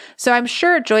know? So I'm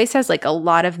sure Joyce has like a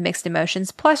lot of mixed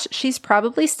emotions. Plus, she's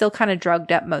probably still kind of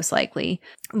drugged up, most likely,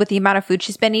 with the amount of food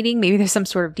she's been eating. Maybe there's some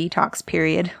sort of detox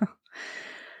period.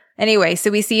 Anyway, so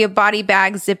we see a body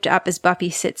bag zipped up as Buffy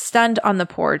sits stunned on the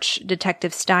porch.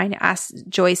 Detective Stein asks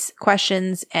Joyce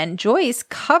questions, and Joyce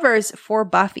covers for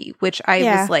Buffy, which I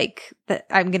was like,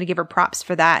 I'm going to give her props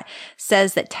for that.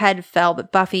 Says that Ted fell,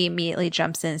 but Buffy immediately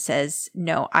jumps in and says,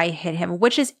 no, I hit him,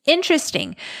 which is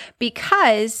interesting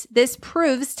because this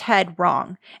proves Ted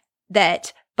wrong,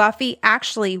 that Buffy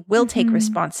actually will take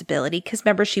responsibility because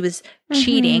remember, she was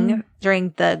cheating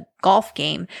during the golf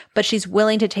game, but she's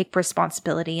willing to take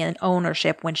responsibility and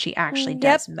ownership when she actually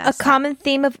does mess up. A common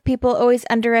theme of people always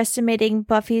underestimating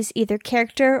Buffy's either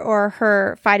character or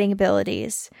her fighting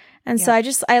abilities. And so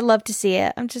I love to see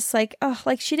it. I'm just like, oh,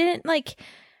 like she didn't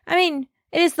I mean,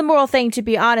 it is the moral thing to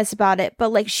be honest about it,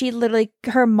 but like she literally,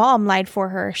 her mom lied for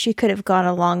her. She could have gone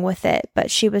along with it,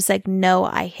 but she was like, no,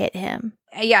 I hit him.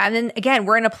 Yeah, and then again,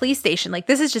 we're in a police station. Like,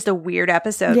 this is just a weird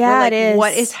episode. Yeah, we're like, it is.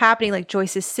 What is happening? Like,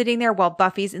 Joyce is sitting there while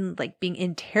Buffy's being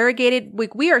interrogated.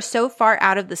 Like, we are so far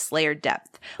out of the Slayer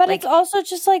depth. But it's also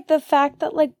just like the fact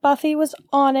that like Buffy was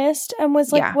honest and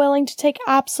was like willing to take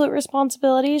absolute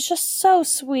responsibility is just so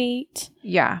sweet.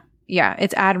 Yeah,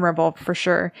 it's admirable for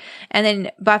sure. And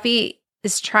then Buffy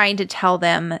is trying to tell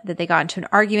them that they got into an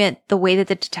argument. The way that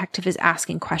the detective is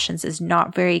asking questions is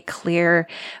not very clear.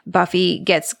 Buffy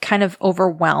gets kind of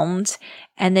overwhelmed.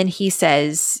 And then he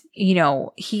says, you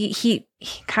know, he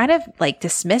kind of like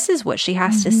dismisses what she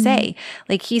has to say.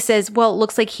 Like, he says, well, it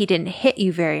looks like he didn't hit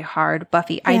you very hard,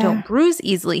 Buffy. I don't bruise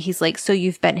easily. He's like, so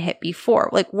you've been hit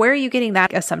before. Like, where are you getting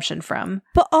that assumption from?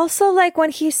 But also, like, when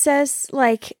he says,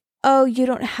 like, oh, you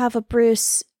don't have a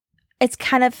bruise, it's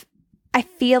kind of, I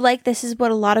feel like this is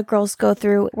what a lot of girls go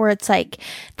through, where it's like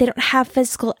they don't have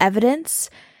physical evidence.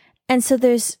 And so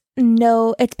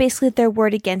it's basically their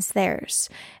word against theirs.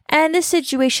 And in this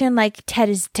situation, like, Ted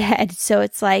is dead. So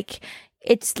it's like,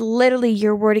 it's literally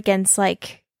your word against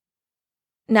like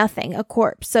nothing, a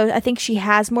corpse. So I think she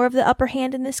has more of the upper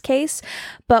hand in this case.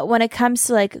 But when it comes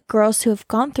to like girls who have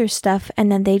gone through stuff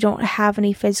and then they don't have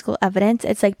any physical evidence,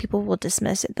 it's like people will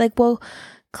dismiss it. Like, well,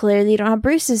 clearly you don't have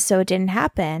bruises, so it didn't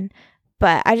happen.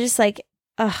 But I just like,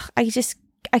 I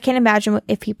can't imagine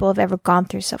if people have ever gone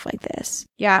through stuff like this.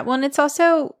 Yeah. Well, and it's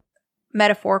also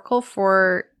metaphorical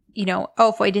for, you know, oh,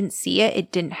 if I didn't see it,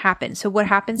 it didn't happen. So what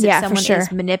happens if someone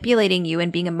is manipulating you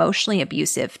and being emotionally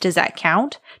abusive? Does that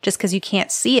count? Just because you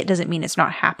can't see it doesn't mean it's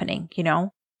not happening, you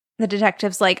know? The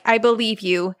detective's like, I believe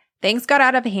you. Things got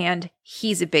out of hand.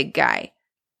 He's a big guy.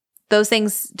 Those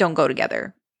things don't go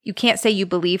together. You can't say you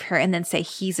believe her and then say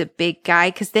he's a big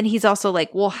guy, because then he's also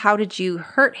like, well, how did you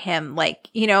hurt him? Like,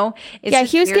 you know?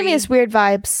 He was giving us weird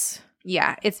vibes.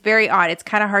 Yeah, it's very odd. It's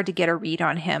kind of hard to get a read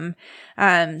on him.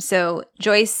 So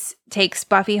Joyce takes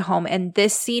Buffy home, and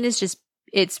this scene is just,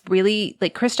 it's really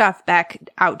like Christoph Beck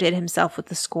outdid himself with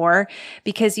the score,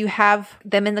 because you have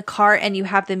them in the car and you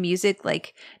have the music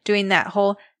like doing that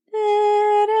whole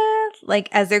like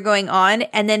as they're going on,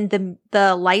 and then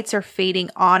the lights are fading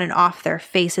on and off their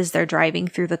faces. They're driving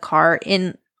through the car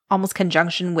in almost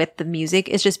conjunction with the music.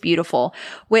 It's just beautiful,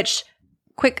 which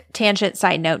quick tangent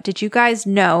side note. Did you guys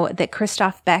know that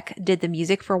Christoph Beck did the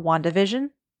music for WandaVision?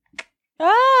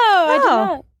 I did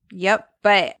not. Yep.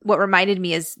 But what reminded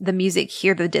me is the music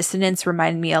here, the dissonance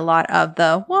reminded me a lot of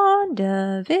the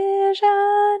WandaVision,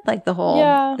 like the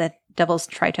whole, the devil's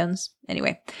tritones.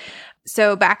 Anyway,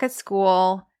 so back at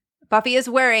school, Buffy is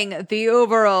wearing the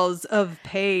overalls of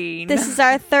pain. This is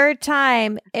our third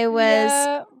time. It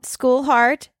was School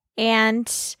Heart and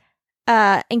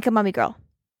Inca Mummy Girl.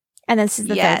 And this is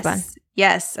the third one.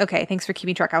 Yes. Okay. Thanks for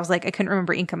keeping track. I was like, I couldn't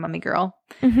remember Inca Mummy Girl.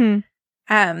 Mm-hmm.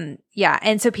 Yeah.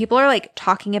 And so people are like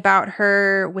talking about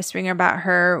her, whispering about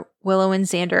her. Willow and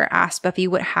Xander ask Buffy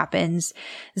what happens.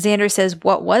 Xander says,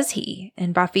 "What was he?"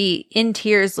 And Buffy, in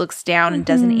tears, looks down and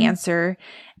doesn't answer.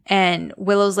 And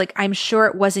Willow's like, "I'm sure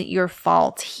it wasn't your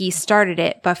fault. He started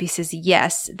it." Buffy says,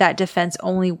 "Yes, that defense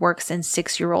only works in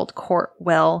 6-year-old court,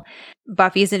 Will."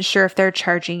 Buffy isn't sure if they're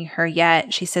charging her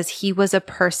yet. She says, "He was a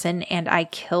person and I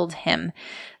killed him."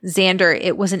 Xander,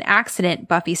 "It was an accident."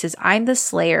 Buffy says, "I'm the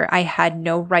Slayer. I had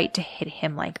no right to hit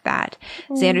him like that."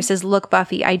 Xander says, "Look,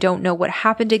 Buffy, I don't know what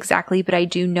happened exactly, but I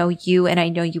do know you, and I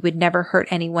know you would never hurt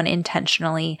anyone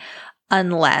intentionally.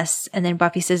 Unless," and then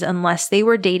Buffy says, "unless they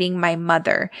were dating my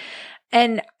mother."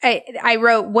 And I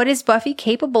wrote, what is Buffy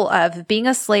capable of? Being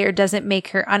a Slayer doesn't make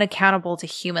her unaccountable to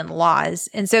human laws.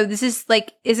 And so this is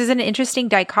an interesting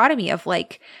dichotomy of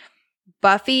like,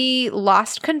 Buffy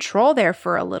lost control there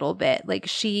for a little bit. Like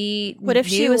what if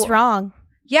she was wrong?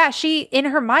 Yeah, in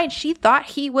her mind, she thought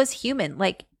he was human.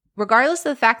 Like, regardless of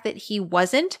the fact that he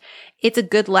wasn't, it's a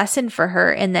good lesson for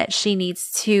her in that she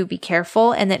needs to be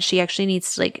careful and that she actually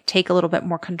needs to like take a little bit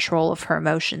more control of her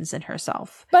emotions and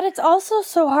herself. But it's also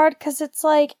so hard because it's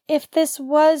like, if this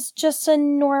was just a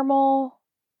normal,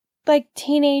 like,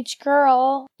 teenage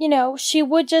girl, she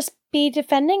would just be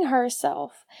defending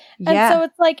herself. And so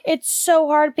it's like, it's so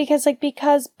hard because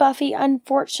Buffy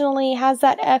unfortunately has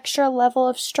that extra level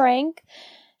of strength,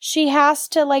 she has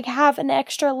to like have an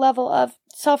extra level of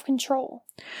self-control.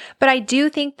 But I do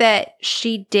think that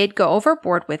she did go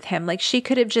overboard with him. Like, she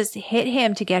could have just hit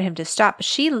him to get him to stop.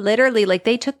 She literally, like,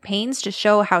 they took pains to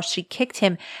show how she kicked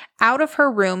him out of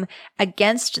her room,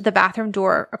 against the bathroom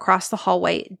door, across the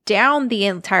hallway, down the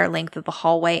entire length of the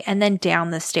hallway, and then down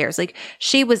the stairs. Like,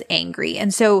 she was angry.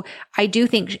 And so I do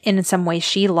think in some ways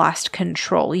she lost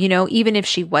control, even if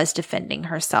she was defending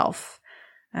herself.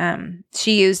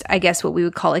 She used, I guess, what we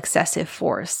would call excessive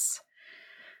force.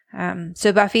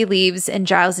 So Buffy leaves and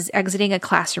Giles is exiting a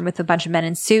classroom with a bunch of men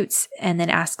in suits and then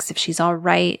asks if she's all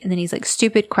right. And then he's like,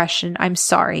 "Stupid question. I'm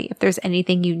sorry. If there's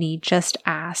anything you need, just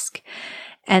ask."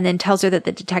 And then tells her that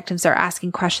the detectives are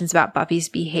asking questions about Buffy's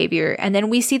behavior. And then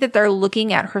we see that they're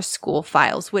looking at her school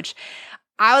files, which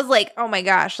I was like, oh my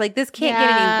gosh, like this can't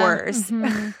get any worse.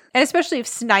 Mm-hmm. And especially if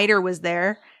Snyder was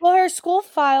there. Well, her school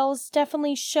files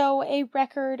definitely show a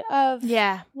record of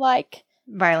like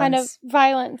violence. Kind of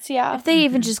violence, yeah. If they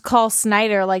even just call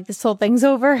Snyder, like, this whole thing's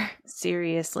over.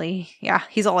 Seriously. Yeah,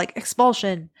 he's all like,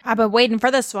 expulsion. I've been waiting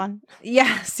for this one.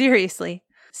 Yeah, seriously.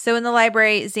 So in the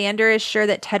library, Xander is sure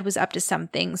that Ted was up to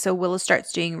something, so Willow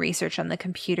starts doing research on the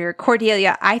computer.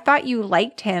 "Cordelia, I thought you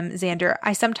liked him, Xander.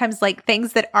 I sometimes like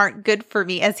things that aren't good for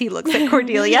me," as he looks at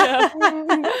Cordelia.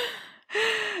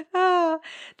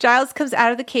 Giles comes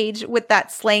out of the cage with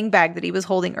that sling bag that he was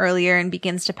holding earlier and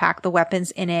begins to pack the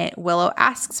weapons in it. Willow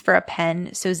asks for a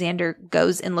pen, so Xander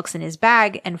goes and looks in his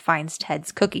bag and finds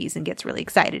Ted's cookies and gets really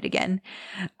excited again.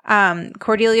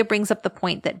 Cordelia brings up the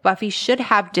point that Buffy should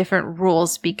have different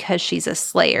rules because she's a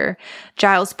Slayer.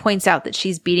 Giles points out that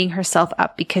she's beating herself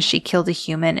up because she killed a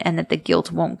human and that the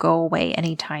guilt won't go away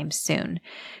anytime soon.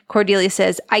 Cordelia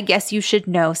says, "I guess you should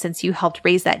know since you helped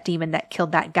raise that demon that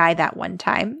killed that guy that one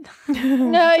time."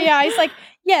 No, yeah, he's like,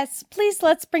 "Yes, please,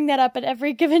 let's bring that up at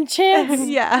every given chance."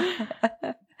 Yeah.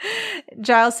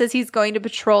 Giles says he's going to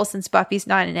patrol since Buffy's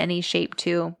not in any shape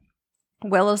to.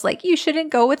 Willow's like, "You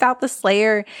shouldn't go without the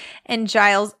Slayer." And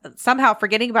Giles, somehow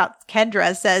forgetting about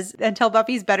Kendra, says, "Until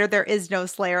Buffy's better, there is no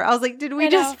Slayer." I was like, did we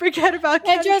just forget about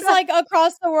Kendra? Kendra's like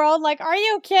across the world, like, are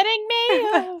you kidding me?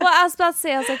 Well, I was about to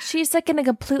say, I was like, she's like in a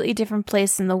completely different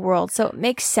place in the world. So it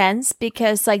makes sense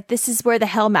because like this is where the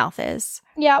Hellmouth is.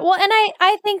 Yeah, well, and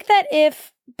I think that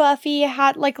if Buffy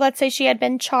had, like, let's say she had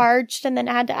been charged and then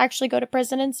had to actually go to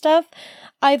prison and stuff,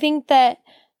 I think that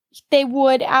they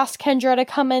would ask Kendra to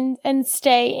come in and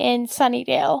stay in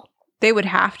Sunnydale. They would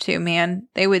have to, man.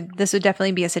 This would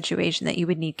definitely be a situation that you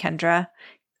would need Kendra.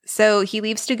 So he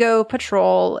leaves to go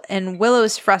patrol, and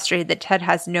Willow's frustrated that Ted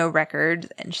has no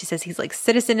record, and she says he's like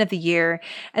Citizen of the Year.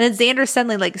 And then Xander's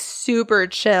suddenly like super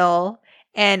chill,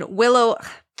 and Willow,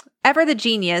 ever the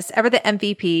genius, ever the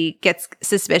MVP, gets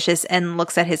suspicious and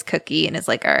looks at his cookie and is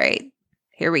like, all right,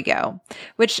 Here we go.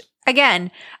 Which,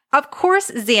 again, of course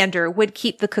Xander would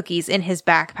keep the cookies in his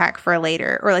backpack for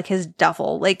later, or like his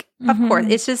duffel. Like, of course.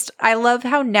 It's just, I love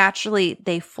how naturally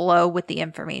they flow with the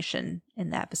information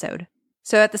in the episode.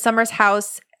 So at the Summers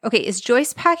house, okay, is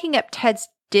Joyce packing up Ted's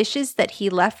dishes that he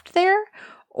left there?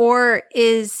 Or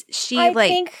is she I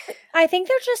think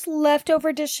they're just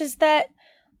leftover dishes that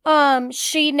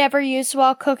she never used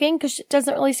while cooking, because it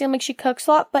doesn't really seem like she cooks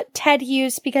a lot, but Ted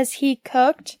used because he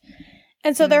cooked.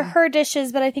 And so they're her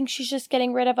dishes, but I think she's just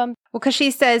getting rid of them. Well, because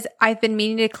she says, I've been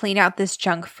meaning to clean out this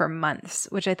junk for months,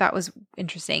 which I thought was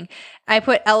interesting. I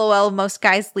put LOL, most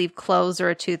guys leave clothes or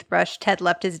a toothbrush. Ted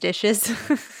left his dishes.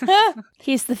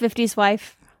 He's the 50s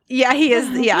wife. Yeah, he is.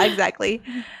 Yeah, exactly.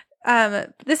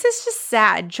 This is just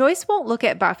sad. Joyce won't look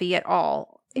at Buffy at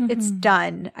all. It's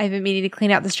done. I've been meaning to clean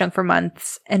out this junk for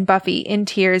months. And Buffy, in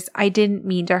tears, I didn't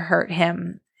mean to hurt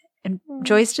him. And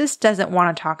Joyce just doesn't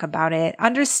want to talk about it,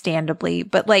 understandably.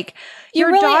 But, like, your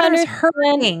really daughter's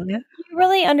hurting. You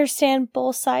really understand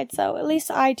both sides, though. At least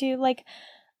I do. Like,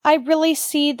 I really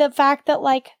see the fact that,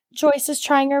 like, Joyce is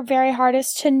trying her very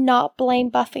hardest to not blame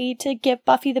Buffy, to give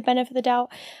Buffy the benefit of the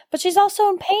doubt. But she's also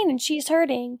in pain and she's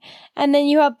hurting. And then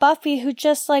you have Buffy who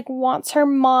just, like, wants her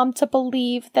mom to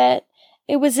believe that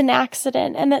it was an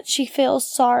accident and that she feels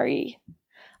sorry.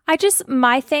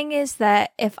 My thing is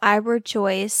that if I were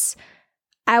Joyce,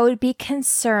 I would be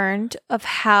concerned of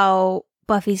how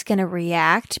Buffy's going to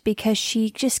react because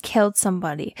she just killed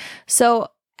somebody. So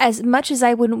as much as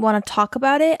I wouldn't want to talk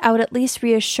about it, I would at least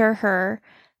reassure her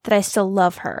that I still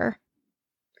love her,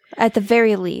 at the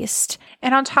very least.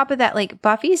 And on top of that, like,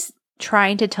 Buffy's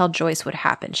trying to tell Joyce what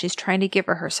happened. She's trying to give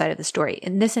her side of the story.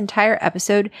 In this entire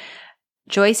episode,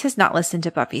 Joyce has not listened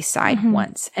to Buffy's side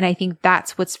once. And I think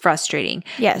that's what's frustrating.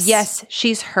 Yes. Yes,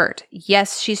 she's hurt.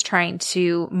 Yes, she's trying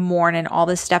to mourn and all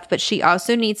this stuff, but she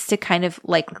also needs to kind of,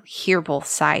 like, hear both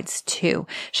sides too.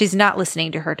 She's not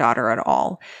listening to her daughter at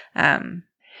all.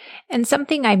 And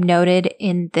something I've noted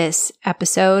in this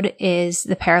episode is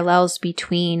the parallels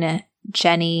between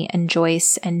Jenny and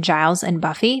Joyce and Giles and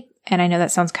Buffy. And I know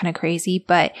that sounds kind of crazy,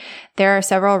 but there are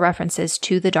several references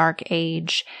to the Dark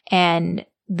Age, and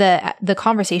the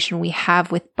conversation we have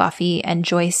with Buffy and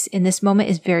Joyce in this moment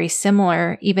is very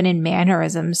similar, even in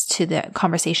mannerisms, to the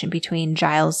conversation between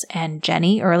Giles and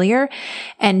Jenny earlier.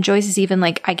 And Joyce is even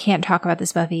like, I can't talk about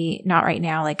this, Buffy, not right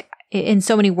now. Like, in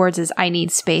so many words, is I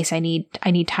need space. I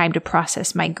need time to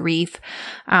process my grief,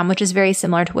 which is very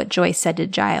similar to what Joyce said to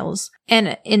Giles.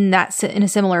 And in a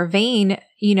similar vein,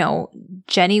 you know,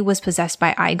 Jenny was possessed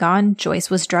by Igon. Joyce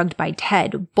was drugged by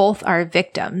Ted. Both are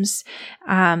victims,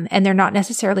 and they're not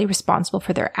necessarily responsible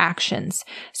for their actions.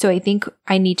 So I think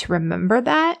I need to remember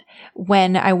that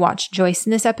when I watch Joyce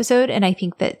in this episode. And I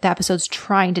think that the episode's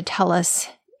trying to tell us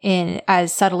in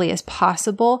as subtly as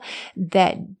possible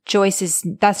that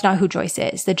that's not who Joyce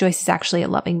is. That Joyce is actually a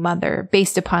loving mother,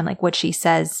 based upon, like, what she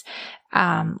says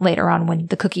later on when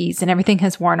the cookies and everything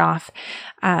has worn off.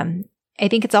 I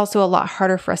think it's also a lot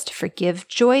harder for us to forgive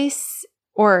Joyce,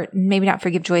 or maybe not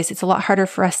forgive Joyce. It's a lot harder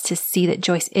for us to see that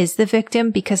Joyce is the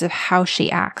victim because of how she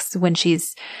acts when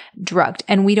she's drugged.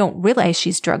 And we don't realize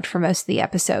she's drugged for most of the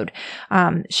episode.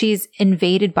 She's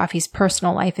invaded Buffy's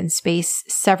personal life and space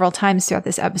several times throughout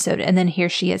this episode. And then here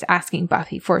she is asking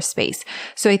Buffy for space.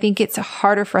 So I think it's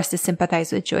harder for us to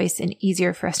sympathize with Joyce and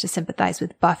easier for us to sympathize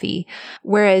with Buffy.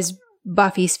 Whereas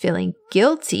Buffy's feeling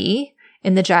guilty.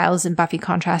 In the Giles and Buffy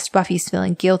contrast, Buffy's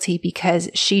feeling guilty because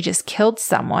she just killed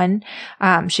someone.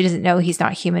 She doesn't know he's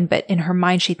not human, but in her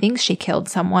mind, she thinks she killed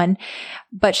someone,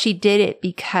 but she did it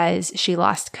because she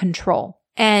lost control.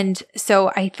 And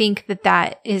so I think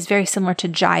that is very similar to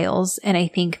Giles. And I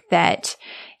think that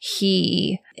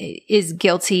he is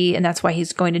guilty, and that's why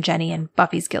he's going to Jenny, and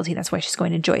Buffy's guilty. That's why she's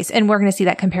going to Joyce. And we're going to see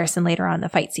that comparison later on in the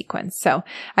fight sequence. So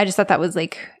I just thought that was,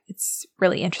 like, it's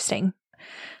really interesting.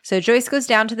 So Joyce goes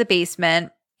down to the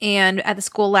basement, and at the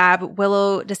school lab,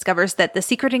 Willow discovers that the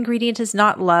secret ingredient is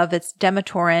not love. It's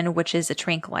Dematorin, which is a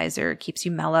tranquilizer. It keeps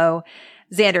you mellow.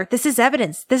 Xander, this is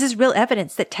evidence. This is real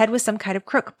evidence that Ted was some kind of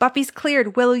crook. Buffy's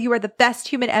cleared. Willow, you are the best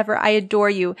human ever. I adore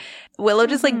you. Willow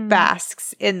just, like,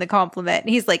 basks in the compliment.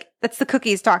 And he's like, that's the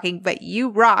cookies talking, but you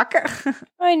rock.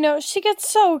 I know. She gets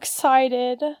so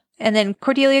excited. And then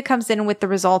Cordelia comes in with the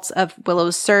results of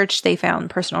Willow's search. They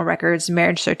found personal records,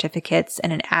 marriage certificates,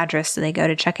 and an address, so they go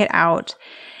to check it out.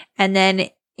 And then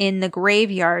in the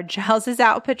graveyard, Giles is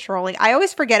out patrolling. I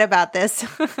always forget about this.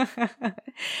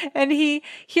 And he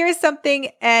hears something,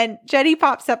 and Jenny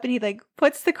pops up, and he, like,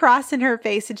 puts the cross in her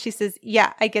face, and she says,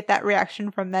 yeah, I get that reaction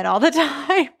from men all the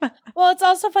time. Well, it's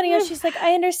also funny how she's like,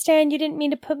 I understand you didn't mean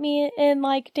to put me in,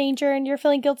 like, danger and you're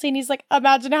feeling guilty. And he's like,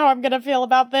 imagine how I'm going to feel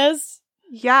about this.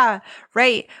 Yeah,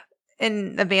 right.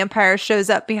 And the vampire shows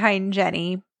up behind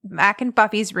Jenny, back in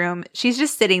Buffy's room. She's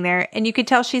just sitting there, and you could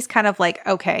tell she's kind of like,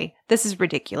 okay, this is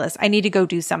ridiculous. I need to go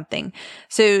do something.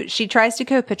 So she tries to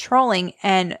go patrolling,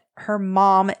 and her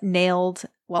mom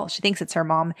she thinks it's her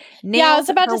mom. Yeah, I was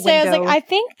about to say, I was like, I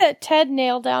think that Ted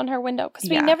nailed down her window, because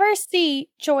we never see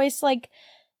Joyce, like,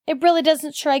 it really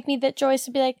doesn't strike me that Joyce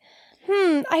would be like,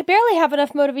 I barely have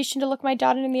enough motivation to look my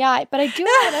daughter in the eye, but I do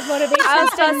have enough motivation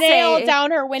to nail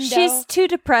down her window. She's too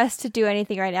depressed to do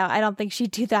anything right now. I don't think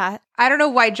she'd do that. I don't know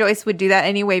why Joyce would do that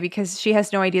anyway, because she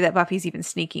has no idea that Buffy's even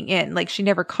sneaking in. Like, she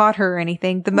never caught her or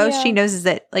anything. The most she knows is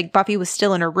that, like, Buffy was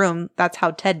still in her room. That's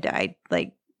how Ted died.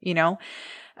 Like, you know?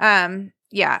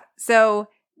 Yeah. So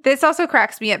this also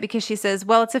cracks me up because she says,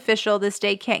 well, it's official. This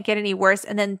day can't get any worse.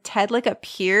 And then Ted, like,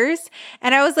 appears.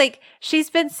 And I was like,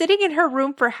 she's been sitting in her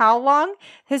room for how long?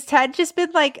 Has Ted just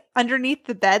been, like, underneath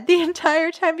the bed the entire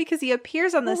time? Because he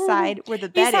appears on the side where the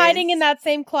bed is. He's hiding in that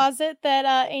same closet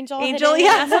that Angel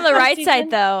yeah. It's on the right side,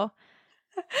 though.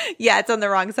 Yeah, it's on the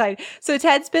wrong side. So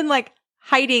Ted's been, like,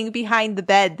 hiding behind the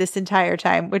bed this entire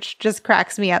time, which just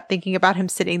cracks me up thinking about him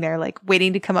sitting there, like,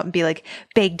 waiting to come up and be like,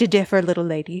 beg to differ, little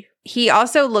lady. He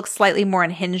also looks slightly more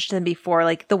unhinged than before.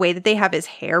 Like, the way that they have his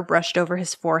hair brushed over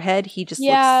his forehead, he just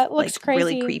looks like crazy.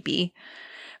 Really creepy.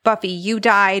 Buffy, you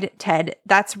died. Ted,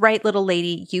 that's right, little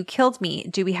lady. You killed me.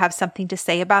 Do we have something to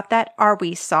say about that? Are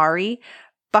we sorry?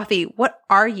 Buffy, what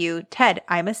are you? Ted,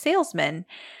 I'm a salesman.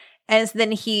 And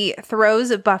then he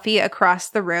throws Buffy across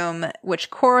the room,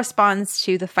 which corresponds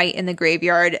to the fight in the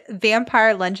graveyard.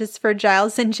 Vampire lunges for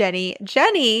Giles and Jenny.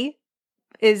 Jenny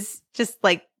is just,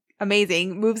 like,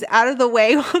 amazing. Moves out of the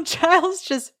way while Giles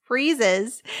just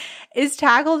freezes, is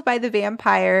tackled by the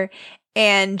vampire,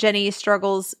 and Jenny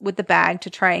struggles with the bag to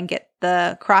try and get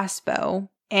the crossbow.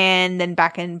 And then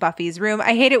back in Buffy's room.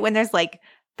 I hate it when there's, like,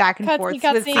 back and forth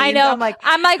with scenes. I know.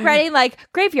 I'm like writing, like,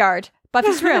 graveyard.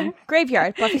 Buffy's room.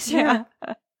 Graveyard. Buffy's room.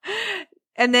 Yeah.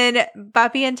 And then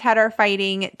Buffy and Ted are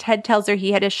fighting. Ted tells her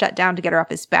he had to shut down to get her off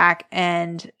his back,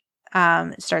 and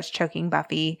starts choking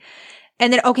Buffy.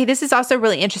 And then, okay, this is also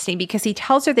really interesting because he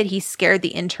tells her that he scared the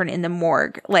intern in the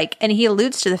morgue. Like, and he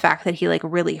alludes to the fact that he, like,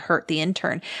 really hurt the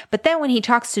intern. But then when he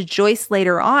talks to Joyce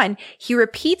later on, he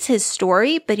repeats his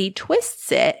story, but he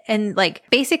twists it and, like,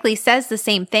 basically says the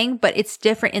same thing, but it's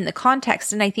different in the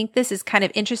context. And I think this is kind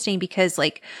of interesting because,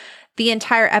 like, the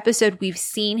entire episode, we've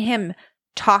seen him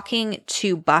talking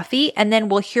to Buffy, and then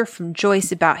we'll hear from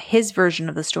Joyce about his version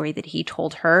of the story that he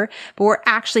told her, but we're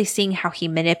actually seeing how he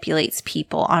manipulates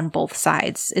people on both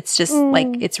sides. It's just like,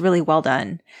 it's really well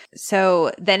done.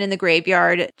 So then in the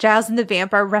graveyard, Giles and the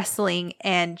vampire wrestling,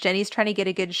 and Jenny's trying to get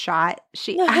a good shot.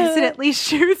 She accidentally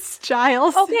shoots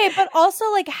Giles. Okay, but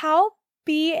also, like, how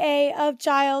BA of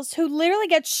Giles, who literally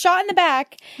gets shot in the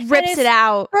back, rips it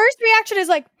out. First reaction is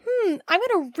like, I'm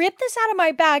going to rip this out of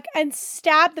my back and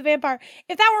stab the vampire.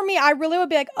 If that were me, I really would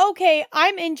be like, okay,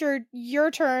 I'm injured. Your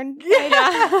turn.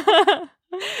 Yeah.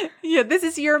 Yeah, this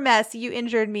is your mess. You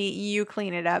injured me. You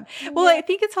clean it up. Well, I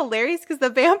think it's hilarious because the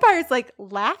vampire's, like,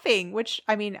 laughing, which,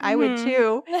 I mean, I would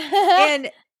too.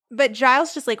 But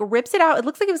Giles just, like, rips it out. It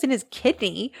looks like it was in his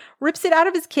kidney. Rips it out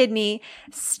of his kidney,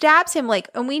 stabs him, like,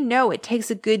 and we know it takes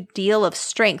a good deal of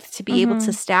strength to be able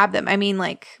to stab them. I mean,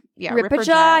 like, yeah, Ripper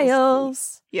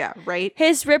Giles. Yeah, right?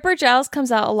 His Ripper Giles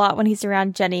comes out a lot when he's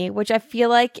around Jenny, which I feel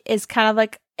like is kind of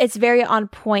like, it's very on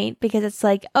point because it's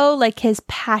like, oh, like, his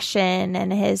passion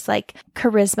and his, like,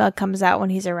 charisma comes out when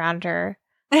he's around her.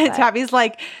 Tabby's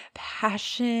like,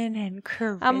 passion and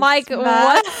charisma. I'm like,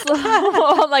 what?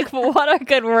 I'm like, what are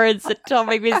good words that don't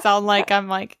make me sound like I'm,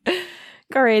 like,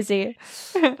 crazy?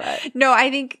 But. No, I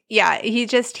think, yeah, he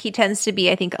tends to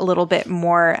be, I think, a little bit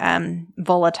more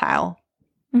volatile.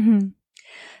 Mm-hmm.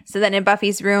 So then in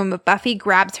Buffy's room, Buffy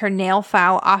grabs her nail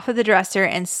file off of the dresser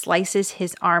and slices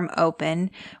his arm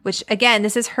open, which, again,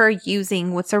 this is her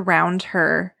using what's around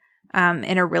her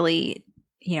in a really,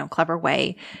 clever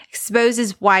way.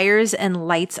 Exposes wires and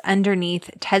lights underneath.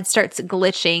 Ted starts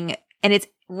glitching, and it's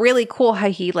really cool how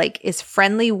he, like, is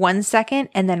friendly 1 second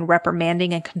and then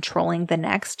reprimanding and controlling the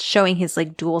next, showing his,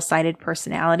 like, dual-sided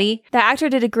personality. The actor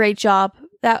did a great job.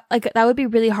 That would be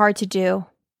really hard to do.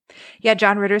 Yeah,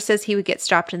 John Ritter says he would get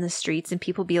stopped in the streets and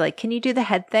people be like, can you do the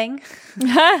head thing?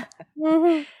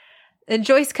 And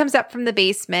Joyce comes up from the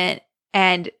basement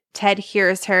and Ted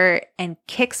hears her and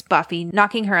kicks Buffy,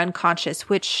 knocking her unconscious,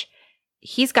 which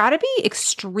he's got to be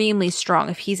extremely strong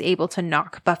if he's able to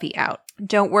knock Buffy out.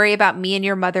 Don't worry about me and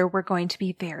your mother. We're going to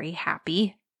be very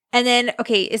happy. And then,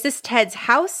 okay, is this Ted's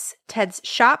house? Ted's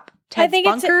shop? Ted's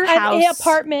bunker? House? It's an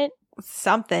apartment.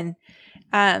 Something.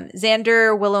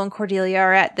 Xander, Willow, and Cordelia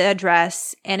are at the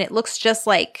address, and it looks just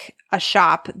like a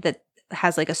shop that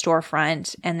has like a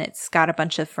storefront and it's got a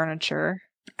bunch of furniture.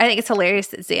 I think it's hilarious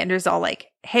that Xander's all like,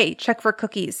 hey, check for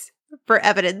cookies for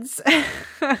evidence.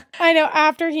 I know,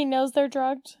 after he knows they're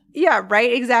drugged. Yeah,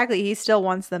 right. Exactly. He still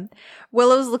wants them.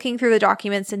 Willow's looking through the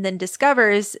documents and then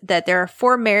discovers that there are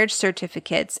 4 marriage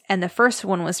certificates, and the first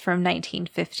one was from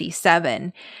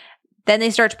 1957. Then they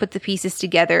start to put the pieces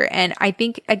together. And I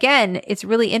think, again, it's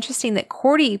really interesting that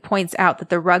Cordy points out that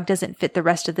the rug doesn't fit the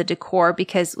rest of the decor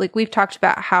because, like, we've talked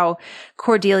about how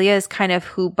Cordelia is kind of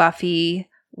who Buffy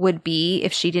would be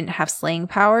if she didn't have slaying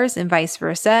powers and vice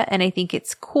versa. And I think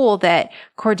it's cool that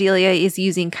Cordelia is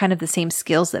using kind of the same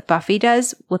skills that Buffy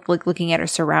does with like looking at her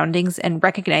surroundings and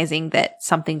recognizing that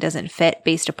something doesn't fit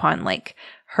based upon like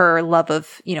her love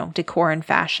of, you know, decor and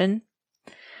fashion.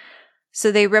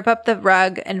 So they rip up the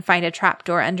rug and find a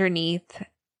trapdoor underneath.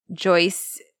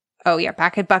 Joyce,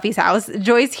 back at Buffy's house,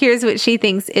 Joyce hears what she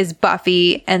thinks is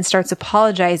Buffy and starts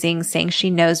apologizing, saying she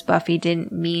knows Buffy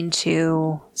didn't mean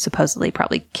to supposedly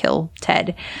probably kill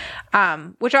Ted.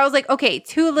 Which I was like, okay,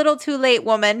 too little, too late,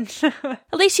 woman. At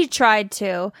least she tried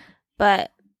to,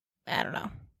 but I don't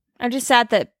know. I'm just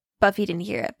sad that Buffy didn't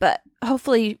hear it, but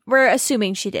hopefully we're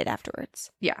assuming she did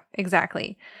afterwards. Yeah,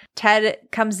 exactly. Ted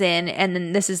comes in, and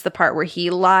then this is the part where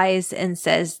he lies and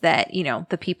says that, you know,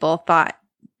 the people thought,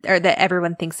 or that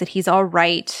everyone thinks that he's all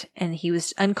right, and he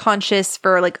was unconscious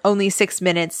for like only 6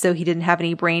 minutes, so he didn't have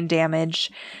any brain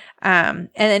damage. And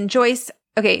then Joyce,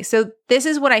 okay, so this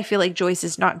is when I feel like Joyce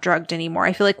is not drugged anymore.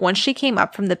 I feel like once she came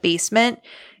up from the basement,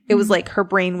 it was like her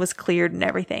brain was cleared and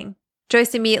everything.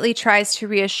 Joyce immediately tries to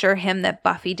reassure him that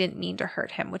Buffy didn't mean to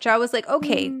hurt him, which I was like,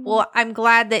 okay, well, I'm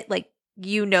glad that like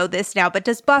you know this now, but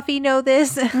does Buffy know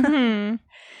this? Mm-hmm.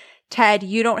 Ted,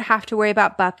 you don't have to worry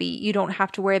about Buffy. You don't have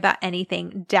to worry about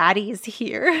anything. Daddy's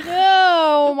here.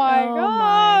 Oh my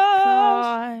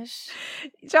gosh.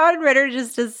 John Ritter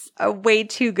just does a way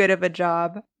too good of a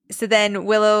job. So then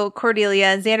Willow, Cordelia,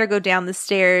 and Xander go down the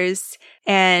stairs,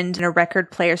 and a record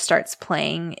player starts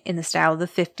playing in the style of the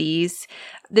 50s.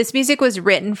 This music was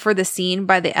written for the scene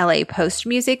by the LA Post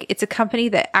Music. It's a company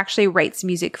that actually writes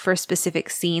music for specific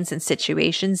scenes and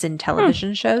situations in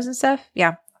television shows and stuff.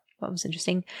 Yeah, that was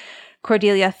interesting.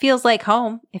 Cordelia feels like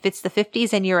home if it's the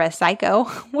 50s and you're a psycho,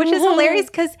 which is hilarious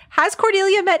because has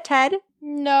Cordelia met Ted?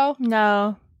 No.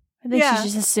 I think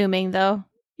she's just assuming, though.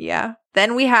 Yeah.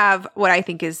 Then we have what I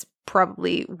think is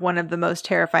probably one of the most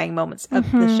terrifying moments of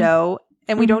the show,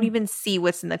 and we don't even see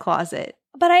what's in the closet.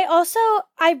 But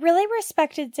I really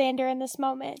respected Xander in this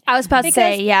moment. I was about to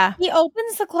say, yeah. He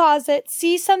opens the closet,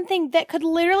 sees something that could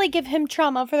literally give him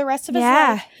trauma for the rest of his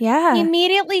life. Yeah. He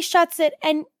immediately shuts it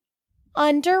and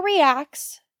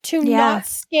underreacts to not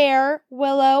scare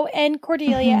Willow and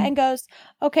Cordelia and goes,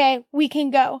 okay, we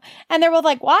can go. And they're both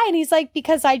like, why? And he's like,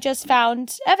 because I just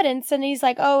found evidence. And he's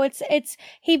like, oh,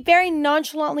 he very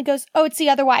nonchalantly goes, oh, it's the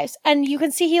other wives. And you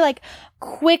can see he like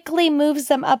quickly moves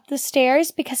them up the stairs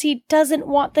because he doesn't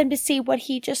want them to see what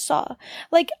he just saw.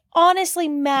 Like, honestly,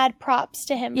 mad props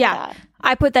to him for that.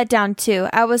 I put that down too.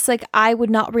 I was like, I would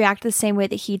not react the same way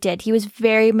that he did. He was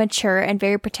very mature and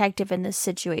very protective in this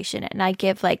situation. And I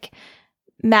give like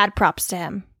mad props to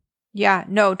him. Yeah,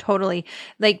 no, totally.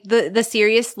 Like the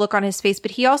serious look on his face, but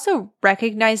he also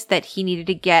recognized that he needed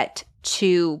to get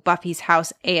to Buffy's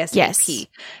house ASAP. Yes.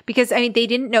 Because I mean, they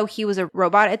didn't know he was a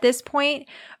robot at this point,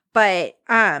 but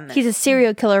he's a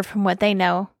serial killer from what they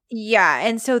know. Yeah,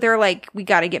 and so they're like, we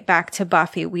got to get back to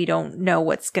Buffy. We don't know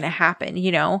what's going to happen,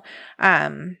 you know?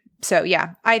 So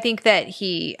yeah, I think that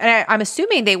I'm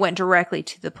assuming they went directly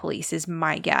to the police is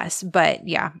my guess. But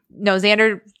yeah, no,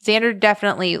 Xander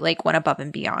definitely like went above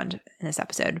and beyond in this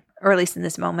episode, or at least in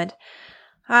this moment.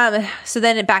 So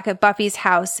then back at Buffy's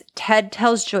house, Ted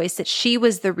tells Joyce that she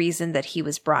was the reason that he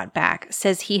was brought back,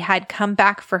 says he had come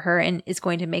back for her and is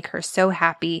going to make her so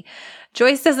happy.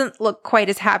 Joyce doesn't look quite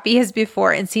as happy as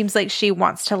before and seems like she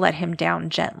wants to let him down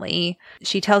gently.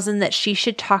 She tells him that she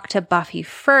should talk to Buffy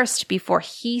first before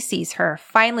he sees her,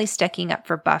 finally sticking up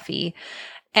for Buffy.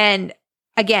 And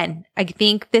again, I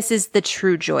think this is the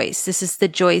true Joyce. This is the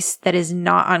Joyce that is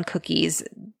not on cookies,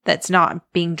 that's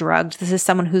not being drugged. This is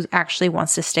someone who actually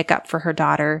wants to stick up for her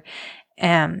daughter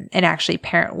and actually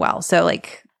parent well. So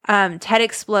like, Ted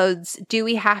explodes. Do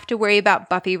we have to worry about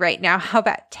Buffy right now? How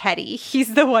about Teddy?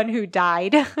 He's the one who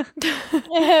died.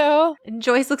 Ew. And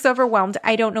Joyce looks overwhelmed.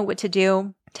 I don't know what to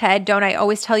do. Ted, don't I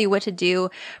always tell you what to do?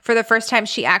 For the first time,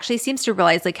 she actually seems to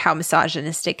realize like how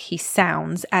misogynistic he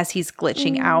sounds as he's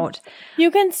glitching out.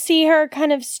 You can see her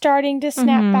kind of starting to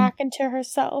snap back into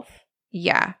herself.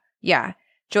 Yeah.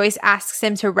 Joyce asks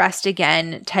him to rest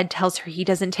again. Ted tells her he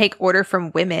doesn't take order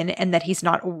from women and that he's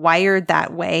not wired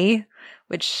that way,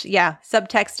 which, yeah,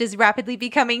 subtext is rapidly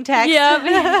becoming text.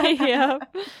 Yeah.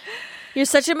 You're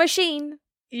such a machine.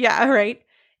 Yeah, right.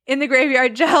 In the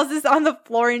graveyard, Giles is on the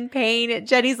floor in pain.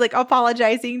 Jenny's like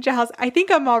apologizing. Giles, I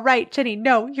think I'm all right. Jenny,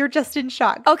 no, you're just in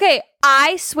shock. Okay,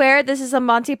 I swear this is a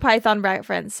Monty Python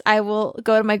reference. I will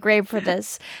go to my grave for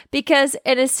this. Because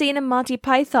in a scene in Monty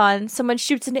Python, someone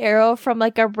shoots an arrow from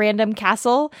like a random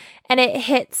castle and it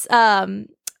hits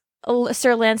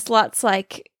Sir Lancelot's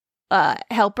like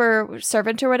helper,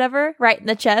 servant or whatever, right in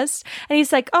the chest. And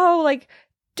he's like, oh, like,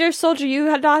 dear soldier, you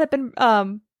had not have been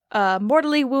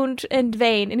mortally wounded in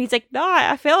vain. And he's like, no,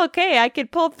 I feel okay. I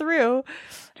could pull through.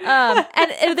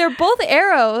 And they're both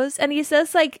arrows. And he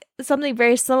says like something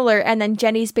very similar. And then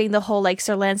Jenny's being the whole like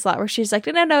Sir Lancelot, where she's like,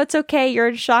 no, it's okay. You're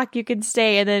in shock. You can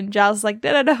stay. And then Giles is like,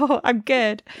 no, I'm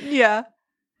good. Yeah.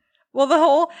 Well, the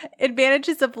whole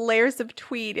advantages of layers of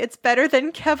tweed, it's better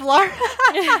than Kevlar,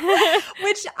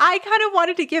 which I kind of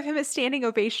wanted to give him a standing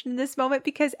ovation in this moment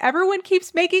because everyone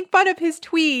keeps making fun of his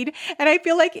tweed. And I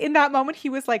feel like in that moment, he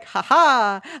was like,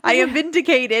 haha, I am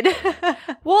vindicated.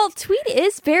 Well, tweed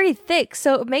is very thick,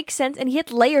 so it makes sense. And he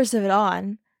had layers of it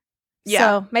on. Yeah.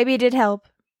 So maybe it did help.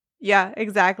 Yeah,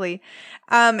 exactly.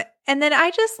 And then I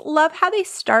just love how they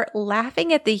start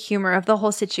laughing at the humor of the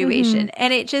whole situation.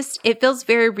 And it feels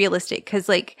very realistic because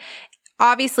like,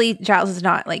 obviously Giles is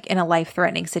not like in a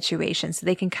life-threatening situation, so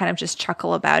they can kind of just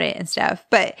chuckle about it and stuff.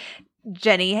 But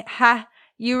Jenny,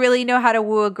 you really know how to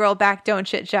woo a girl back,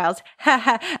 don't you, Giles?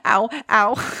 Ow,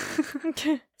 ow.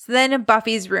 So then in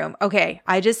Buffy's room. Okay,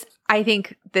 I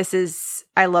think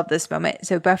I love this moment.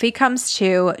 So Buffy comes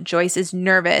to, Joyce is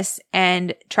nervous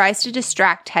and tries to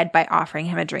distract Ted by offering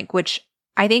him a drink, which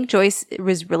I think Joyce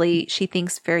she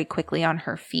thinks very quickly on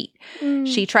her feet.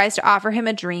 She tries to offer him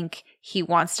a drink. He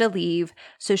wants to leave.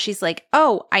 So she's like,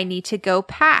 oh, I need to go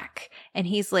pack. And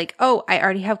he's like, oh, I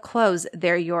already have clothes.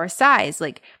 They're your size.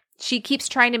 Like, she keeps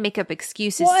trying to make up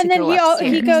excuses to go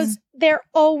upstairs. He goes, they're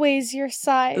always your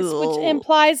size, which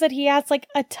implies that he has like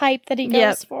a type that he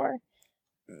goes for.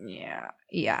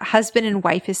 Yeah. Husband and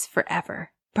wife is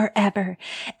forever.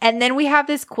 And then we have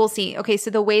this cool scene. Okay, so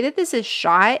the way that this is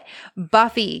shot,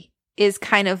 Buffy is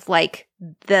kind of like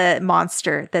the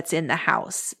monster that's in the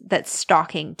house that's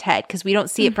stalking Ted, because we don't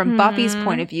see it from Buffy's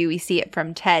point of view. We see it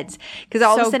from Ted's, because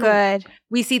all of a sudden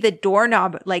we see the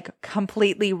doorknob like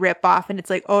completely rip off and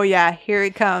it's like, oh yeah, here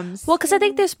it comes. Well, because I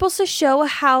think they're supposed to show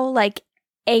how like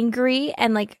angry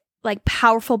and like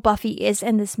powerful Buffy is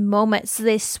in this moment. So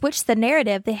they switched the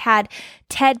narrative. They had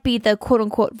Ted be the quote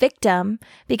unquote victim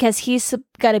because he's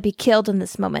got to be killed in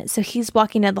this moment. So he's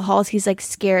walking down the halls. He's like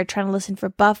scared, trying to listen for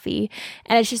Buffy.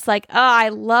 And it's just like, oh, I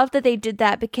love that they did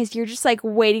that because you're just like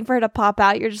waiting for her to pop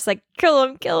out. You're just like, kill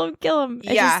him.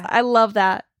 I love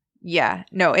that. Yeah,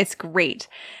 no, it's great.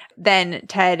 Then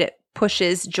Ted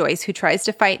pushes Joyce, who tries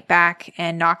to fight back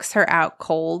and knocks her out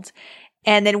cold.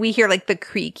 And then we hear like the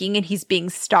creaking and he's being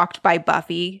stalked by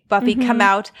Buffy. Buffy, come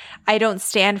out. I don't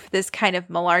stand for this kind of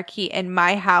malarkey in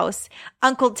my house.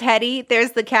 Uncle Teddy,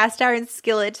 there's the cast iron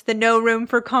skillet, the no room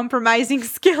for compromising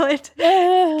skillet.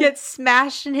 Gets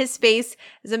smashed in his face.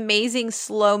 This amazing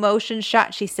slow motion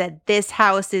shot. She said, this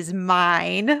house is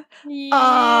mine. Yeah.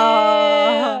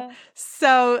 Oh,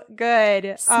 so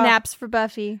good. Snaps for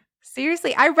Buffy.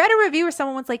 Seriously, I read a review where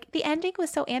someone was like, the ending was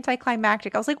so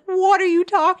anticlimactic. I was like, what are you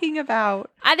talking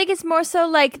about? I think it's more so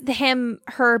like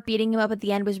her beating him up at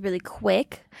the end was really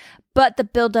quick, but the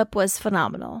buildup was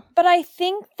phenomenal. But I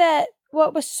think that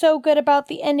what was so good about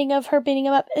the ending of her beating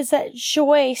him up is that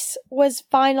Joyce was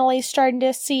finally starting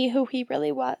to see who he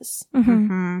really was.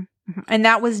 And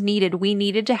that was needed. We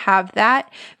needed to have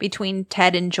that between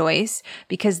Ted and Joyce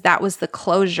because that was the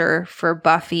closure for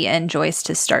Buffy and Joyce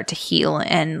to start to heal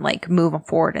and like move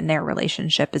forward in their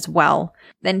relationship as well.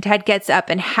 Then Ted gets up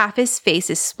and half his face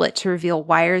is split to reveal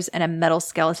wires and a metal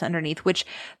skeleton underneath, which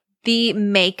the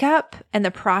makeup and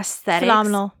the prosthetics.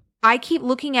 Phenomenal. I keep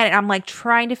looking at it. I'm like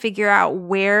trying to figure out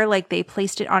where like they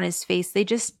placed it on his face.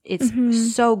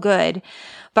 It's so good.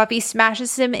 Buffy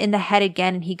smashes him in the head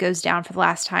again and he goes down for the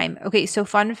last time. Okay, so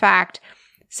fun fact,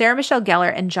 Sarah Michelle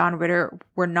Gellar and John Ritter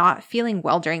were not feeling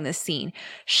well during this scene.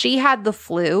 She had the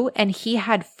flu and he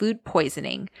had food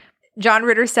poisoning. John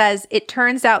Ritter says, it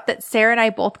turns out that Sarah and I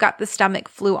both got the stomach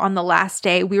flu on the last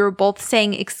day. We were both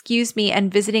saying, excuse me,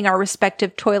 and visiting our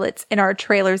respective toilets in our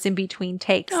trailers in between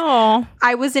takes. Aww.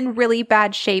 I was in really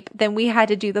bad shape. Then we had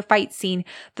to do the fight scene.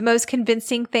 The most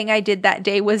convincing thing I did that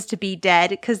day was to be dead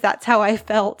because that's how I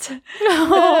felt.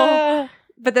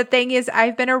 But the thing is,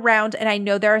 I've been around and I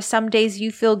know there are some days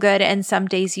you feel good and some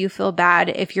days you feel bad.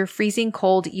 If you're freezing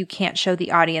cold, you can't show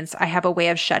the audience. I have a way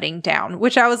of shutting down,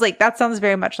 which I was like, that sounds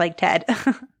very much like Ted.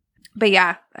 But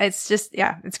yeah, it's just,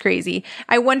 yeah, it's crazy.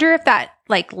 I wonder if that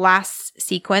like last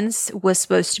sequence was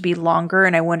supposed to be longer,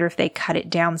 and I wonder if they cut it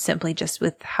down simply just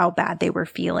with how bad they were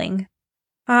feeling.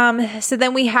 So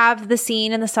then we have the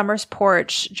scene in the Summers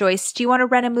porch. Joyce, do you want to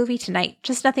rent a movie tonight?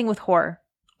 Just nothing with horror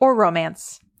or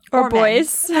romance. Or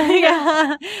boys.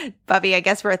 Yeah. Buffy, I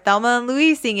guess we're Thelma and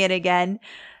Louising it again.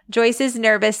 Joyce is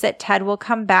nervous that Ted will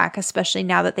come back, especially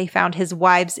now that they found his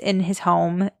wives in his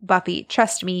home. Buffy,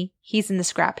 trust me, he's in the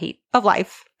scrap heap of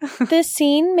life. This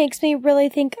scene makes me really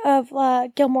think of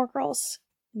Gilmore Girls.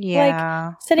 Yeah.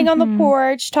 Like, sitting on the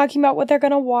porch, talking about what they're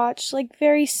going to watch. Like,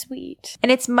 very sweet.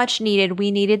 And it's much needed. We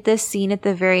needed this scene at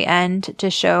the very end to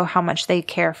show how much they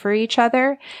care for each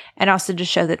other and also to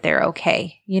show that they're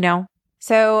okay, you know?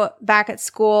 So back at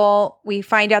school, we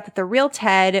find out that the real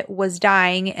Ted was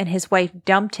dying and his wife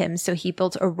dumped him. So he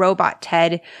built a robot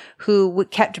Ted who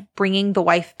kept bringing the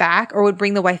wife back, or would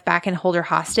bring the wife back and hold her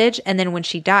hostage. And then when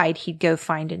she died, he'd go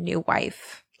find a new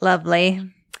wife. Lovely.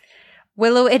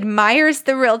 Willow admires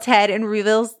the real Ted and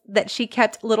reveals that she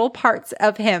kept little parts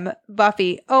of him.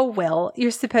 Buffy, oh, Will, you're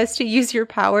supposed to use your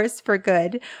powers for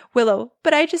good. Willow,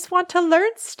 but I just want to learn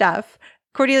stuff.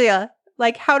 Cordelia,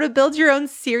 like how to build your own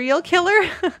serial killer?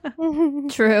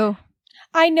 True.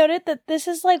 I noted that this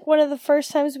is like one of the first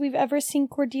times we've ever seen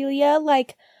Cordelia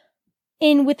like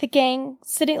in with the gang,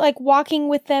 sitting like walking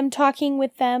with them, talking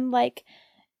with them. Like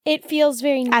it feels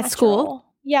very natural. At school?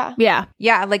 Yeah. Yeah.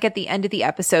 Yeah, like at the end of the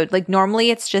episode. Like normally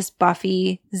it's just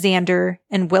Buffy, Xander,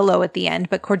 and Willow at the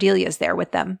end, but Cordelia's there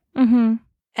with them. Mm-hmm.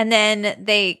 And then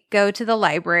they go to the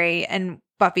library and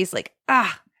Buffy's like,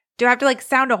 do I have to like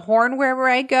sound a horn wherever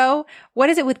I go? What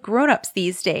is it with grown-ups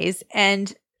these days?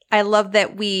 And I love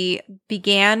that we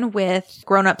began with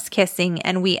grown-ups kissing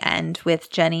and we end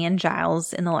with Jenny and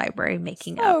Giles in the library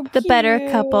making up. The better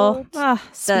couple. The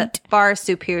Sweet. far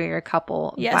superior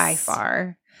couple by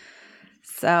far.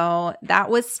 So that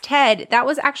was Ted. That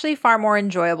was actually far more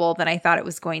enjoyable than I thought it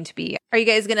was going to be. Are you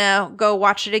guys going to go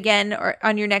watch it again or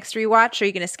on your next rewatch, or are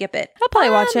you going to skip it? I'll probably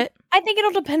watch it. I think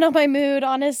it'll depend on my mood,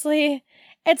 honestly.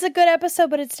 It's a good episode,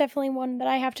 but it's definitely one that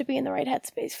I have to be in the right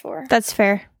headspace for. That's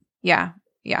fair. Yeah,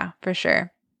 for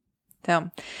sure. So,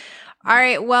 all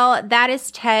right. Well, that is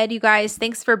Ted, you guys.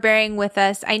 Thanks for bearing with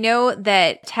us. I know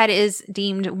that Ted is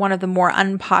deemed one of the more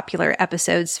unpopular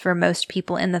episodes for most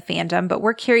people in the fandom, but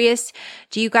we're curious.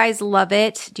 Do you guys love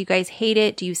it? Do you guys hate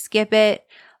it? Do you skip it?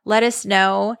 Let us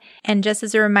know. And just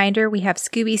as a reminder, we have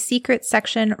Scooby's Secret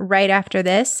section right after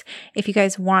this. If you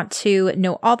guys want to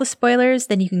know all the spoilers,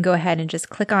 then you can go ahead and just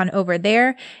click on over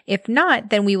there. If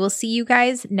not, then we will see you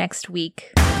guys next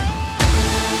week.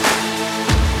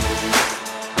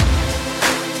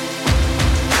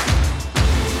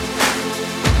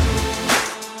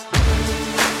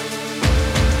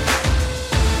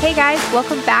 Hey guys,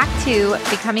 welcome back to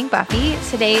Becoming Buffy.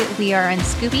 Today we are in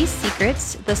Scooby's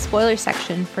Secrets, the spoiler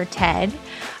section for Ted.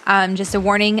 Just a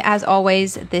warning, as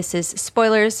always, this is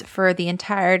spoilers for the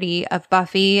entirety of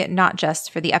Buffy, not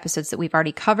just for the episodes that we've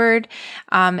already covered,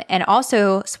 and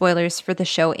also spoilers for the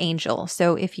show Angel.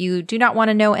 So if you do not want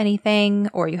to know anything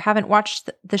or you haven't watched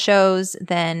the shows,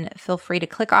 then feel free to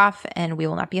click off and we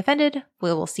will not be offended.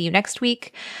 We will see you next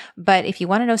week. But if you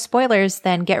want to know spoilers,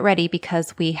 then get ready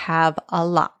because we have a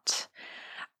lot.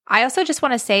 I also just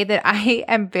want to say that I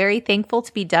am very thankful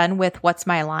to be done with What's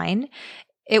My Line.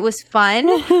 It was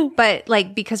fun, but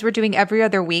like because we're doing every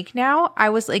other week now, I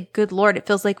was like, good Lord, it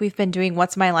feels like we've been doing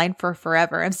What's My Line for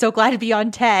forever. I'm so glad to be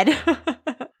on Ted.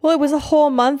 Well, it was a whole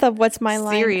month of What's My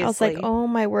Line. Seriously. I was like, oh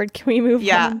my word, can we move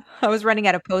on? I was running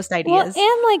out of post ideas.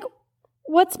 Well, and like,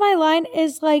 What's My Line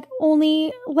is like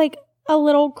only like a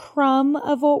little crumb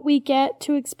of what we get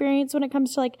to experience when it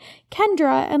comes to like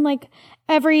Kendra and like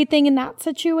everything in that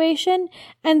situation.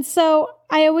 And so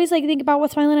I always like think about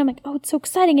What's My Line. I'm like, oh, it's so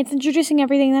exciting. It's introducing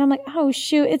everything. Then I'm like, oh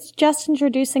shoot, it's just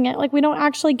introducing it. Like we don't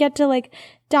actually get to like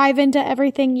dive into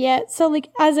everything yet. So like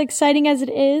as exciting as it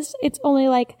is, it's only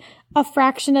like a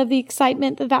fraction of the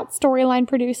excitement that storyline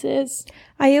produces.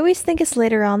 I always think it's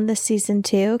later on this season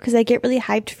too, because I get really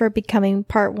hyped for Becoming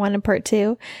part 1 and part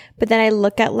 2. But then I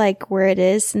look at like where it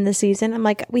is in the season. I'm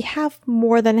like, we have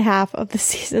more than half of the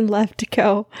season left to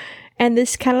go. And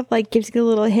this kind of like gives you a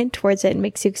little hint towards it and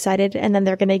makes you excited. And then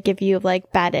they're going to give you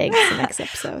like bad eggs the next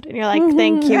episode. And you're like,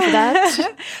 thank you for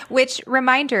that. Which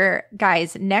reminder,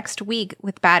 guys, next week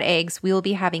with Bad Eggs, we will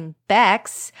be having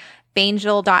Bex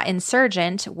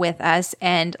Bangel.insurgent with us.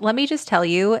 And let me just tell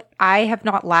you, I have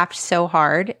not laughed so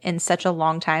hard in such a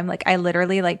long time. Like I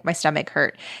literally, like my stomach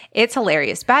hurt. It's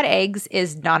hilarious. Bad Eggs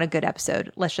is not a good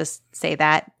episode. Let's just say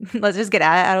that. Let's just get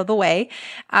out of the way.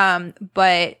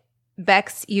 But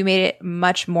Bex, you made it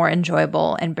much more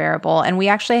enjoyable and bearable. And we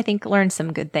actually, I think, learned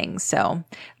some good things. So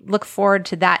look forward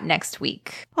to that next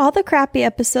week. All the crappy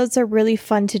episodes are really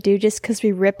fun to do just because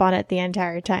we rip on it the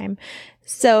entire time.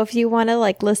 So if you want to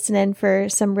like listen in for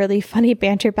some really funny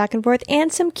banter back and forth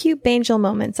and some cute Bangel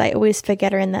moments, I always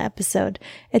forget her in the episode.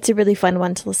 It's a really fun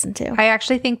one to listen to. I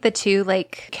actually think the two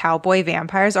like cowboy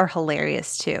vampires are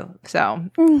hilarious too. So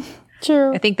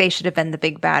True. I think they should have been the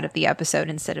big bad of the episode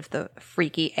instead of the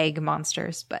freaky egg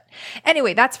monsters. But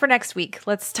anyway, that's for next week.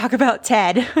 Let's talk about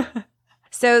Ted.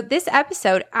 So this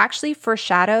episode actually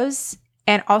foreshadows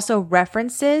and also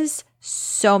references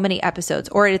so many episodes,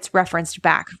 or it's referenced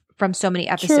back from so many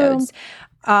episodes.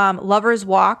 Lover's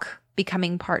Walk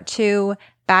becoming part 2,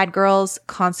 Bad Girls,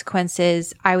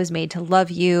 Consequences, I Was Made to Love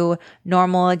You,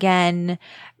 Normal Again.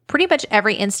 Pretty much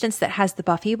every instance that has the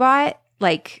Buffy bot,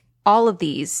 like all of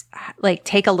these like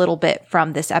take a little bit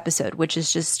from this episode, which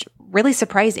is just really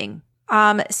surprising.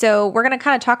 So we're going to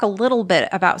kind of talk a little bit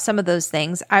about some of those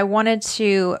things. I wanted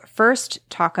to first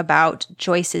talk about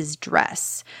Joyce's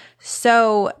dress.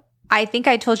 So I think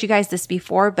I told you guys this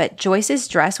before, but Joyce's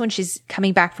dress when she's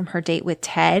coming back from her date with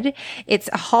Ted, it's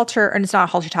a halter, and it's not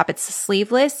a halter top, it's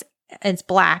sleeveless, and it's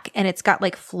black, and it's got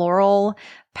like floral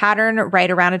pattern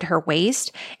right around at her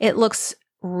waist. It looks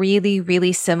really,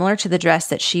 really similar to the dress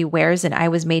that she wears in I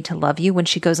Was Made to Love You when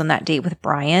she goes on that date with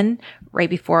Brian right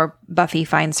before Buffy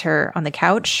finds her on the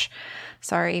couch.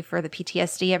 Sorry for the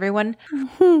PTSD, everyone.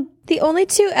 The only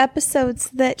 2 episodes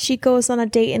that she goes on a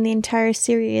date in the entire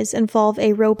series involve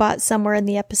a robot somewhere in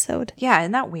the episode. Yeah,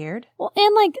 isn't that weird? Well,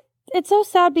 and like, it's so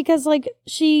sad because like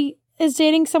she is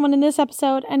dating someone in this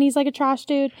episode and he's like a trash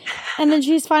dude. And then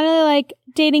she's finally like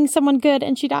dating someone good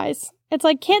and she dies. It's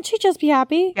like, can't she just be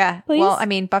happy? Yeah. Please? Well, I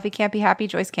mean, Buffy can't be happy.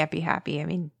 Joyce can't be happy. I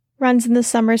mean, Runs in the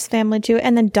Summers family too.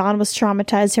 And then Dawn was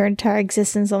traumatized her entire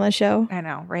existence on the show. I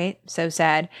know, right? So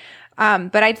sad.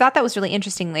 But I thought that was really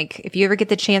interesting. Like, if you ever get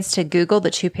the chance to Google the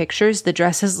 2 pictures, the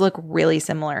dresses look really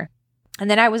similar.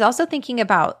 And then I was also thinking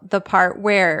about the part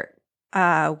where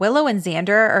Willow and Xander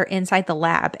are inside the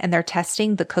lab and they're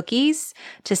testing the cookies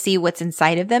to see what's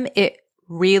inside of them. It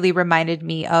really reminded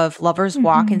me of Lover's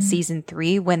Walk in season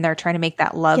 3 when they're trying to make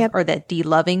that love or that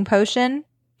de-loving potion.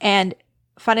 And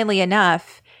funnily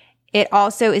enough, it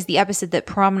also is the episode that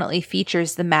prominently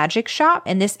features the magic shop.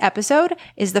 And this episode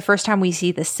is the first time we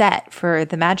see the set for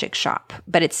the magic shop,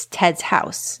 but it's Ted's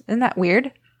house. Isn't that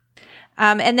weird?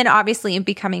 And then obviously in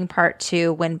Becoming Part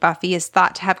 2, when Buffy is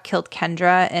thought to have killed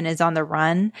Kendra and is on the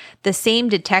run, the same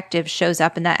detective shows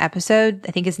up in that episode.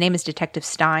 I think his name is Detective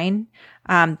Stein,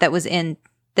 that was in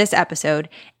this episode.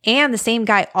 And the same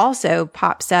guy also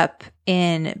pops up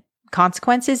in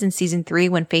Consequences in season 3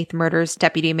 when Faith murders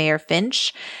Deputy Mayor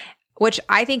Finch, which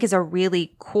I think is a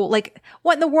really cool, like,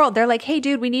 what in the world? They're like, hey,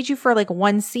 dude, we need you for like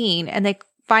one scene. And they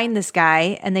find this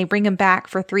guy and they bring him back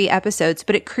for 3 episodes.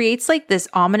 But it creates like this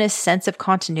ominous sense of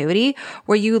continuity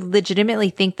where you legitimately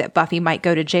think that Buffy might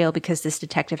go to jail because this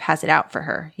detective has it out for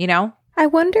her, you know? I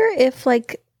wonder if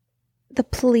like the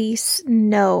police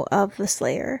know of the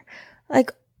Slayer.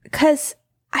 Like, because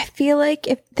I feel like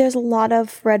if there's a lot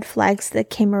of red flags that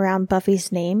came around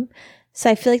Buffy's name. So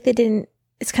I feel like they didn't,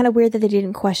 it's kind of weird that they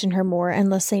didn't question her more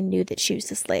unless they knew that she was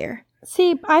the Slayer.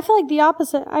 See, I feel like the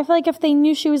opposite. I feel like if they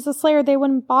knew she was the Slayer, they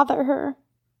wouldn't bother her.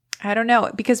 I don't know,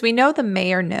 because we know the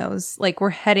mayor knows, like we're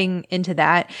heading into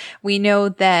that. We know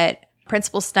that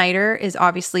Principal Snyder is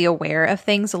obviously aware of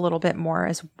things a little bit more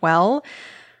as well.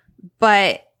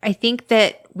 But I think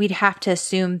that we'd have to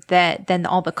assume that then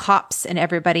all the cops and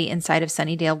everybody inside of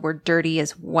Sunnydale were dirty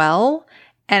as well.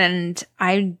 And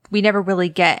we never really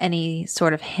get any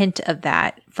sort of hint of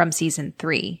that from season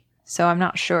 3. So I'm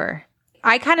not sure.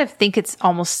 I kind of think it's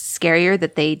almost scarier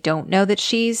that they don't know that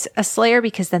she's a Slayer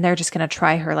because then they're just going to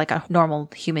try her like a normal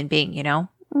human being, you know?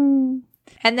 Mm.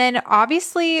 And then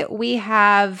obviously we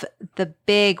have the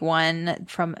big one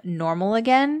from Normal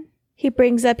Again. He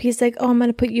brings up, he's like, oh, I'm going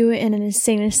to put you in an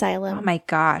insane asylum. Oh my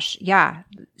gosh. Yeah.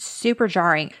 Super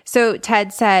jarring. So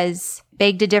Ted says,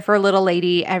 beg to differ, little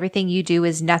lady. Everything you do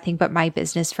is nothing but my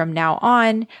business from now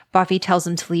on. Buffy tells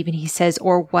him to leave and he says,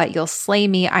 or what? You'll slay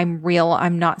me. I'm real.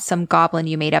 I'm not some goblin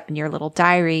you made up in your little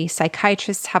diary.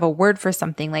 Psychiatrists have a word for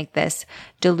something like this.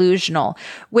 Delusional,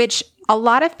 which a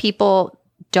lot of people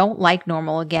don't like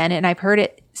Normal Again. And I've heard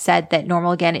it said that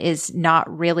Normal Again is not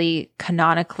really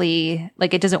canonically,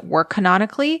 like it doesn't work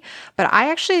canonically, but I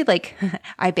actually like,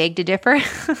 I beg to differ.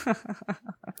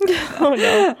 Oh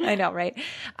no. I know, right?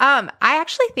 I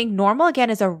actually think Normal Again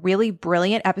is a really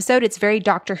brilliant episode. It's very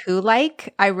Doctor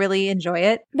Who-like. I really enjoy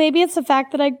it. Maybe it's the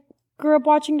fact that I grew up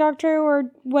watching Doctor Who or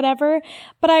whatever,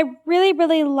 but I really,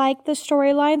 really like the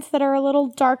storylines that are a little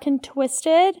dark and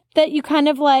twisted that you kind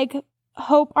of like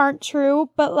hope aren't true,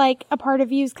 but like a part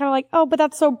of you is kind of like, oh, but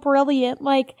that's so brilliant.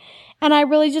 Like, and I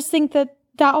really just think that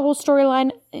that whole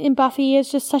storyline in Buffy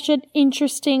is just such an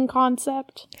interesting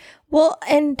concept. Well,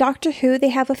 in Doctor Who, they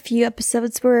have a few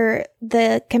episodes where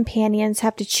the companions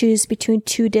have to choose between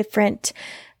two different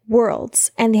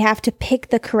worlds and they have to pick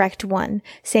the correct one.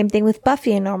 Same thing with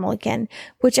Buffy and Normal Again,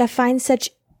 which I find such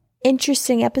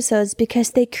interesting episodes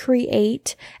because they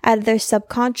create out of their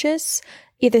subconscious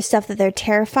either stuff that they're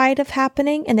terrified of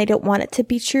happening and they don't want it to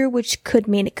be true, which could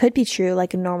mean it could be true,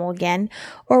 like in Normal Again,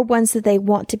 or ones that they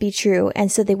want to be true,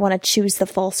 and so they want to choose the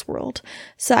false world.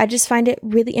 So I just find it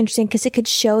really interesting because it could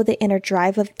show the inner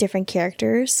drive of different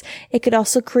characters. It could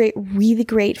also create really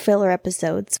great filler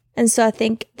episodes. And so I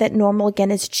think that Normal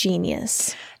Again is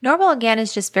genius. Normal Again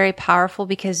is just very powerful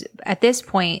because at this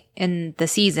point in the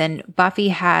season, Buffy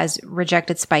has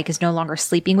rejected Spike, is no longer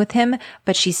sleeping with him,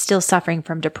 but she's still suffering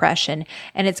from depression.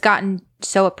 And it's gotten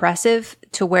so oppressive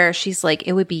to where she's like,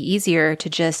 it would be easier to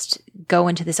just go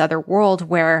into this other world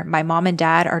where my mom and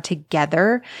dad are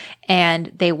together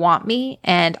and they want me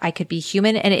and I could be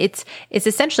human. And it's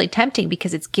essentially tempting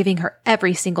because it's giving her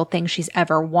every single thing she's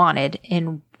ever wanted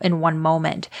in one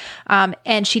moment.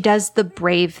 And she does the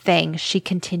brave thing. She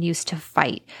continues to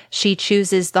fight. She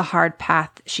chooses the hard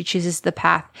path. She chooses the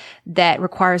path that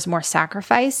requires more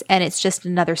sacrifice. And it's just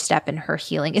another step in her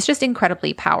healing. It's just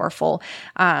incredibly powerful.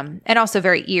 And also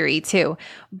very eerie too.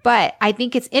 But I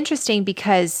think it's interesting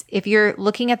because if you're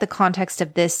looking at the context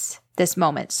of this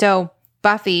moment, so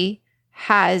Buffy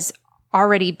has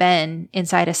already been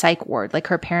inside a psych ward. Like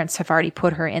her parents have already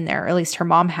put her in there, or at least her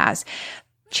mom has.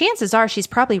 Chances are she's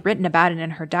probably written about it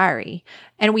in her diary.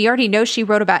 And we already know she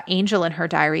wrote about Angel in her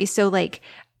diary. So like,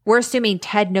 we're assuming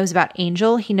Ted knows about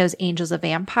Angel. He knows Angel's a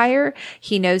vampire.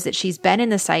 He knows that she's been in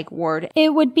the psych ward.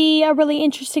 It would be a really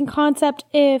interesting concept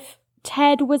if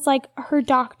Ted was like her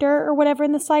doctor or whatever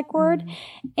in the psych ward.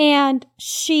 And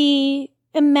she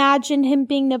imagined him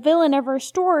being the villain of her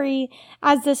story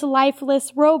as this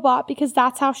lifeless robot because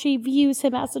that's how she views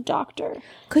him as a doctor.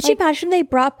 Could you imagine they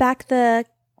brought back the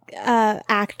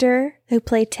actor who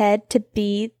played Ted to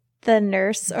be the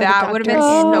nurse or that the would have doctor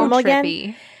been in so Normal trippy.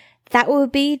 Again? That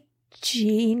would be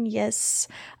genius.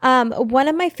 One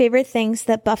of my favorite things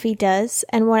that Buffy does,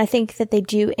 and what I think that they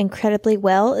do incredibly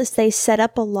well, is they set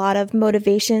up a lot of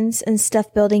motivations and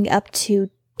stuff building up to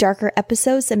darker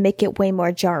episodes and make it way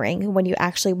more jarring when you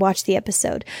actually watch the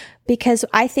episode. Because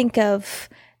I think of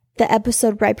the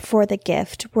episode right before The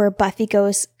Gift where Buffy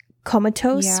goes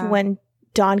comatose when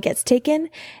Dawn gets taken.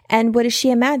 And what does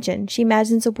she imagine? She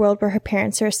imagines a world where her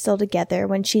parents are still together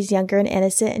when she's younger and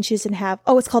innocent and she doesn't have,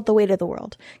 it's called The Weight of the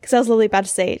World. Because I was literally about to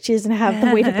say it. She doesn't have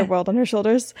the weight of the world on her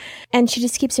shoulders. And she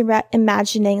just keeps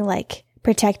imagining like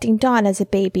protecting Dawn as a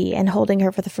baby and holding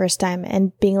her for the first time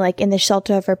and being like in the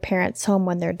shelter of her parents' home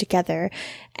when they're together.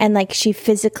 And like she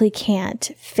physically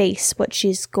can't face what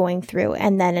she's going through.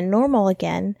 And then in Normal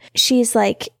Again, she's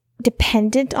like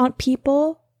dependent on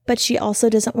people, but she also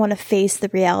doesn't want to face the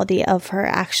reality of her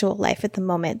actual life at the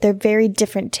moment. They're very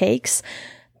different takes,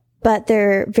 but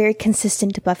they're very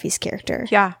consistent to Buffy's character.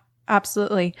 Yeah,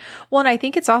 absolutely. Well, and I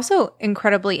think it's also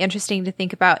incredibly interesting to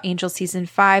think about Angel season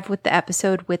 5 with the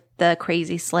episode with the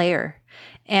crazy Slayer.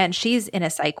 And she's in a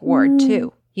psych ward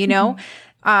too, you know?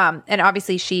 And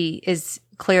obviously she is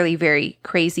clearly very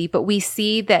crazy, but we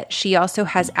see that she also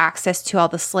has access to all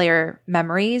the Slayer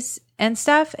memories and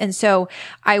stuff. And so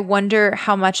I wonder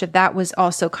how much of that was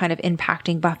also kind of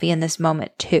impacting Buffy in this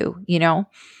moment too, you know?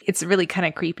 It's really kind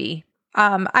of creepy.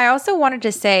 I also wanted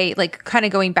to say, like, kind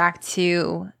of going back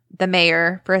to the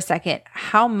mayor for a second,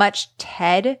 how much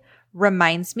Ted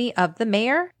reminds me of the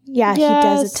mayor. Yeah, he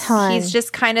does a ton. He's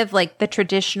just kind of like the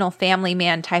traditional family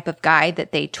man type of guy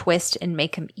that they twist and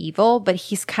make him evil, but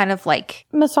he's kind of like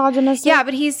misogynistic. Yeah,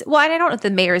 but and I don't know if the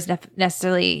mayor is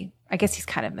necessarily, I guess he's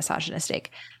kind of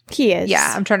misogynistic. He is.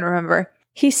 Yeah, I'm trying to remember.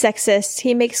 He's sexist.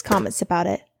 He makes comments about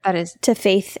it. That is to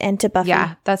Faith and to Buffy.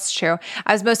 Yeah, that's true.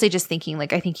 I was mostly just thinking,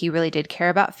 like, I think he really did care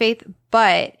about Faith,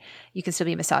 but you can still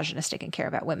be misogynistic and care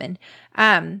about women.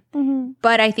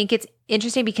 But I think it's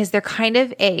interesting because they're kind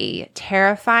of a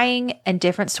terrifying and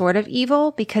different sort of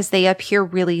evil because they appear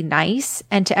really nice,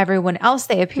 and to everyone else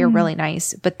they appear really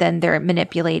nice, but then they're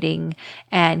manipulating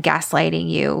and gaslighting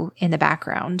you in the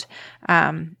background.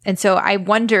 And so I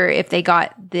wonder if they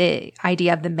got the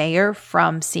idea of the mayor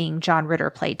from seeing John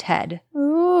Ritter play Ted.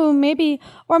 Ooh, maybe.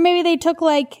 Or maybe they took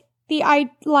like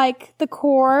the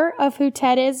core of who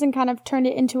Ted is and kind of turned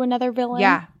it into another villain.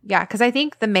 Yeah, because I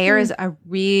think the mayor is a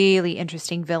really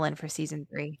interesting villain for season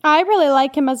 3. I really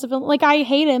like him as a villain. Like, I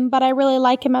hate him, but I really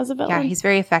like him as a villain. Yeah, he's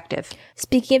very effective.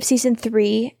 Speaking of season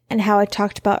 3 and how I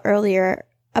talked about earlier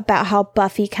about how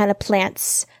Buffy kind of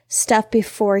plants stuff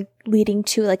before leading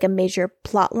to like a major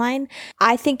plot line,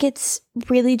 I think it's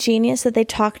really genius that they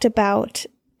talked about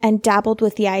and dabbled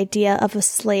with the idea of a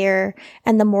slayer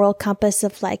and the moral compass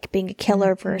of like being a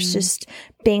killer versus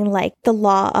being like the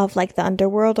law of like the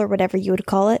underworld or whatever you would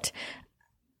call it.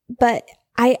 But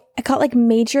I got like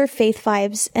major Faith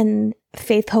vibes and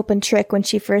Faith, Hope, and Trick when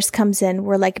she first comes in,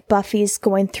 where like Buffy's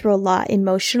going through a lot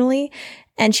emotionally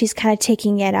and she's kind of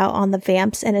taking it out on the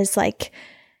vamps and is like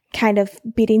kind of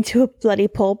beating to a bloody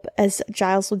pulp, as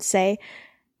Giles would say.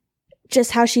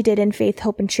 Just how she did in Faith,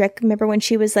 Hope, and Trick. Remember when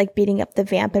she was like beating up the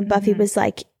vamp and Buffy was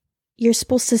like, you're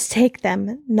supposed to take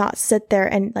them, not sit there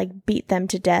and like beat them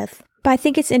to death. But I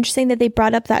think it's interesting that they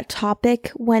brought up that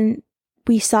topic when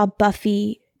we saw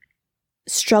Buffy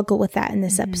struggle with that in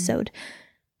this episode,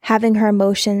 having her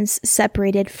emotions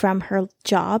separated from her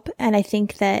job. And I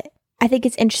think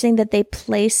it's interesting that they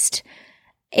placed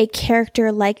a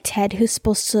character like Ted, who's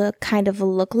supposed to kind of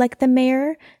look like the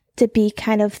mayor, to be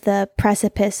kind of the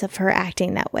precipice of her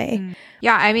acting that way.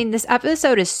 Yeah, I mean, this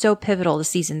episode is so pivotal to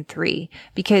season 3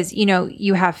 because, you know,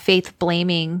 you have Faith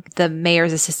blaming the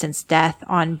mayor's assistant's death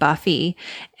on Buffy.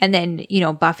 And then, you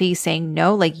know, Buffy saying,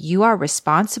 no, like, you are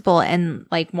responsible, and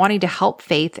like wanting to help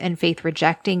Faith and Faith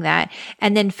rejecting that.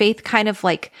 And then Faith kind of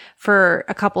like for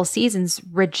a couple seasons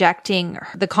rejecting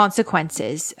the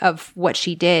consequences of what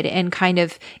she did and kind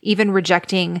of even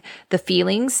rejecting the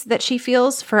feelings that she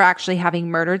feels for actually having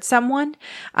murdered someone.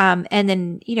 And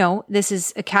then, you know, this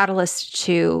is a catalyst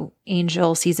to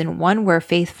Angel season 1, where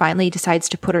Faith finally decides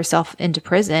to put herself into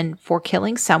prison for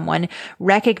killing someone,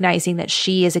 recognizing that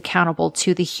she is accountable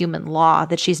to the human law,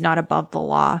 that she's not above the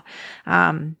law.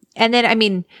 And then, I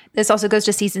mean, this also goes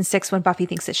to season 6 when Buffy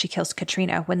thinks that she kills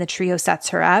Katrina, when the trio sets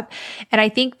her up. And I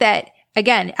think that,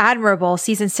 again, admirable.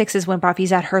 Season 6 is when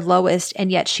Buffy's at her lowest,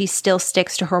 and yet she still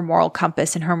sticks to her moral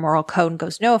compass and her moral code and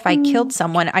goes, no, if I killed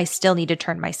someone, I still need to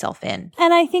turn myself in.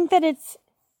 And I think that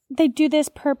they do this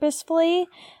purposefully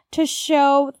to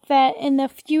show that in the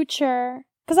future,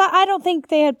 because I don't think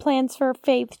they had plans for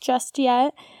Faith just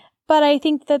yet, but I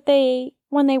think that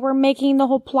when they were making the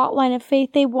whole plot line of Faith,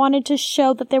 they wanted to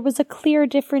show that there was a clear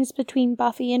difference between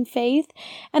Buffy and Faith,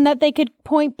 and that they could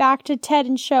point back to Ted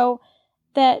and show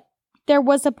that there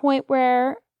was a point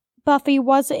where Buffy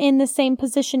was in the same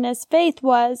position as Faith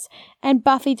was, and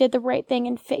Buffy did the right thing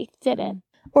and Faith didn't.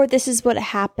 Or this is what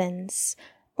happens.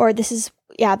 Or this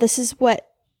is what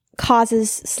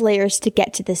causes slayers to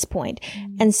get to this point.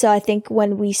 And so I think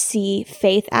when we see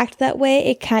Faith act that way,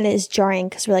 it kind of is jarring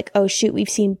because we're like, oh shoot, we've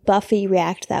seen Buffy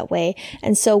react that way.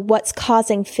 And so what's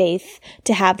causing Faith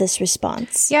to have this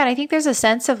response? Yeah, and I think there's a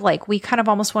sense of like, we kind of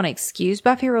almost want to excuse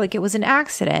Buffy. We're like, it was an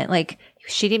accident. Like,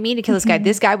 she didn't mean to kill this guy.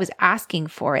 This guy was asking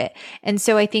for it. And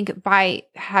so I think by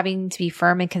having to be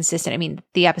firm and consistent, I mean,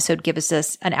 the episode gives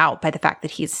us an out by the fact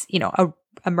that he's, you know,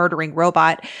 a murdering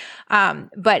robot.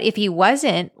 But if he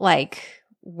wasn't, like,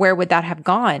 where would that have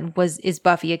gone? Is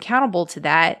Buffy accountable to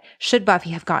that? Should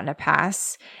Buffy have gotten a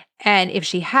pass? And if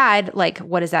she had, like,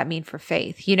 what does that mean for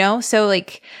Faith? You know? So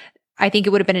like, I think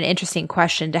it would have been an interesting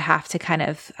question to have to kind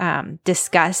of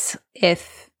discuss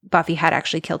if Buffy had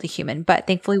actually killed a human, but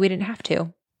thankfully we didn't have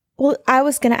to. Well, I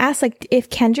was going to ask, like, if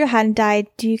Kendra hadn't died,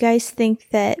 do you guys think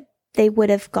that they would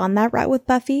have gone that route with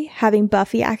Buffy, having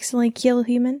Buffy accidentally kill a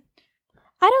human?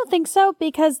 I don't think so,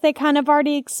 because they kind of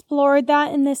already explored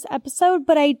that in this episode,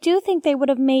 but I do think they would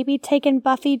have maybe taken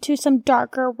Buffy to some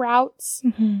darker routes.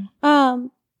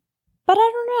 But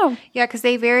I don't know. Yeah, because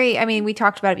we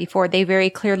talked about it before, they very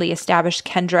clearly established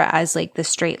Kendra as like the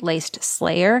straight-laced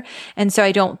slayer. And so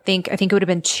I think it would have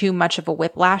been too much of a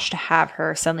whiplash to have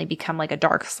her suddenly become like a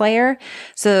dark slayer.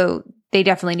 So they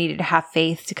definitely needed to have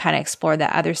Faith to kind of explore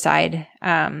that other side.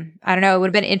 I don't know. It would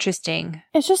have been interesting.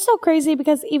 It's just so crazy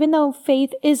because even though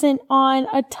Faith isn't on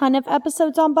a ton of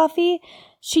episodes on Buffy,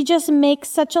 she just makes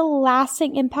such a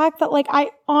lasting impact that like I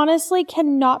honestly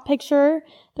cannot picture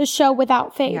the show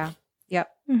without Faith. Yeah.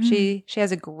 Yep. She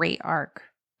has a great arc.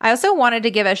 I also wanted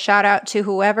to give a shout out to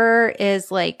whoever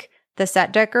is like the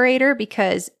set decorator,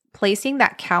 because placing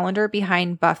that calendar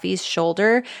behind Buffy's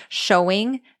shoulder,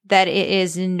 showing that it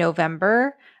is in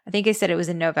November, I think I said it was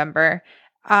in November,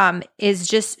 is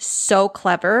just so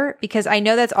clever, because I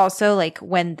know that's also like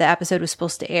when the episode was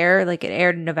supposed to air, like it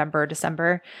aired in November or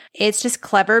December. It's just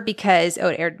clever because,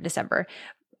 it aired in December.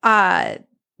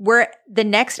 Where the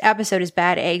next episode is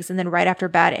Bad Eggs, and then right after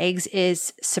Bad Eggs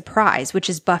is Surprise, which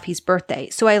is Buffy's birthday.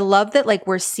 So I love that like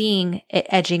we're seeing it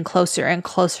edging closer and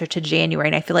closer to January.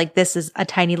 And I feel like this is a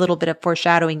tiny little bit of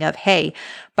foreshadowing of, hey,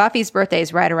 Buffy's birthday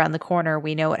is right around the corner.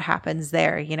 We know what happens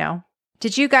there, you know?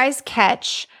 Did you guys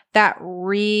catch that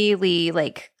really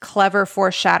like clever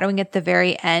foreshadowing at the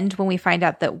very end when we find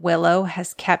out that Willow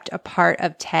has kept a part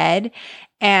of Ted,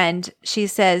 and she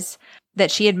says that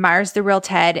she admires the real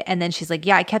Ted, and then she's like,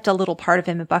 yeah, I kept a little part of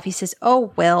him. And Buffy says,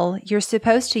 oh, Will, you're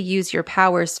supposed to use your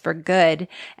powers for good.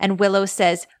 And Willow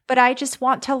says, but I just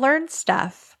want to learn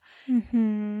stuff.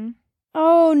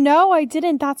 Oh, no, I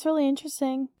didn't. That's really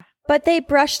interesting. But they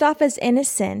brushed off as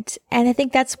innocent, and I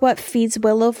think that's what feeds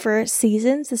Willow for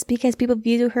seasons, is because people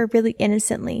view her really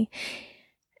innocently.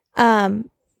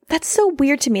 That's so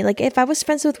weird to me. Like, if I was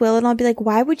friends with Willow, I'd be like,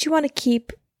 why would you want to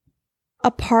keep a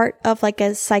part of like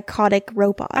a psychotic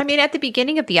robot? I mean, at the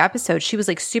beginning of the episode, she was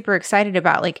like super excited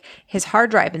about like his hard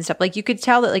drive and stuff. Like you could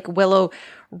tell that like Willow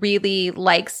really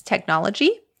likes technology.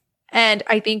 And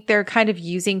I think they're kind of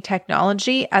using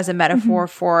technology as a metaphor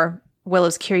for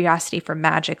Willow's curiosity for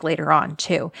magic later on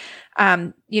too.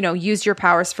 You know, use your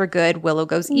powers for good. Willow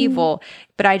goes evil,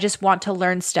 but I just want to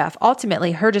learn stuff.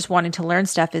 Ultimately, her just wanting to learn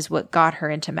stuff is what got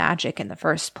her into magic in the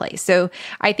first place. So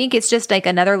I think it's just like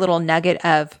another little nugget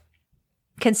of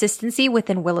consistency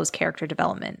within Willow's character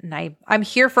development. And I'm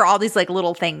here for all these like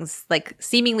little things, like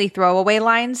seemingly throwaway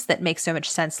lines that make so much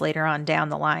sense later on down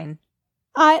the line.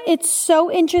 It's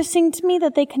so interesting to me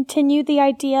that they continue the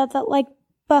idea that like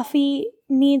Buffy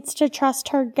needs to trust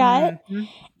her gut. And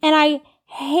I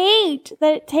hate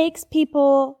that it takes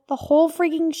people the whole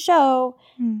freaking show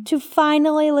to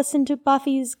finally listen to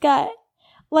Buffy's gut.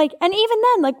 Like, and even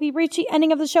then, like we reach the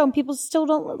ending of the show and people still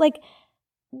don't like,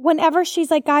 whenever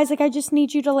she's like, guys, like, I just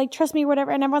need you to like trust me or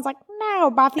whatever. And everyone's like, no,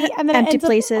 Buffy. And then Empty it ends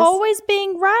places. up always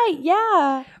being right.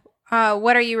 Yeah.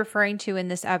 What are you referring to in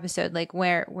this episode? Like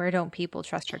where don't people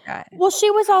trust her gut? Well, she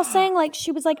was all saying like,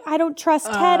 she was like, I don't trust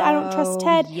Ted. I don't trust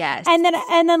Ted. Yes. And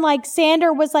then like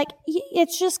Xander was like,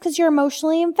 it's just because you're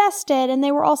emotionally invested. And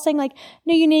they were all saying like,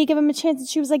 no, you need to give him a chance. And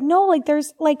she was like, no, like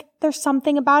there's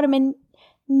something about him. And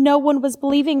no one was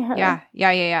believing her.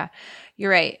 Yeah.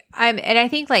 You're right. And I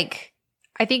think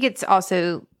it's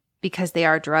also because they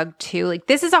are drugged too. Like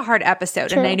this is a hard episode.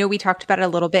 True. And I know we talked about it a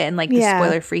little bit in like the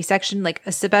spoiler free section, like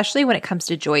especially when it comes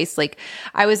to Joyce. Like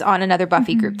I was on another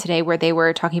Buffy group today where they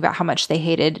were talking about how much they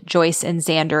hated Joyce and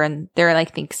Xander, and they're like,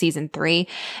 I think season 3.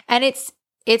 And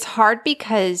it's hard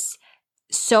because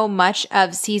so much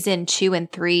of season 2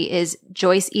 and 3 is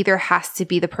Joyce either has to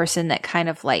be the person that kind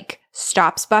of like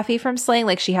stops Buffy from slaying.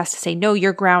 Like she has to say, no,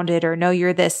 you're grounded, or no,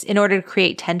 you're this, in order to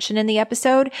create tension in the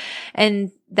episode.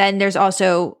 And then there's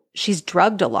also, she's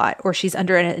drugged a lot, or she's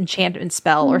under an enchantment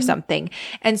spell or something.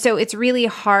 And so it's really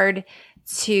hard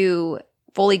to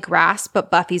fully grasp but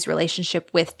Buffy's relationship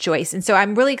with Joyce. And so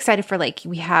I'm really excited for like,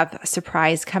 we have a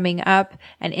Surprise coming up,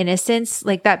 and Innocence,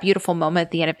 like that beautiful moment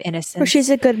at the end of Innocence. Where she's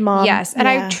a good mom. Yes. And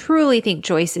I truly think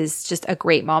Joyce is just a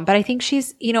great mom, but I think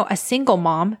she's, you know, a single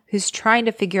mom who's trying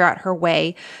to figure out her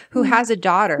way, who has a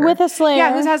daughter. With a slayer.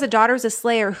 Yeah, who has a daughter who's a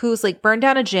slayer, who's like burned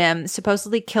down a gym,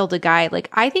 supposedly killed a guy. Like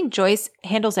I think Joyce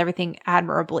handles everything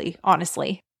admirably,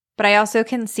 honestly. But I also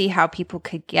can see how people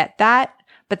could get that.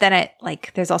 But then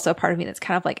there's also a part of me that's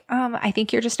kind of like, I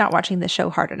think you're just not watching the show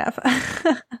hard enough.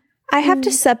 I have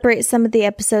to separate some of the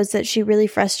episodes that she really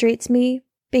frustrates me,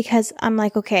 because I'm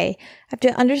like, okay, I have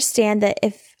to understand that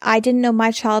if I didn't know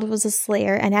my child was a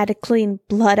slayer and had to clean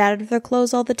blood out of their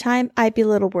clothes all the time, I'd be a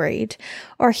little worried.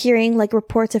 Or hearing like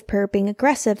reports of her being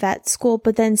aggressive at school,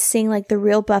 but then seeing like the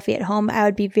real Buffy at home, I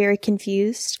would be very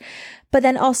confused. But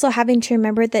then also having to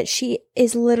remember that she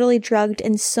is literally drugged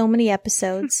in so many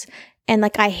episodes. And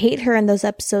like, I hate her in those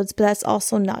episodes, but that's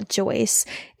also not Joyce.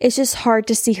 It's just hard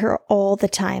to see her all the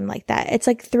time like that. It's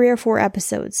like 3 or 4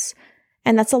 episodes.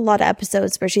 And that's a lot of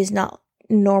episodes where she's not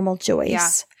normal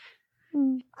Joyce.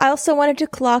 Yeah. I also wanted to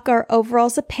clock our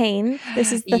overalls of pain.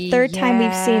 This is the third time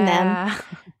we've seen them.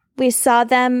 We saw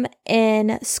them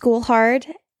in School Hard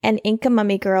and Inca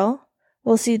Mummy Girl.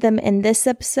 We'll see them in this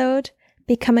episode,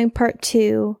 Becoming Part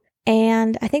 2,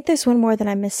 And I think there's one more that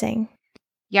I'm missing.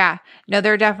 Yeah. No,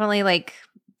 they're definitely like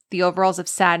the overalls of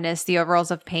sadness, the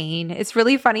overalls of pain. It's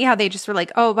really funny how they just were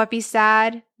like, oh, Buffy's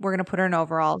sad. We're going to put her in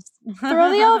overalls.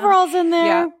 Throw the overalls in there.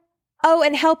 Yeah. Oh,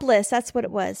 and Helpless. That's what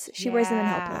it was. She wears them in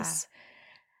Helpless.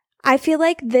 I feel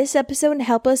like this episode and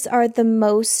Helpless are the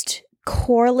most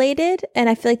correlated, and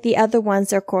I feel like the other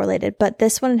ones are correlated, but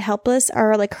this one and Helpless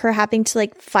are like her having to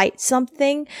like fight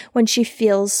something when she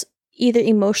feels either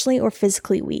emotionally or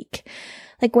physically weak.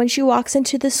 Like when she walks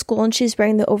into the school and she's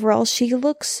wearing the overalls, she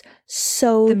looks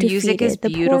so The defeated. music is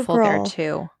beautiful there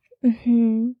too.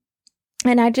 Mm-hmm.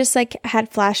 And I just like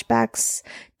had flashbacks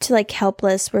to like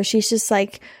Helpless, where she's just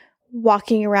like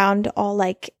walking around all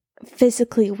like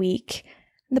physically weak.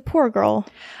 The poor girl.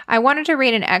 I wanted to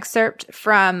read an excerpt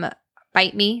from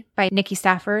Bite Me by Nikki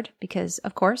Stafford because,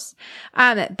 of course.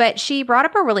 But she brought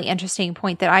up a really interesting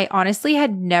point that I honestly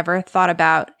had never thought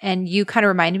about. And you kind of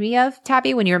reminded me of,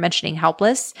 Tabby, when you were mentioning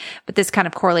Helpless. But this kind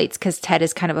of correlates because Ted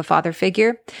is kind of a father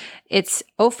figure. It's,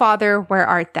 "O Father, where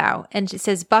art thou?" And it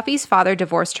says, Buffy's father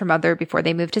divorced her mother before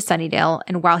they moved to Sunnydale.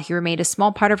 And while he remained a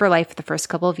small part of her life for the first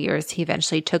couple of years, he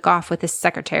eventually took off with his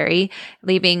secretary,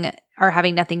 leaving or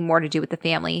having nothing more to do with the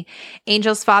family.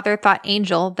 Angel's father thought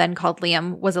Angel, then called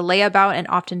Liam, was a layabout and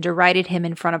often derided him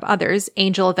in front of others.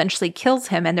 Angel eventually kills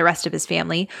him and the rest of his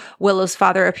family. Willow's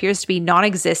father appears to be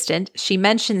non-existent. She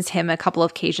mentions him a couple of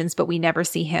occasions, but we never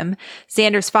see him.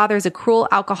 Xander's father is a cruel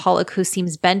alcoholic who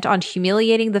seems bent on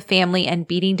humiliating the family and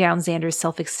beating down Xander's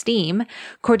self-esteem.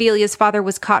 Cordelia's father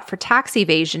was caught for tax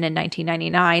evasion in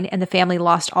 1999, and the family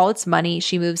lost all its money.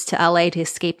 She moves to LA to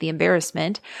escape the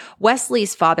embarrassment.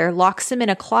 Wesley's father locks him in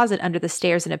a closet under the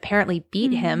stairs and apparently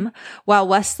beat him. While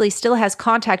Wesley still has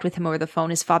contact with him over the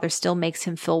phone, his father still makes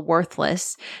him feel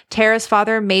worthless. Tara's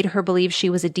father made her believe she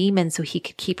was a demon so he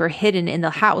could keep her hidden in the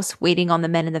house, waiting on the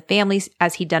men in the family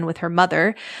as he'd done with her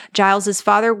mother. Giles's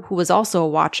father, who was also a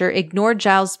watcher, ignored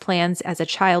Giles' plans as a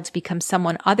child to become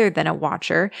someone other than a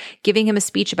watcher, giving him a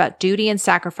speech about duty and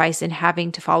sacrifice and having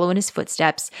to follow in his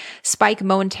footsteps. Spike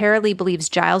momentarily believes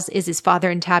Giles is his father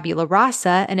in tabula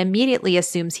rasa and immediately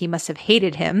assumes he must have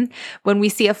hated him. When we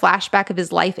see a flashback of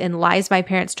his life in Lies My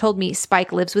Parents Told Me,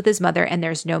 Spike lives with his mother and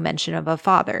there's no mention of a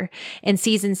father. In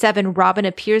season 7, Robin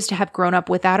appears to have grown up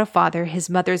without a father. His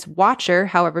mother's watcher,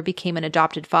 however, became an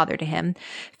adopted father to him.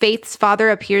 Faith's father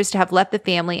appears to have left the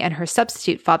family, and her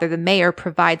substitute father, the mayor,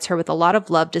 provides her with a lot of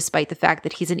love despite the fact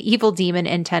that he's an evil demon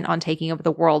intent on taking over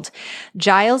the world.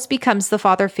 Giles becomes the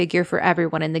father figure for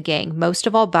everyone in the gang, most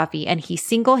of all Buffy, and he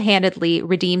single-handedly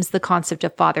redeems the concept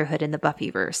of fatherhood in the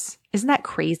Buffyverse. Isn't that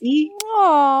crazy?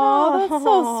 Oh, that's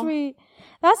so sweet.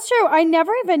 That's true. I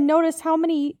never even noticed how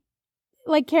many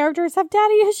like characters have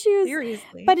daddy issues.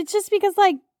 Seriously. But it's just because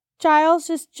like Giles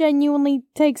just genuinely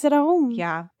takes it home.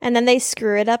 Yeah. And then they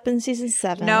screw it up in season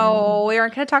 7. No, we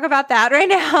aren't going to talk about that right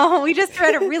now. We just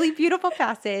read a really beautiful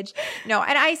passage. No,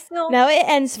 and I still... No, it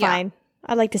ends Yeah. fine.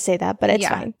 I'd like to say that, but it's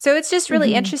fine. So it's just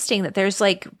really interesting that there's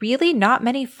like really not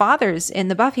many fathers in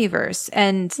the Buffyverse,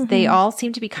 and they all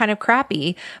seem to be kind of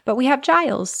crappy, but we have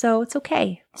Giles, so it's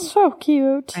okay. So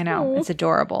cute. I know, it's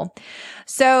adorable.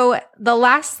 So the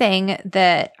last thing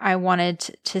that I wanted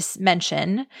to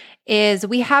mention is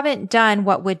we haven't done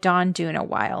What Would Dawn Do in a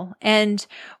while, and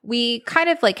we kind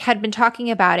of like had been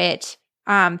talking about it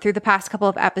through the past couple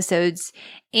of episodes,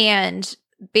 and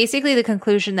basically the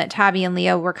conclusion that Tabby and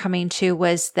Leo were coming to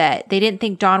was that they didn't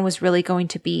think Dawn was really going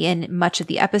to be in much of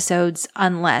the episodes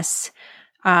unless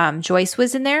Joyce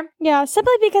was in there. Yeah,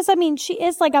 simply because, I mean, she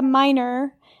is like a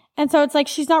minor. And so it's like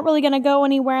she's not really going to go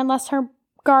anywhere unless her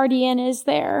guardian is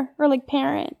there or like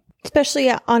parent.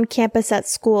 Especially on campus at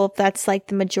school, if that's like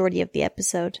the majority of the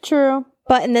episode. True.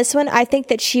 But in this one, I think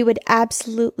that she would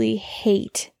absolutely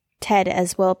hate Ted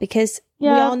as well, because we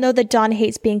all know that Dawn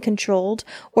hates being controlled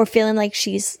or feeling like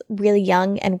she's really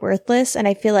young and worthless. And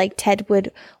I feel like Ted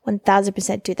would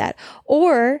 1000% do that.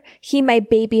 Or he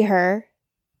might baby her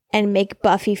and make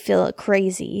Buffy feel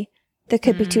crazy. There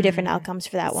could be two different outcomes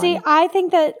for that one. See, I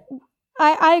think that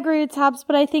I agree with Tabs,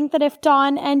 but I think that if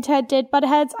Dawn and Ted did butt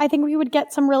heads, I think we would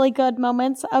get some really good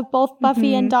moments of both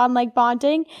Buffy and Dawn like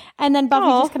bonding, and then Buffy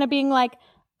just kind of being like,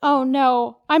 "Oh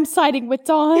no, I'm siding with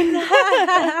Dawn."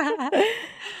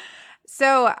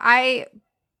 So I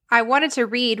I wanted to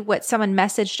read what someone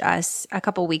messaged us a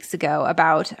couple weeks ago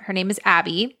about. Her name is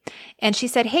Abby. And she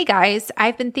said, "Hey guys,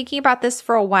 I've been thinking about this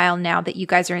for a while now that you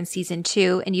guys are in season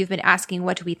 2 and you've been asking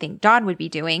what do we think Dawn would be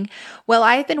doing. Well,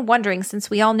 I've been wondering, since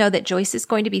we all know that Joyce is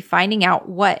going to be finding out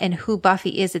what and who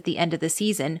Buffy is at the end of the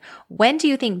season, when do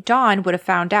you think Dawn would have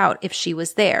found out if she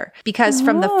was there? Because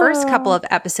from the first couple of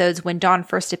episodes when Dawn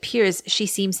first appears, she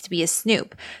seems to be a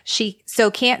snoop. She so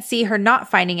can't see her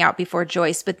not finding out before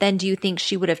Joyce, but then do you think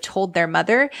she would have told their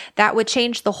mother? That would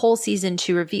change the whole season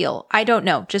to reveal. I don't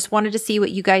know. Just wanted to see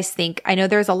what you guys think. I know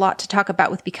there's a lot to talk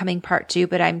about with Becoming Part 2,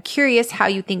 but I'm curious how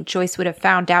you think Joyce would have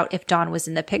found out if Dawn was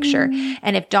in the picture.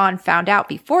 And if Dawn found out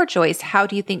before Joyce, how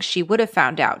do you think she would have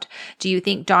found out? Do you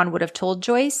think Dawn would have told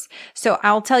Joyce?" So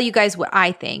I'll tell you guys what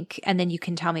I think, and then you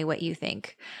can tell me what you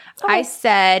think. I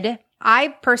said, I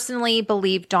personally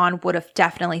believe Dawn would have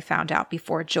definitely found out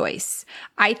before Joyce.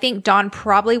 I think Dawn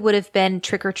probably would have been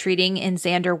trick-or-treating in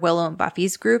Xander, Willow, and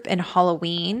Buffy's group in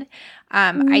Halloween.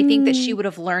 I think that she would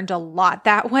have learned a lot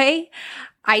that way.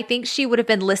 I think she would have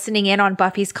been listening in on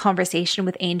Buffy's conversation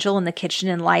with Angel in the kitchen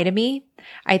and Lie to Me.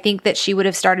 I think that she would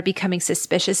have started becoming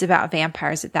suspicious about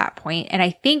vampires at that point. And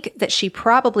I think that she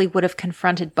probably would have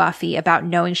confronted Buffy about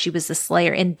knowing she was the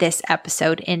Slayer in this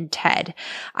episode in Ted.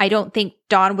 I don't think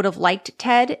Dawn would have liked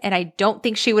Ted, and I don't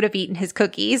think she would have eaten his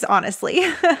cookies, honestly.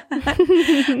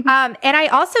 And I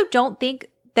also don't think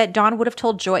that Dawn would have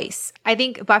told Joyce. I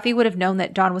think Buffy would have known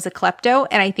that Dawn was a klepto,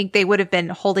 and I think they would have been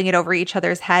holding it over each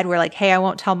other's head. We're like, hey, I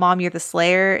won't tell Mom you're the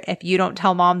Slayer if you don't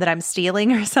tell Mom that I'm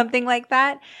stealing or something like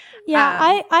that.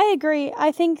 Yeah, I agree.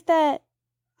 I think that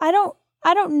I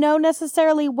don't know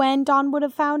necessarily when Dawn would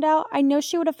have found out. I know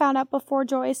she would have found out before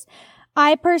Joyce.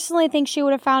 I personally think she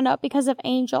would have found out because of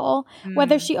Angel,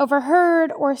 whether she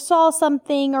overheard or saw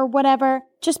something or whatever,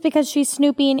 just because she's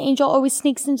Snoopy and Angel always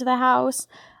sneaks into the house.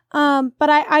 But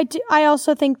I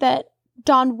also think that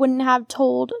Dawn wouldn't have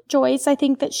told Joyce. I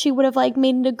think that she would have like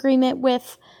made an agreement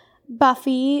with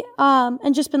Buffy,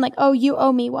 and just been like, oh, you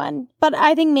owe me one. But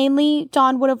I think mainly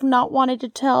Dawn would have not wanted to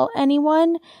tell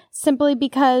anyone simply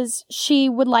because she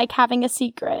would like having a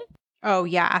secret. Oh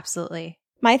yeah, absolutely.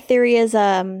 My theory is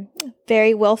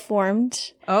very well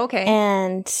formed. Okay.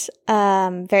 And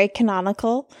very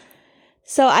canonical.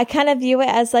 So I kind of view it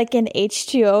as like an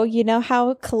H2O. You know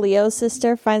how Cleo's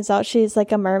sister finds out she's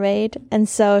like a mermaid, and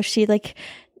so she like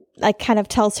kind of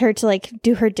tells her to like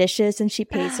do her dishes and she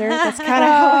pays her. That's kind of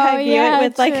how I view it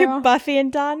with like Buffy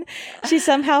and Dawn. She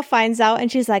somehow finds out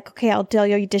and she's like, okay, I'll do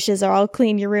your dishes or I'll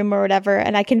clean your room or whatever.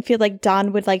 And I can feel like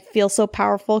Dawn would like feel so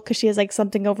powerful because she has like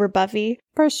something over Buffy.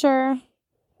 For sure.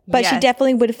 But she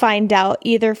definitely would find out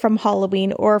either from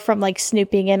Halloween or from like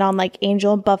snooping in on like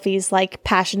Angel and Buffy's like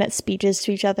passionate speeches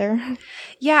to each other.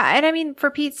 Yeah. And I mean, for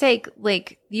Pete's sake,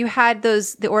 like you had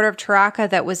the Order of Taraka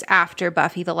that was after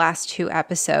Buffy, the last 2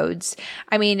 episodes.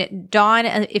 I mean, Dawn,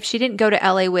 if she didn't go to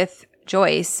LA with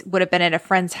Joyce, would have been at a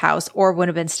friend's house or would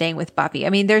have been staying with Buffy.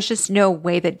 I mean, there's just no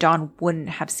way that Dawn wouldn't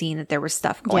have seen that there was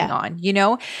stuff going on, you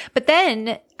know? But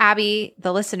then Abby,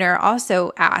 the listener,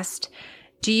 also asked,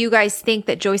 do you guys think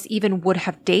that Joyce even would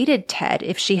have dated Ted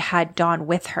if she had Dawn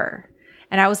with her?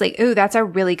 And I was like, ooh, that's a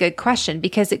really good question,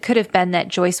 because it could have been that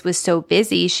Joyce was so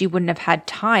busy she wouldn't have had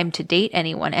time to date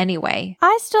anyone anyway.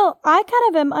 I kind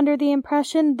of am under the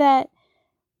impression that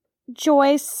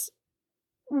Joyce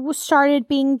started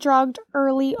being drugged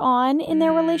early on in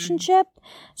their relationship.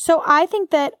 So I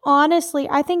think that, honestly,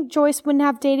 I think Joyce wouldn't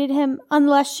have dated him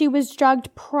unless she was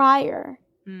drugged prior.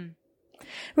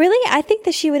 Really? I think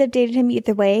that she would have dated him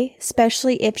either way,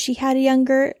 especially if she had a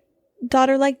younger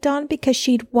daughter like Dawn, because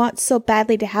she'd want so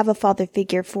badly to have a father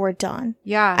figure for Dawn.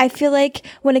 Yeah. I feel like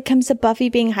when it comes to Buffy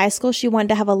being high school, she wanted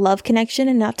to have a love connection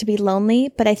and not to be lonely.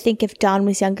 But I think if Dawn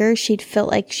was younger, she'd feel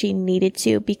like she needed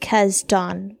to because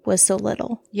Dawn was so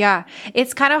little. Yeah.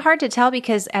 It's kind of hard to tell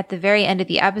because at the very end of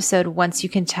the episode, once you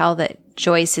can tell that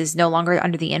Joyce is no longer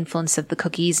under the influence of the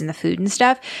cookies and the food and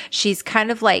stuff, she's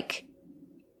kind of like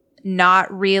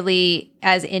not really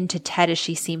as into Ted as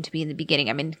she seemed to be in the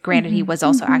beginning. I mean, granted, he was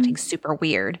also acting super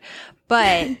weird,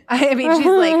 but I mean, she's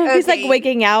like, okay. He's like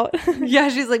wigging out. Yeah,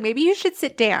 she's like, maybe you should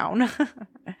sit down.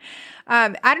 I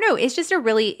don't know. It's just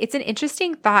it's an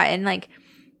interesting thought. And like,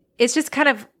 it's just kind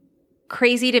of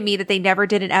crazy to me that they never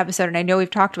did an episode. And I know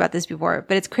we've talked about this before,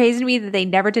 but it's crazy to me that they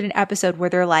never did an episode where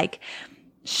they're like,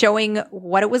 showing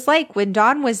what it was like when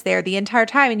Dawn was there the entire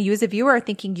time, and you as a viewer are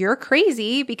thinking you're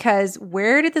crazy because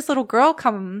where did this little girl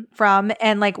come from?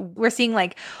 And like we're seeing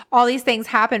like all these things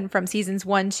happen from seasons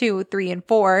 1, 2, 3, and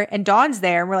 4, and Dawn's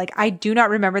there, and we're like, I do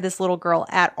not remember this little girl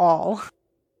at all.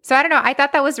 So I don't know. I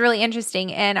thought that was really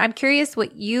interesting, and I'm curious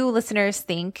what you listeners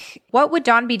think. What would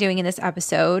Dawn be doing in this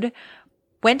episode?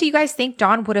 when do you guys think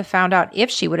Dawn would have found out, if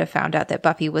she would have found out that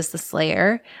Buffy was the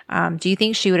Slayer? Do you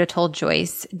think she would have told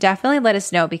Joyce? Definitely let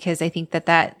us know, because I think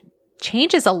that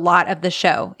changes a lot of the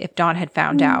show if Dawn had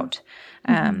found out.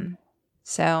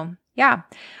 So yeah.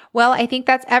 Well, I think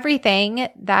that's everything.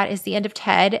 That is the end of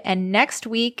Ted. And next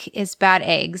week is Bad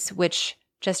Eggs, which,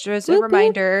 just as a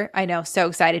reminder, I know, so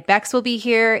excited. Bex will be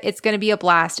here. It's going to be a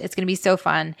blast. It's going to be so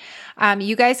fun.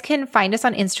 You guys can find us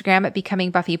on Instagram at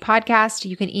Becoming Buffy Podcast.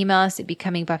 You can email us at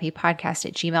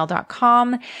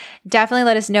becomingbuffypodcast@gmail.com. Definitely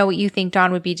let us know what you think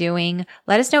Dawn would be doing.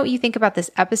 Let us know what you think about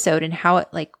this episode and how it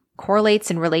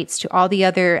correlates and relates to all the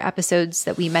other episodes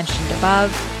that we mentioned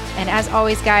above. And as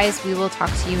always, guys, we will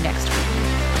talk to you next week.